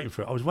time I was waiting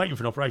for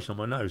an operation on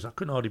my nose. I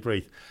couldn't hardly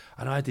breathe,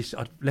 and I'd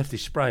left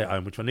this spray at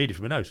home which I needed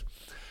for my nose.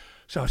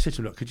 So I said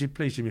to him, look, could you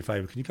please do me a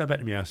favour? Can you go back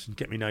to my house and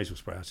get me nasal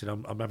spray? I said,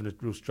 I'm having a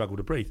real struggle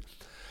to breathe.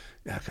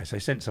 Yeah, okay, so they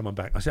sent someone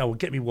back. I said, well,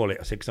 get me wallet.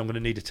 I said, because I'm going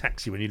to need a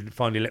taxi when you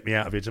finally let me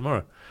out of here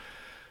tomorrow.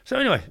 So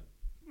anyway,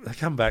 they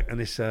come back, and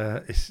this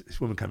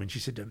woman came in. She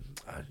said,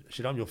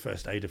 I'm your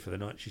first aider for the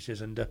night. She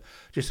says, and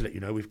just to let you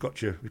know, we've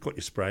got your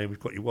spray and we've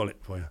got your wallet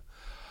for you.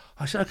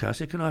 I said, okay. I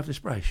said, can I have the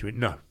spray? She went,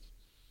 no.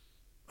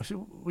 I said,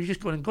 well, you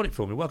just gone and got it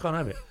for me. Why can't I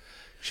have it?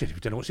 She said,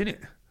 we don't know what's in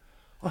it.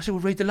 I said,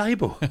 well, read the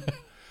label.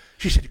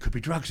 She said, it could be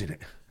drugs in it.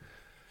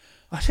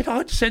 I said,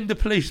 I'd send the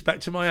police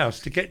back to my house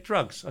to get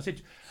drugs. I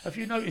said, have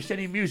you noticed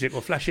any music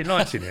or flashing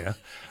lights in here?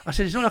 I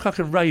said, it's not like I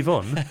can rave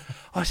on.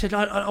 I said,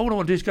 all I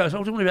want to do is go. I just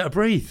want to be able to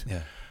breathe.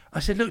 Yeah. I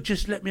said, look,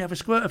 just let me have a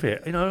squirt of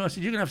it. I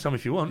said, you can have some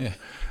if you want. Yeah.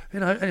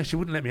 And she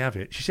wouldn't let me have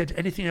it. She said,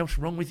 anything else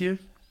wrong with you?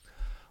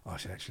 I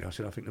said, actually, I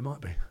think there might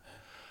be.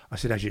 I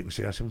said, as you can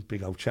see, I'm a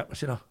big old chap. I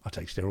said, I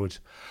take steroids.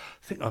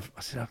 I think I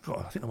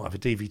might have a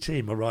DVT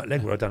in my right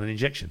leg where I've done an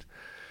injection.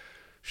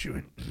 She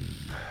went,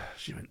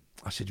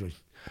 I said,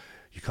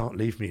 you can't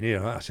leave me in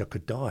here. I said, I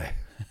could die.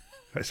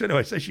 So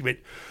anyway, so she went,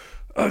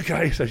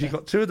 okay. So she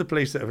got two of the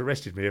police that have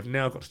arrested me have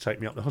now got to take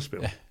me up to the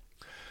hospital.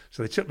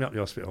 So they took me up to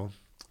the hospital,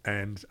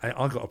 and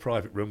I got a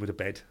private room with a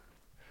bed,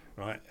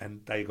 right?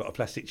 And they got a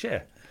plastic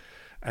chair.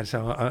 And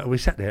so we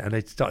sat there, and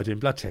they started doing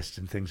blood tests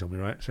and things on me,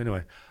 right? So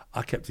anyway,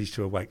 I kept these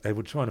two awake. They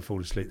were trying to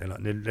fall asleep.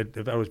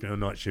 They've always been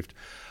on night shift.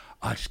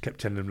 I just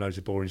kept telling them loads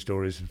of boring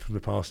stories from the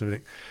past and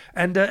everything.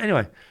 And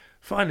anyway,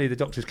 finally the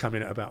doctors come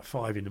in at about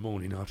 5 a.m.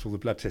 after all the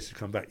blood tests had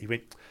come back. He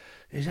went,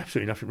 there's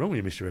absolutely nothing wrong with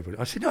you, Mr. Redwood.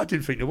 I said, no, I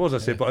didn't think there was. I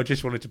said, but I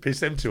just wanted to piss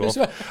them two off.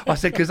 I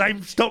said, because they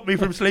stopped me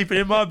from sleeping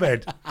in my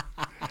bed.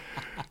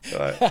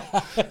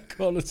 Right.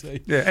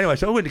 Quality. Yeah. Anyway,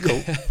 so I went to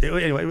court.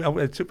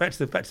 Anyway, I took back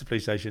to the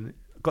police station,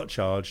 got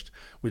charged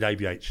with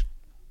ABH.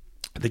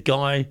 The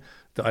guy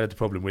that I had the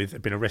problem with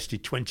had been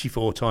arrested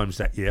 24 times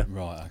that year.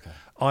 Right. Okay.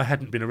 I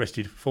hadn't been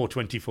arrested for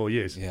 24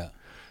 years. Yeah.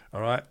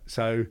 All right.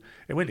 So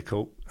it went to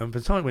court, and by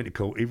the time it went to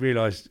court, he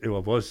realised who I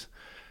was,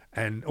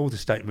 and all the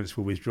statements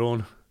were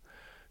withdrawn.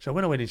 So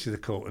when I went into the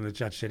court, and the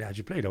judge said, "How'd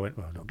you plead?" I went,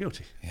 "Well, not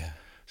guilty." Yeah.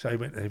 So they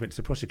went to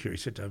the prosecutor. He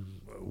said,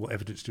 "What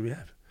evidence do we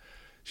have?"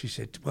 She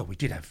said, "Well, we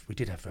did have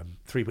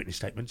 3 witness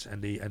statements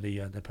and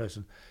the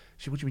person."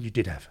 She said, "What do you mean you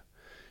did have?"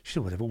 She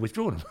said, "Well, they've all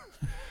withdrawn them."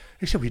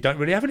 He said, "Well, you don't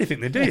really have anything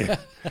then, do you?"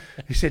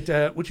 He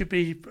said, "Would you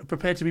be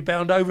prepared to be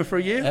bound over for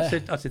a year?"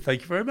 I said,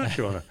 "Thank you very much,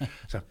 Your Honour."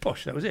 So,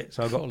 posh, that was it.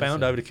 So I got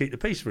bound over to keep the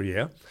peace for a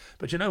year.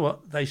 But you know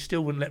what? They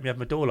still wouldn't let me have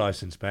my door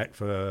licence back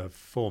for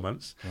 4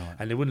 months,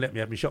 and they wouldn't let me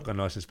have my shotgun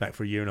licence back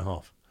for a year and a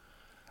half.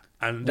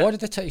 And why did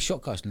they take your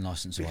shotgun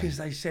licence away? Because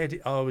they said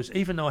I was,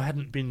 even though I'd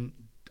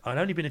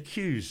only been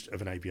accused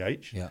of an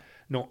ABH,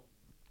 not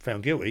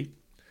found guilty.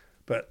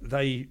 But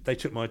they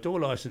took my door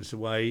licence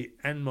away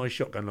and my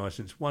shotgun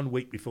licence 1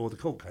 week before the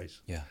court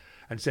case,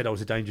 and said I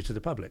was a danger to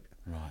the public.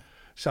 Right.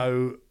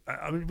 So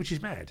I mean, which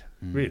is mad,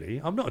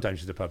 really. I'm not a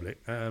danger to the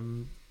public.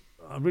 I'm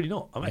really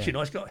not. I'm actually a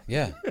nice guy.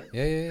 Yeah.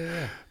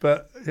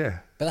 But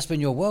that's been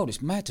your world.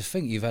 It's mad to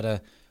think you've had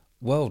a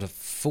world of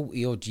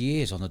 40 odd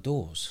years on the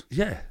doors.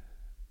 Yeah.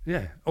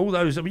 Yeah, all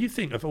those. I mean, you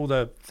think of all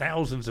the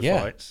thousands of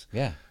fights,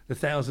 Yeah. the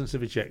thousands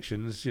of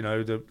ejections. You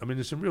know,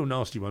 there's some real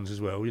nasty ones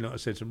as well. You know, like I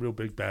said, some real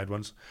big bad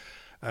ones.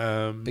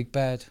 Big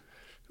bad.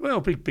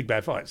 Well, big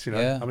bad fights. You know,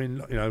 Yeah. I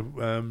mean, you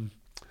know,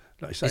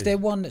 like I say, Is there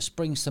one that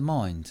springs to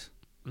mind?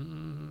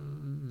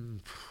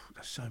 There's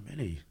so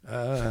many.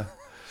 There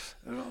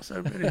are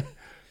so many.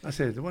 I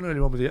said the only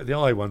one with the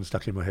eye one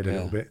stuck in my head a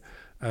little bit.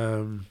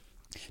 Do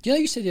you know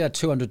you said you had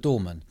 200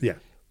 Doorman? Yeah.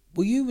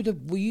 Do you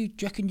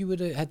reckon you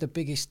would have had the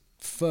biggest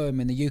firm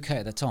in the UK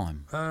at the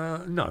time?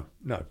 No,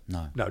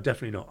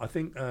 definitely not. I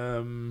think.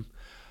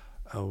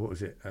 What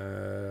was it?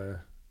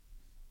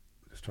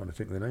 Just trying to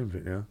think of the name of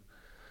it now.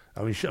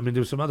 I mean,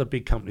 there were some other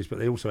big companies, but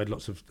they also had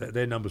lots of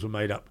their numbers were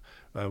made up.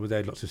 They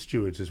had lots of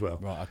stewards as well.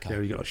 Right. Okay. You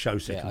know, you got like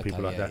Showsec and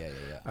people like that.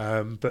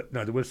 Yeah. But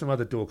no, there were some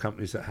other door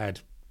companies that had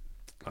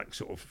like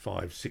sort of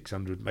 500,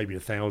 600, maybe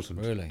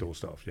 1,000 door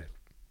staff. Yeah.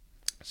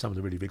 Some of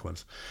the really big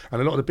ones,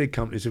 and a lot of the big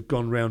companies have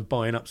gone round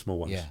buying up small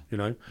ones. Yeah. You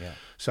know,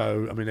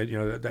 So I mean, you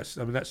know,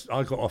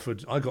 I got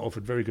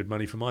offered very good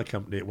money for my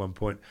company at one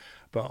point,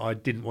 but I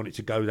didn't want it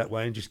to go that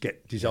way and just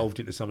get dissolved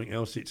into something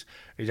else. It's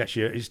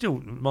still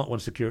Mark 1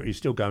 Security is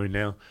still going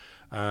now.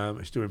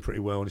 It's doing pretty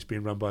well, and it's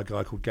being run by a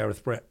guy called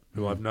Gareth Brett,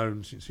 who I've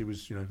known since he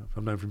was,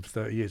 I've known him for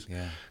 30 years.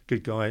 Yeah.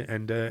 Good guy,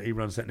 and he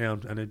runs that now,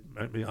 and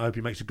I hope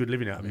he makes a good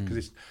living out of it,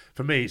 because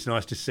for me, it's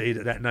nice to see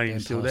that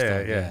name's still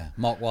there. Yeah.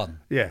 Mark 1.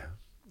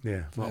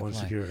 Yeah, Mark 1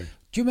 Security.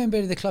 Do you remember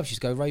any of the clubs you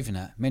used to go raving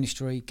at?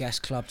 Ministry, Gas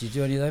Club, did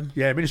you do any of them?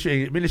 Yeah,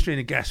 Ministry and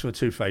the Gas were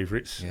two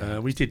favourites. Yeah.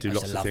 We did do I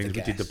used lots to of love things. the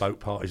We did the Gas. boat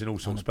parties and all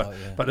sorts. boat,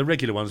 yeah. But the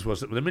regular ones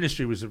the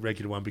Ministry was the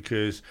regular one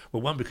because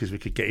we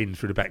could get in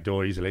through the back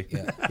door easily.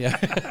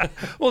 Yeah.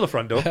 Or the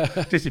front door,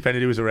 just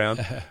depending who was around.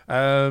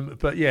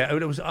 But yeah,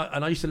 it was,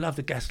 and I used to love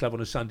the Gas Club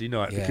on a Sunday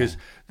night because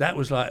that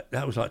was like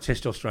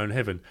testosterone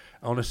heaven.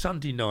 On a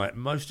Sunday night,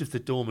 most of the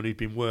doormen who'd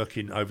been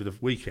working over the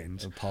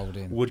weekend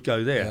would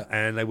go there,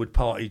 and they would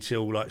party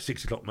till like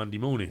 6:00 Monday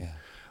morning. Yeah.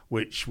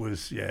 Which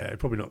was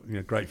probably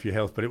not great for your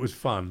health, but it was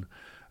fun.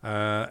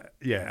 And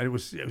it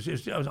was.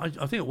 I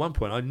think at one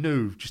point I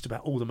knew just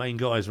about all the main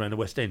guys around the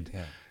West End,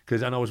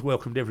 and I was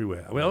welcomed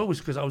everywhere. I mean, I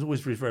was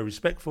always very, very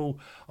respectful.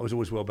 I was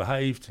always well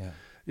behaved. Yeah.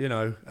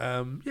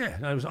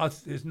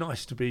 It's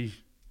nice to be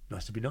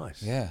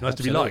nice. Yeah, nice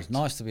to be liked.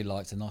 Nice to be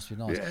liked and nice to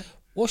be nice. Yeah.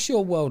 What's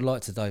your world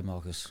like today,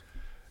 Marcus?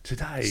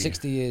 Today,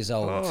 60 years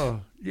old. Oh,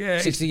 yeah.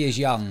 60 years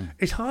young.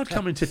 It's hard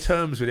coming to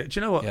terms with it. Do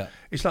you know what? Yeah.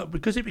 It's like,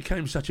 because it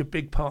became such a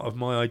big part of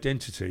my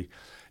identity,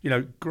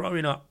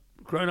 growing up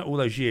all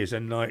those years,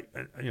 and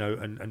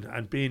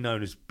and being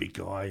known as big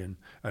guy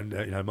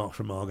and Mark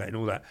from Margate and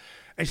all that.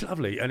 It's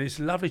lovely, and it's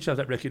lovely to have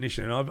that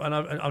recognition. And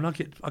I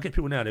get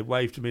people now, they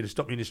wave to me, they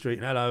stop me in the street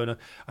and hello, and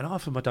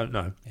half of them I don't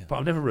know, but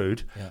I'm never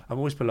rude. Yeah. I'm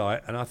always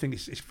polite, and I think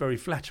it's very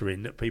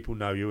flattering that people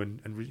know you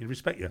and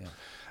respect you.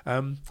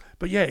 Yeah.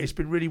 But yeah, it's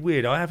been really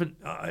weird.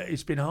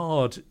 It's been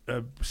hard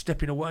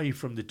stepping away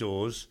from the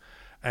doors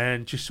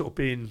and just sort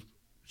of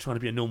trying to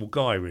be a normal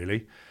guy,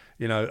 really.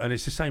 And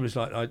it's the same as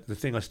like the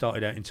thing I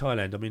started out in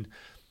Thailand. I mean,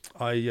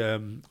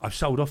 I've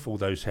sold off all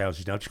those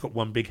houses now. I've just got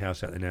one big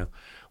house out there now,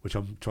 which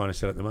I'm trying to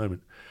sell at the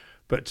moment.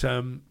 But so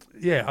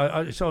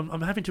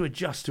I'm having to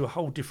adjust to a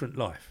whole different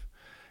life,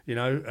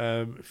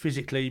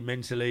 physically,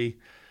 mentally.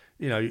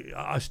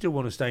 I still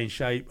want to stay in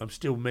shape. I'm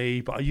still me,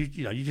 but you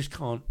just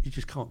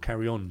can't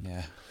carry on.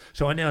 Yeah.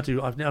 So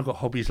I've now got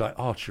hobbies like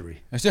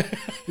archery.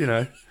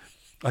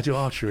 I do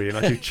archery and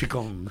I do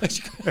qigong.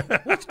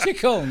 What's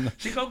qigong?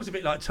 Qigong's a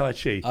bit like Tai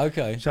Chi.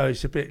 Okay. So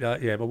it's a bit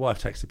like, my wife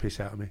takes the piss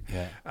out of me.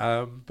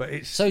 Yeah. But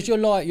it's... So is your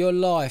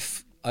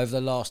life over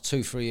the last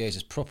 2-3 years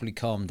has properly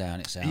calmed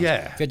down, it sounds.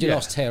 Yeah. If you had your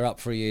last tear up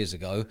 3 years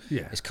ago,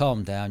 yeah, it's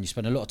calmed down. You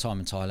spend a lot of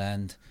time in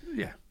Thailand.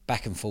 Yeah.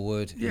 Back and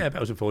forward. Yeah,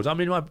 backwards and forwards. I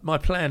mean, my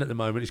plan at the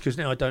moment is, because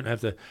now I don't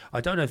have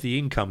the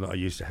income that I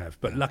used to have.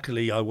 But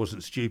luckily, I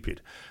wasn't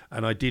stupid,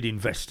 and I did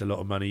invest a lot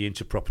of money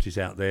into properties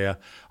out there.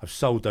 I've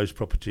sold those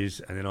properties,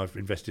 and then I've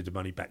invested the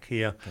money back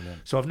here.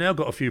 Brilliant. So I've now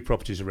got a few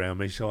properties around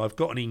me. So I've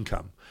got an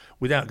income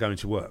without going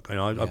to work, and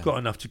I've got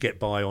enough to get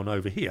by on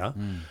over here.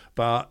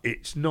 But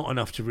it's not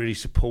enough to really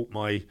support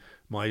my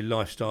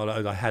lifestyle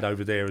that I had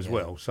over there as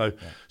well. So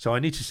I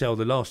need to sell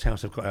the last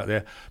house I've got out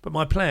there. But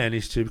my plan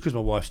is to, because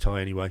my wife's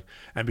Thai anyway,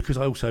 and because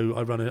I've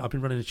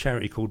been running a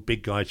charity called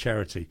Big Guy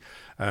Charity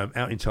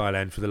out in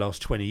Thailand for the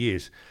last 20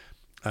 years.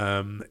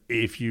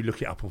 If you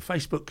look it up on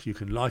Facebook, you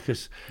can like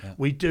us. Yeah.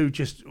 We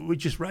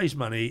just raise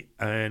money,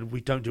 and we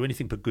don't do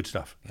anything but good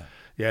stuff.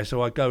 Yeah.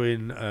 So I go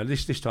in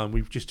this time.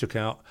 We just took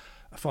out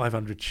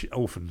 500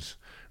 orphans,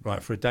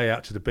 right, for a day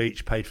out to the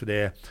beach, paid for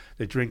their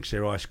drinks,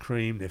 their ice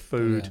cream, their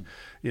food.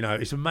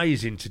 It's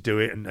amazing to do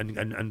it,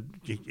 and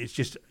it's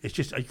just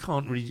I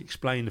can't really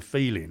explain the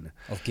feeling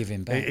of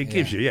giving back. It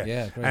gives you,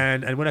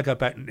 and when I go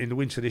back in the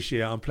winter this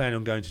year, I'm planning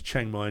on going to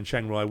Chiang Mai and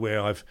Chiang Rai, where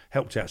I've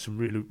helped out some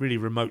really, really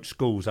remote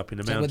schools up in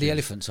the mountains. Where the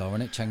elephants are,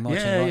 isn't it? Chiang Mai,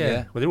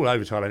 yeah. Well, they're all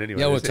over Thailand anyway.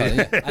 Yeah, all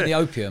Thailand, and the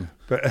opium.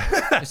 But I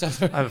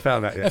haven't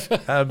found that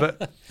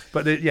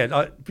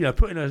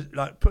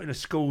yet. Putting a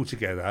school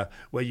together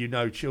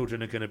where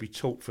children are going to be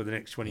taught walk for the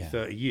next 20,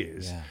 30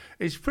 years. Yeah.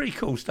 It's pretty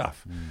cool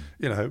stuff,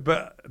 you know.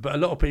 But a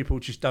lot of people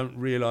just don't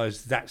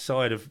realise that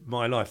side of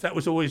my life. That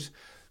was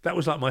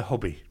like my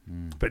hobby.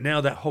 But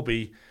now that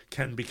hobby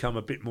can become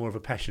a bit more of a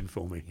passion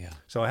for me. Yeah.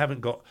 So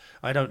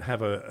I don't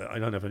have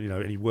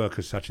any work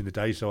as such in the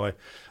day. So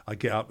I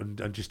get up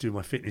and just do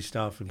my fitness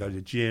stuff and go to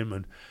the gym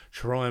and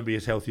try and be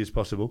as healthy as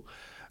possible.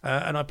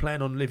 And I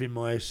plan on living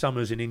my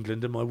summers in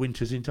England and my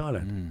winters in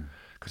Thailand.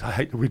 Because I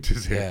hate the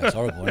winters here. Yeah, it's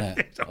horrible, isn't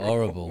it? It's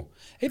horrible.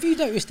 Have you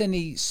noticed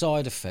any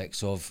side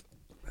effects of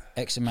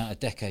X amount of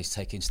decades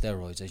taking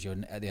steroids as you're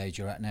at the age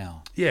you're at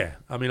now? Yeah,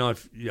 I mean,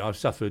 I've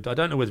suffered. I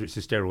don't know whether it's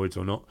the steroids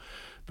or not,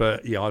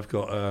 but yeah, I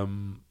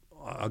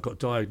got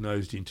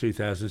diagnosed in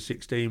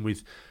 2016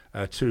 with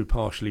 2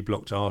 partially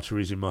blocked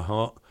arteries in my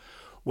heart.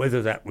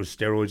 Whether that was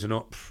steroids or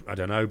not, I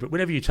don't know. But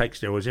whenever you take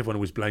steroids, everyone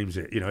always blames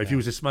it. You know, if you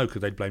was a smoker,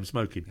 they'd blame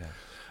smoking.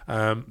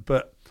 Yeah.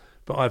 But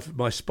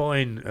my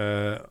spine,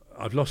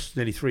 I've lost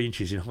nearly 3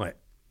 inches in height,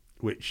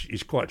 which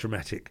is quite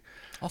dramatic.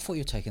 I thought you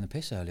were taking the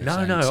piss earlier.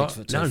 No,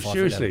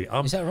 seriously.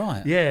 Is that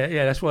right?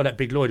 Yeah. That's why that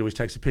big Lloyd always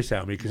takes the piss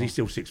out of me, because he's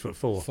still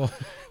 6'4".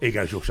 He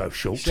goes, "You're so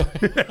short."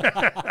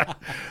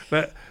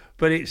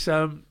 but it's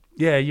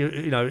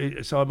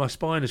so my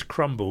spine has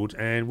crumbled,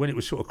 and when it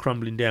was sort of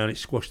crumbling down, it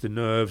squashed the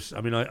nerves.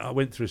 I mean, I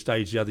went through a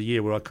stage the other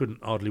year where I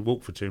couldn't hardly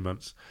walk for 2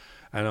 months,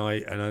 and I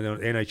know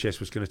the NHS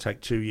was going to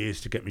take 2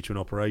 years to get me to an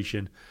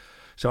operation.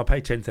 So I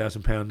paid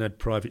 £10,000 and had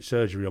private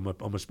surgery on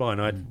my spine.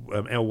 I had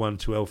L1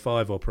 to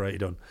L5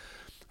 operated on,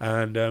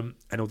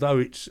 and although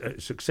it's a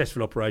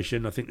successful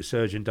operation, I think the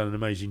surgeon done an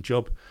amazing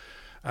job.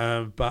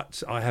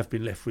 But I have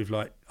been left with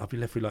like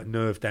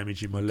nerve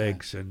damage in my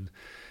legs, and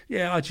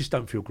yeah, I just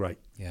don't feel great.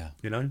 Yeah,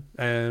 you know.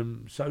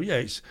 So yeah,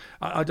 it's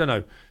I don't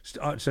know.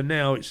 So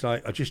now it's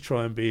like I just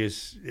try and be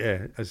as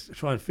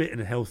try and fit and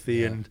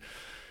healthy, and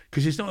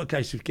because it's not a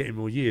case of getting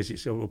more years.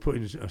 It's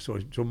putting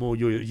more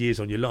years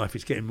on your life.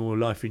 It's getting more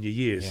life in your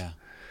years. Yeah.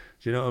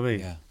 Do you know what I mean?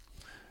 Yeah.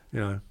 You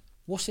know.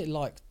 What's it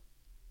like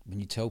when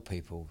you tell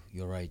people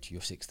your age,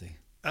 you're 60?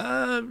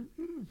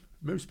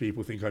 Most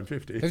people think I'm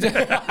 50.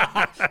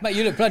 Mate,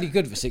 you look bloody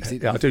good for 60.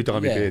 Yeah, I do dye my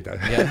beard though.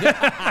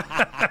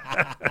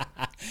 Yeah.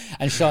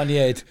 And shiny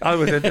head.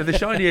 Oh, the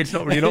shiny head's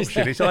not really an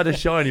option. It's either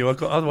shiny or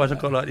otherwise I've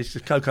got like this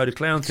Coco the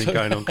Clown thing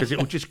going on, because it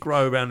will just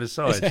grow around the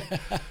sides.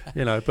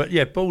 You know, but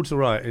yeah, bald's all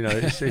right. You know,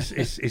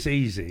 it's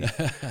easy.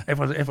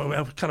 Everyone,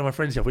 kind of my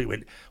friends we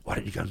went, "Why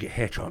don't you go and get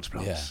hair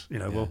transplants?" You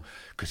know, well,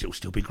 because it'll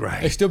still be grey.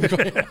 It'll still be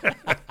grey.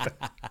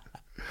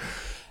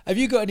 Have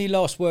you got any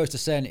last words to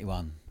say to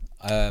anyone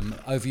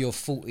over your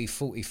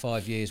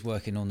 45 years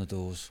working on the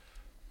doors?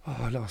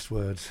 Oh, last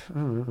words. I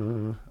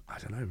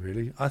don't know,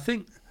 really. I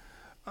think,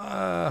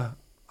 I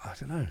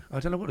don't know. I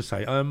don't know what to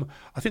say.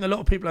 I think a lot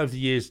of people over the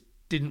years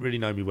didn't really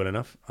know me well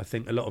enough. I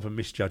think a lot of them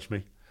misjudged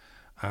me.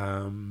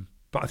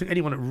 But I think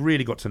anyone that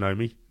really got to know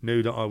me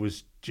knew that I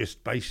was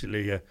just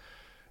basically a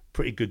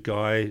pretty good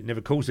guy,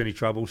 never caused any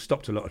trouble,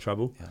 stopped a lot of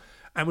trouble,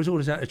 and was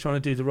always out there trying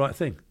to do the right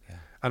thing. Yeah.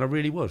 And I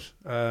really was.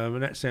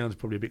 And that sounds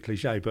probably a bit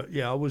cliche, but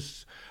yeah, I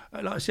was,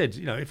 like I said,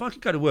 you know, if I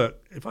could go to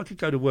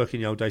work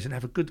in the old days and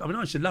have a good, I mean, I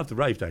used to love the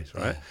rave days,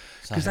 right?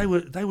 Because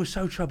they were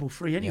so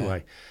trouble-free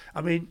anyway. Yeah.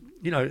 I mean,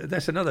 you know,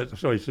 that's another,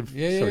 sorry, have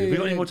we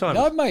got any more time?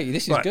 No, mate,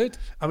 this is good.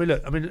 I mean,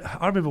 look,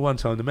 I remember one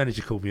time the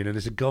manager called me in, and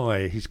there's a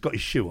guy, he's got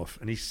his shoe off,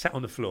 and he's sat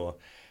on the floor,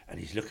 and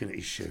he's looking at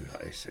his shoe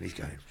like this, and he's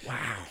going,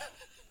 wow.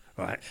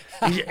 Right?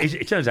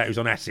 It turns out he was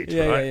on acid,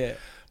 right? Yeah.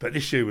 But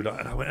this shoe would,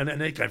 and I went,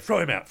 and they go, throw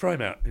him out. You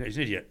know, he's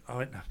an idiot.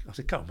 I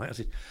said, come on, mate. I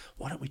said,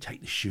 why don't we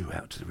take the shoe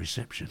out to the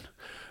reception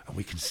and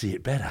we can see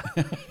it better?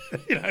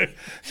 You know,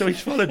 so he's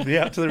followed me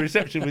out to the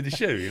reception with the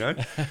shoe, you know,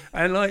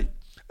 and like,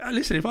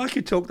 listen, if I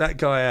could talk that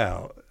guy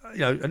out, you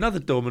know, another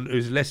doorman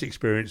who's less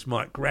experienced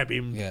might grab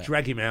him,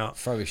 drag him out,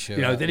 throw his shoe,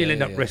 you know, out. Then he'll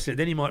end up wrestling,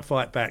 then he might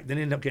fight back, then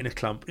he'll end up getting a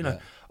clump, you know.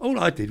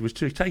 All I did was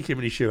to take him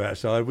and his shoe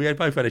outside. We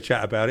both had a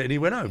chat about it, and he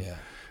went home.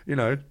 You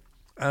know.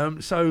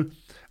 So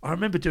I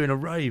remember doing a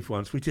rave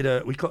once. I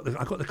got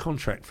the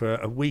contract for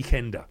a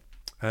weekender,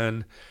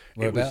 and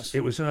whereabouts?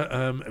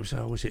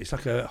 It's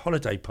like a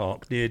holiday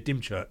park near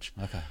Dymchurch,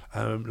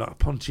 like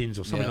Pontins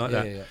or something like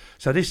that. Yeah.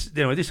 So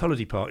this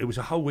holiday park, it was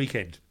a whole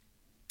weekend.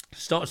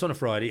 Starts on a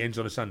Friday, ends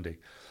on a Sunday.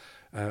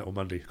 Or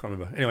Monday, can't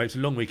remember. Anyway, it's a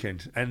long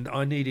weekend, and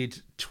I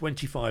needed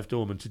 25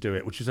 doormen to do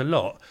it, which is a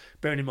lot.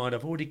 Bearing in mind,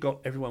 I've already got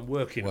everyone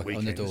working at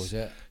weekends. On the doors,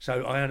 yeah.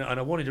 So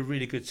I wanted a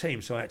really good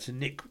team, so I had to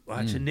nick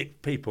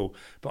people.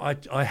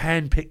 But I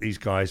handpicked these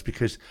guys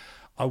because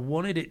I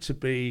wanted it to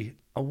be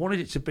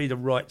the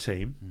right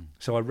team.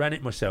 So I ran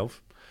it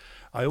myself.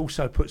 I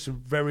also put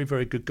some very,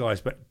 very good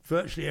guys, but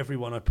virtually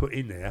everyone I put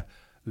in there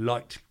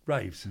liked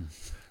raves.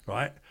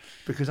 Right,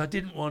 because I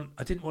didn't want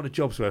a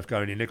job's worth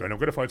going in there going, I'm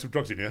going to find some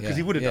drugs in here, because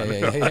he would have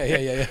done.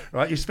 Yeah.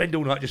 Right, you spend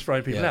all night just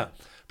throwing people out.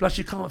 Plus,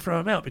 you can't throw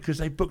them out because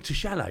they booked a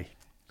chalet.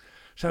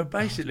 So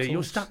basically,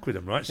 you're stuck with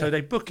them, right? So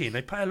they book in,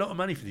 they pay a lot of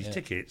money for these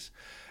tickets.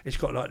 It's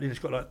got like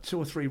 2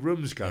 or 3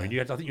 rooms going.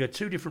 I think you had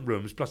 2 different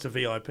rooms plus a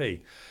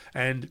VIP,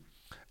 and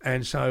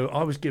And so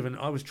I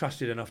was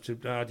trusted enough to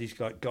these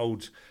like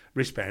gold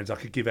wristbands I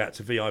could give out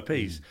to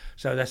VIPs.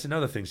 So that's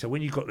another thing. So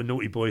when you've got the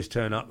naughty boys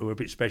turn up who are a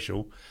bit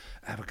special,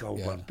 have a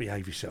gold one,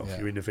 behave yourself,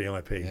 you're in the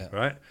VIP,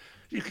 right?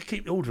 You could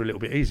keep the order a little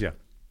bit easier.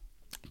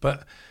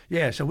 But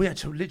yeah, so we had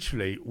to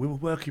we were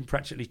working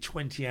practically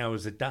 20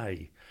 hours a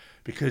day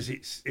because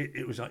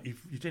it was like you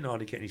didn't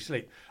hardly get any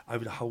sleep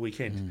over the whole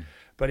weekend.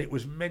 But it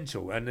was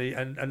mental. And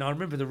I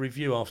remember the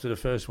review after the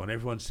first one,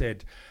 everyone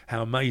said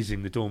how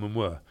amazing the Doorman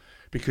were.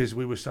 Because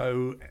we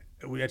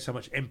had so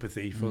much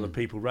empathy for the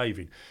people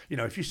raving. You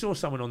know, if you saw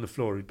someone on the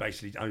floor who'd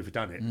basically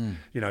overdone it,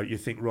 you know, you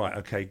think, right,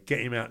 okay,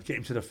 get him out, get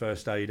him to the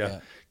first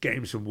aider, get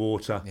him some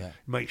water,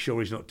 make sure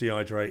he's not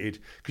dehydrated.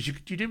 Because you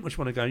didn't much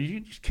want to go, you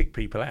didn't just kick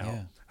people out.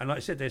 Yeah. And like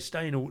I said, they're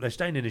staying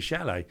in a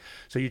chalet,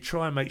 so you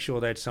try and make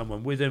sure they had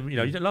someone with them. You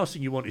know, the last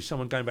thing you want is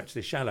someone going back to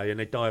the chalet and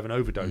they die of an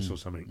overdose or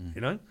something. You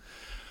know.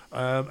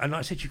 And like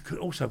I said, you could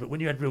also, but when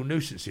you had real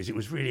nuisances, it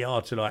was really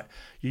hard to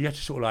you had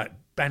to sort of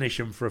banish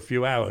them for a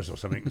few hours or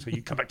something. So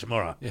you come back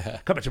tomorrow.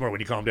 Come back tomorrow when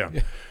you calm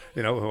down.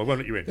 You know, I won't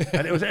let you in.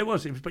 And it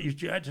was, but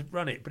you had to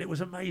run it. But it was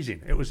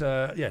amazing. It was,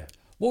 yeah.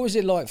 What was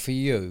it like for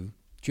you?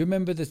 Do you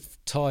remember the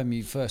time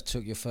you first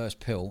took your first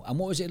pill? And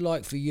what was it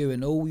like for you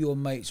and all your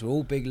mates were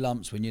all big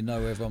lumps when you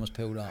know everyone was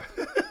pilled up?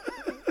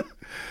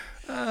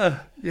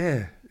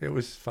 Yeah, it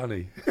was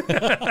funny.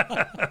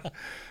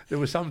 There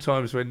were some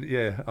times when,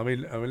 I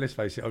mean, let's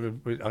face it.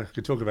 I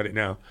could talk about it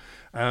now,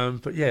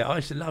 but yeah,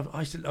 I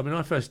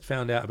first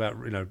found out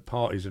about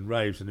parties and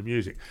raves and the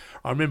music.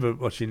 I remember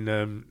watching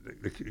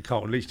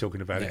Carlton Leach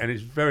talking about it, and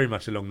it's very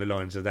much along the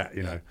lines of that.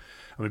 You know,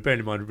 I mean, bearing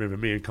in mind, remember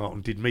me and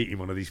Carlton did meet in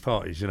one of these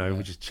parties. You know,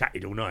 we just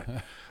chatted all night.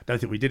 I don't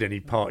think we did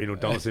any partying or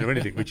dancing or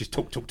anything. We just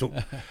talk.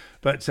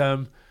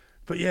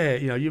 But yeah,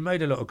 you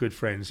made a lot of good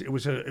friends. It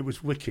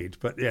was wicked.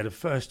 But yeah, the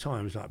first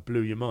time was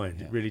blew your mind.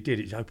 It really did.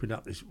 It opened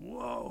up this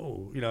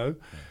whoa,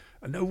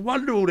 and no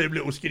wonder all them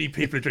little skinny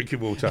people are drinking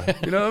water.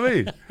 You know what I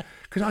mean?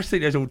 Because I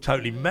think they was all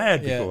totally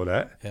mad before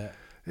that. Yeah.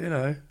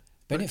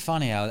 But isn't it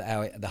funny how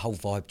the whole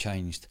vibe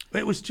changed?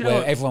 It was,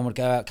 everyone would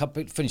go out,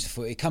 finish the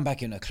footy, come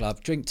back into a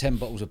club, drink 10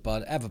 bottles of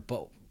Bud,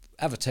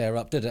 have a tear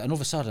up, did it? And all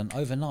of a sudden,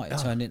 overnight, it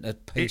turned into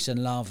peace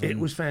and love. It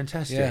was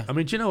fantastic. Yeah. I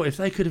mean, do you know what? If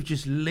they could have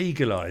just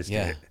legalised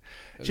it.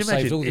 Do you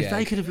imagine if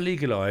they could have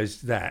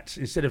legalised that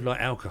instead of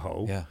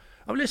alcohol? Yeah.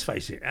 I mean, let's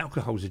face it,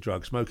 alcohol's a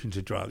drug, smoking's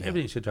a drug,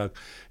 everything's a drug,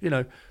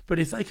 But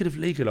if they could have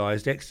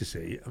legalised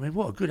ecstasy, I mean,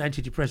 what a good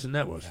antidepressant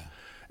that was. Yeah.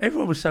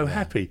 Everyone was so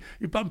happy.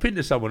 You bump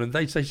into someone and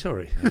they'd say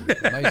sorry.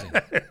 Amazing.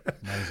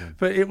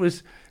 But it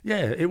was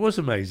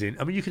amazing.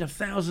 I mean, you could have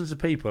thousands of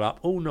people up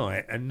all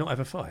night and not have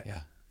a fight.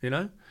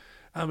 Yeah.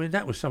 I mean,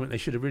 that was something they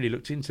should have really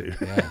looked into.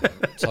 Yeah,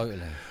 totally.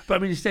 But I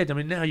mean, instead,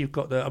 now you've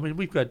got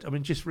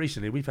just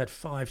recently we've had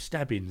 5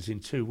 stabbings in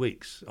 2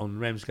 weeks on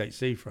Ramsgate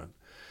Seafront.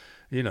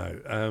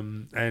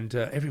 And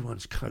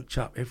everyone's coked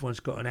up. Everyone's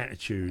got an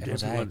attitude. And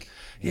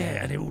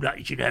they're all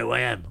like, "You know who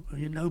I am? Well,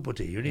 you're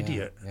nobody. You're an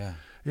idiot." Yeah.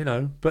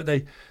 But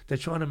they're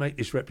trying to make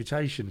this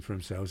reputation for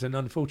themselves, and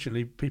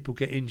unfortunately, people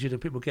get injured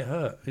and people get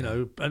hurt.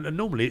 And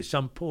normally it's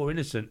some poor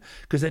innocent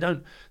because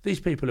these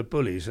people are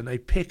bullies and they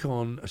pick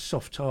on a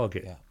soft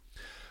target. Yeah.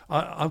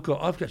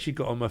 I've actually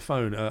got on my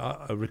phone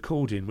a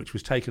recording which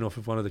was taken off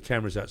of one of the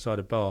cameras outside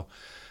a bar.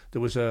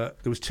 There was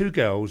 2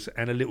 girls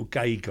and a little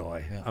gay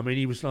guy. Yeah. I mean,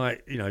 he was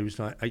like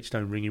 8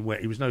 stone wringing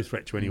wet. He was no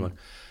threat to anyone.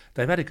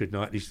 They've had a good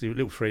night. These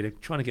little 3, they're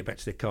trying to get back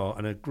to their car,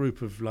 and a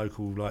group of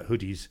local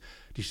hoodies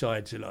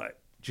decide to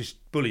just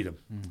bully them.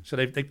 So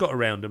they've got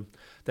around them.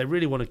 They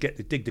really want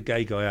to dig the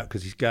gay guy out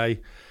because he's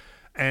gay.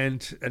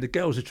 And the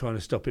girls are trying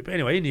to stop it, but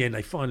anyway, in the end,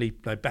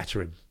 they batter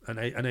him, and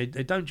they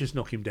don't just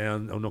knock him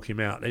down or knock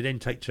him out. They then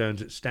take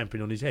turns at stamping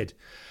on his head.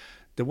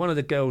 One of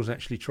the girls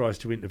actually tries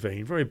to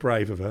intervene, very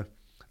brave of her,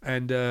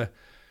 and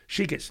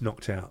she gets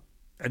knocked out.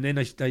 And then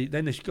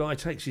this guy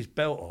takes his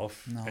belt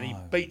off and he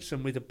beats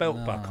them with a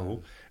belt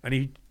buckle, and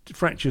he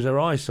fractures her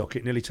eye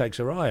socket, nearly takes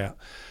her eye out.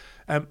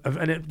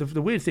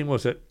 The weird thing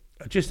was that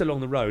just along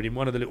the road, in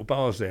one of the little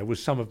bars there,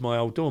 was some of my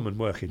old doormen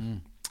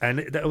working.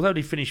 And although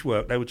they finished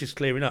work, they were just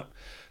clearing up.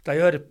 They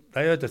heard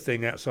the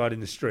thing outside in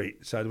the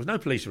street. So there was no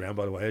police around,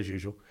 by the way, as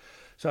usual.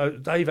 So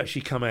they've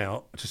actually come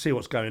out to see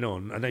what's going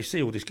on, and they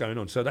see all this going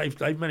on. So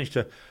they've managed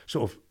to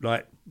sort of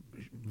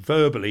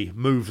verbally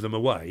move them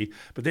away.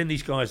 But then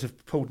these guys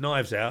have pulled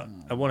knives out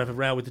and want to have a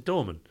row with the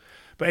doorman.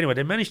 But anyway,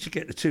 they managed to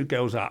get the 2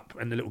 girls up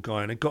and the little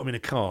guy, and they got them in a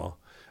car.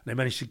 And they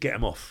managed to get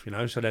them off,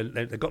 So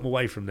they got them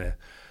away from there.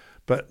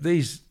 But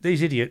these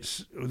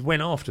idiots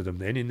went after them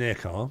then in their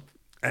car.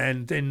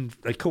 And then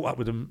they caught up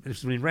with them.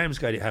 This was in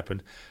Ramsgate it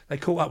happened. They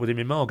caught up with him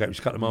in Margate, which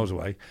is a couple of miles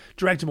away,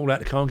 dragged them all out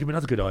the car and gave him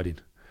another good hiding.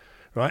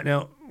 Right?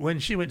 Now, when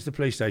she went to the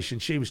police station,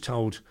 she was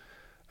told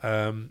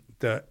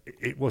that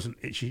it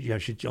wasn't...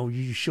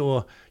 you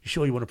sure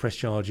you want to press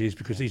charges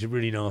because these are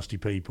really nasty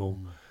people,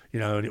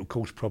 and it'll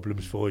cause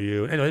problems for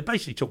you. And anyway, they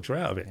basically talked her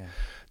out of it. Yeah.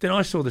 Then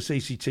I saw the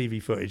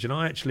CCTV footage, and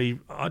I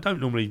don't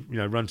normally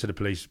run to the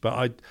police,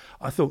 but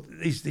I thought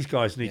these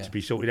guys need to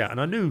be sorted out. And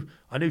I knew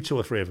 2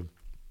 or 3 of them.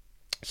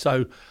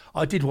 So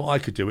I did what I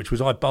could do, which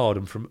was I barred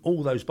them from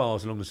all those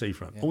bars along the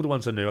seafront. All the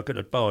ones I knew, I could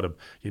have barred them.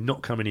 You're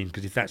not coming in,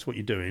 because if that's what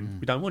you're doing,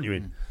 we don't want you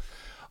in.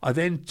 I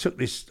then took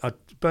this, I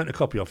burnt a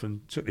copy off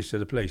and took this to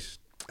the police.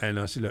 And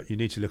I said, look, you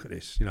need to look at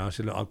this. I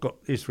said,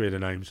 look, here's 3 of the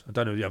names. I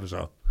don't know who the others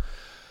are.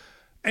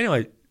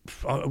 Anyway,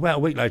 about a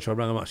week later, I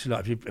rang them up. I said,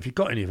 look, have you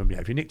got any of them yet?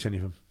 Have you nicked any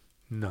of them?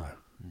 No.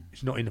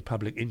 It's not in the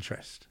public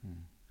interest.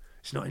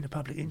 It's not in the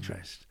public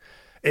interest.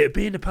 It'd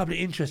be in the public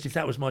interest if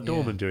that was my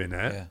doorman doing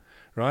that,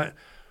 right?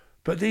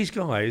 But these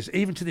guys,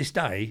 even to this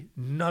day,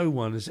 no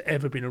one has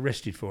ever been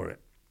arrested for it.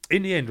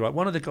 In the end, right,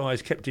 one of the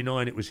guys kept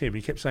denying it was him.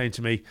 He kept saying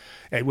to me,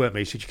 it weren't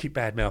me. He said, you keep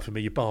bad-mouthing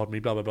me, you barred me,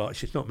 blah, blah, blah. He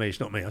said, it's not me, it's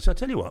not me. I said, I'll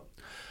tell you what,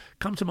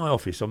 come to my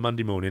office on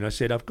Monday morning. I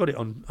said, I've got it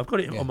on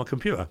my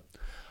computer.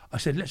 I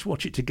said, let's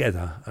watch it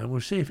together and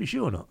we'll see if it's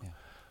you or not.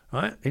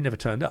 Right? He never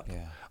turned up.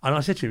 And I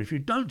said to him, if you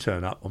don't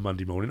turn up on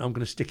Monday morning, I'm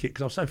going to stick it,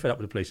 because I was so fed up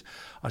with the police.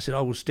 I said,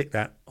 I will stick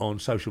that on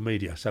social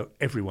media so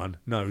everyone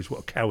knows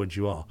what a coward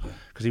you are,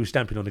 because he was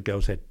stamping on the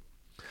girl's head.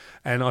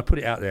 And I put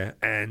it out there,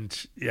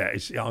 and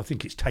I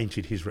think it's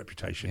tainted his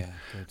reputation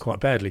quite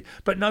badly.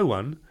 But no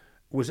one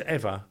was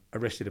ever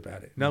arrested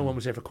about it. No one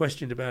was ever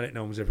questioned about it.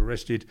 No one was ever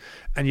arrested.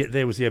 And yet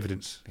there was the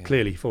evidence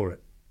clearly for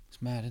it.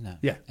 It's mad, isn't it?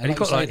 Yeah, and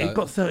like it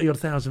got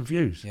 30,000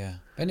 views. Yeah,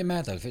 isn't it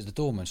mad though? If it's the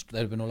Doorman,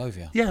 they'd have been all over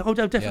you. Yeah, oh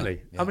no,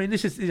 definitely. I mean,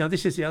 this is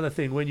the other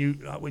thing when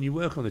you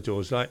work on the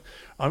doors. Like,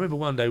 I remember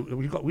one day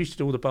we used to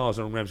do all the bars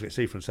on Ramsgate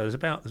Seafront. So there's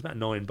about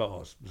 9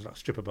 bars. There's like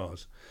stripper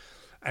bars,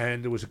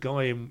 and there was a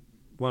guy in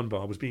one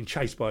bar was being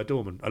chased by a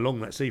doorman along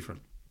that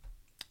seafront,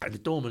 and the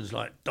doorman's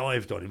like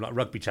dived on him, like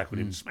rugby tackled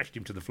him, smashed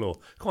him to the floor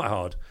quite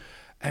hard.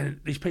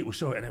 And these people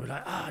saw it and they were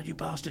like, you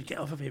bastard, get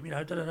off of him,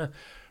 da, da, da.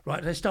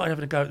 Right, they started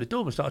having a go at the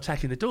doorman, started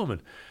attacking the doorman.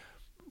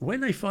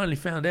 When they finally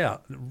found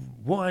out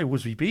why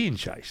was he being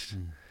chased,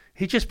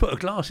 he just put a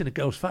glass in a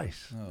girl's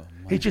face.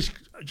 He just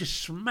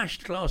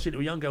smashed glass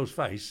into a young girl's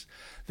face,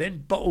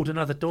 then bottled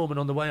another doorman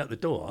on the way out the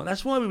door.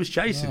 That's why we was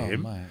chasing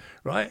him,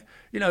 right?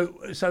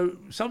 So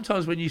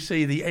sometimes when you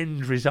see the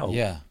end result,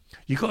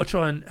 you've got to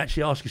try and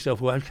actually ask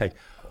yourself, well, okay,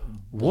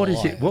 what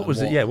is it? What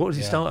was it? Yeah, what was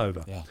it start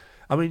over? Yeah.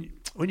 I mean,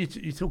 when if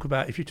you talk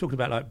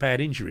about like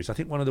bad injuries, I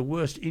think one of the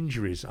worst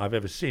injuries I've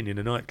ever seen in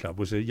a nightclub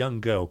was a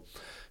young girl.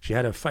 She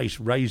had her face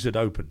razored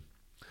open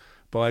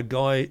by a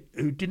guy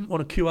who didn't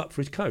want to queue up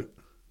for his coat.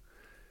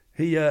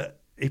 He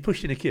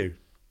pushed in a queue,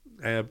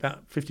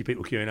 about 50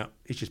 people queuing up.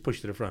 He just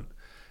pushed to the front,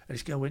 and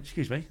this girl went,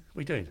 "Excuse me, what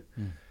are you doing?"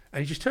 And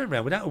he just turned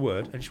around without a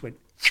word and just went,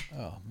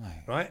 "Oh,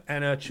 mate!" Right,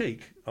 and her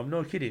cheek, I'm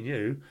not kidding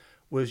you,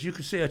 you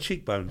could see her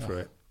cheekbone through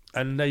it.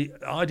 And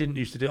I never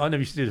used to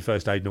do the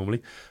first aid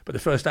normally, but the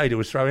first aider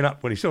was throwing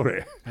up when he saw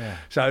it. Yeah.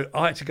 So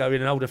I had to go in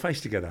and hold her face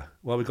together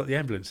while we got the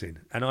ambulance in.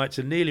 And I had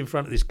to kneel in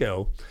front of this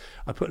girl.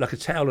 I put like a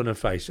towel on her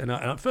face. And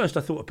at first I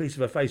thought a piece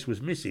of her face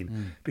was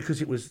missing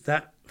because it was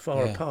that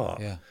far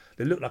apart. Yeah.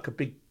 It looked like a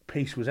big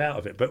piece was out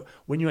of it. But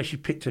when you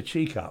actually picked her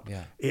cheek up,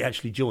 it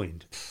actually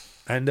joined.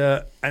 And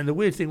the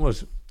weird thing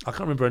was, I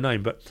can't remember her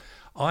name, but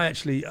I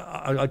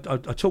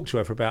talked to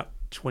her for about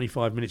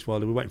 25 minutes while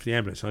we were waiting for the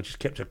ambulance. And I just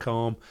kept her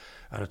calm.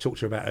 And I talked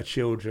to her about her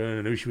children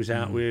and who she was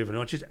out with, and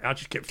I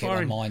just kept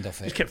firing, mind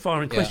off it. Just kept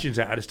firing questions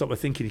at her to stop her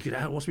thinking.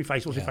 What's my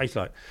face? What's your face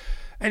like?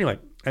 Anyway,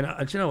 and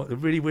do you know what the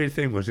really weird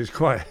thing was? It's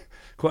quite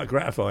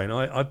gratifying.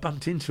 I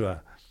bumped into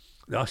her.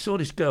 I saw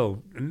this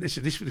girl, and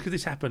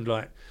this happened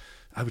like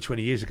over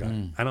 20 years ago.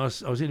 And I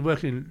was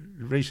working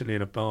recently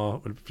in a bar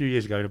a few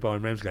years ago in a bar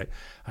in Ramsgate.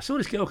 I saw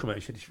this girl come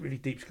out. She had this really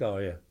deep scar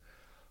here.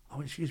 I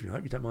went, excuse me, I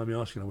hope you don't mind me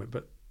asking. I went,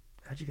 but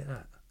how'd you get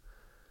that?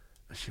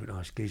 And she went,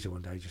 this geezer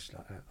one day, just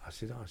like that. I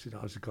said,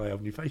 I was the guy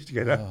holding your face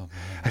together. Oh,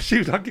 and she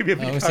was like, give me a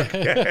big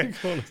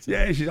hug.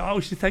 Yeah, she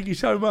said, thank you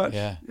so much.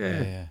 Yeah.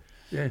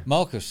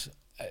 Marcus,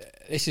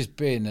 this has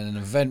been an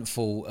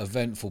eventful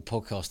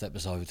podcast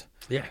episode.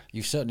 Yeah.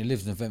 You've certainly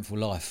lived an eventful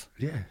life.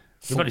 Yeah.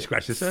 We've only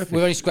scratched the surface.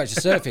 We've only scratched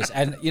the surface.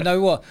 And you know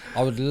what?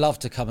 I would love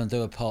to come and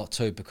do a part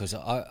 2 because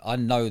I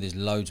know there's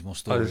loads more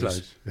stories.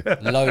 There's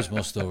loads. Loads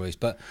more stories.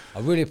 But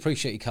I really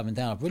appreciate you coming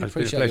down. I really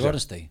appreciate your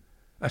honesty.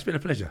 That's been a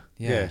pleasure.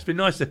 Yeah, it's been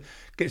nice to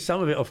get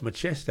some of it off my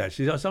chest,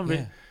 actually. Some of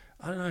it,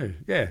 I don't know.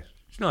 Yeah,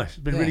 it's nice. It's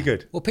been really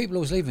good. Well, people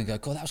always leave and go,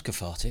 God, that was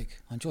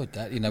cathartic. I enjoyed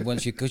that.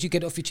 Because you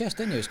get it off your chest,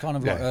 don't you? It's kind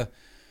of like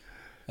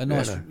a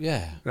nice,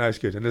 No, it's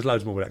good. And there's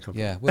loads more where that comes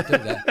from. Yeah, we'll do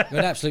that. You're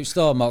an absolute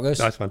star, Marcus.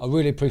 Nice one. I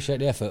really appreciate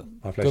the effort.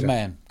 My pleasure.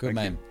 Good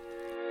man.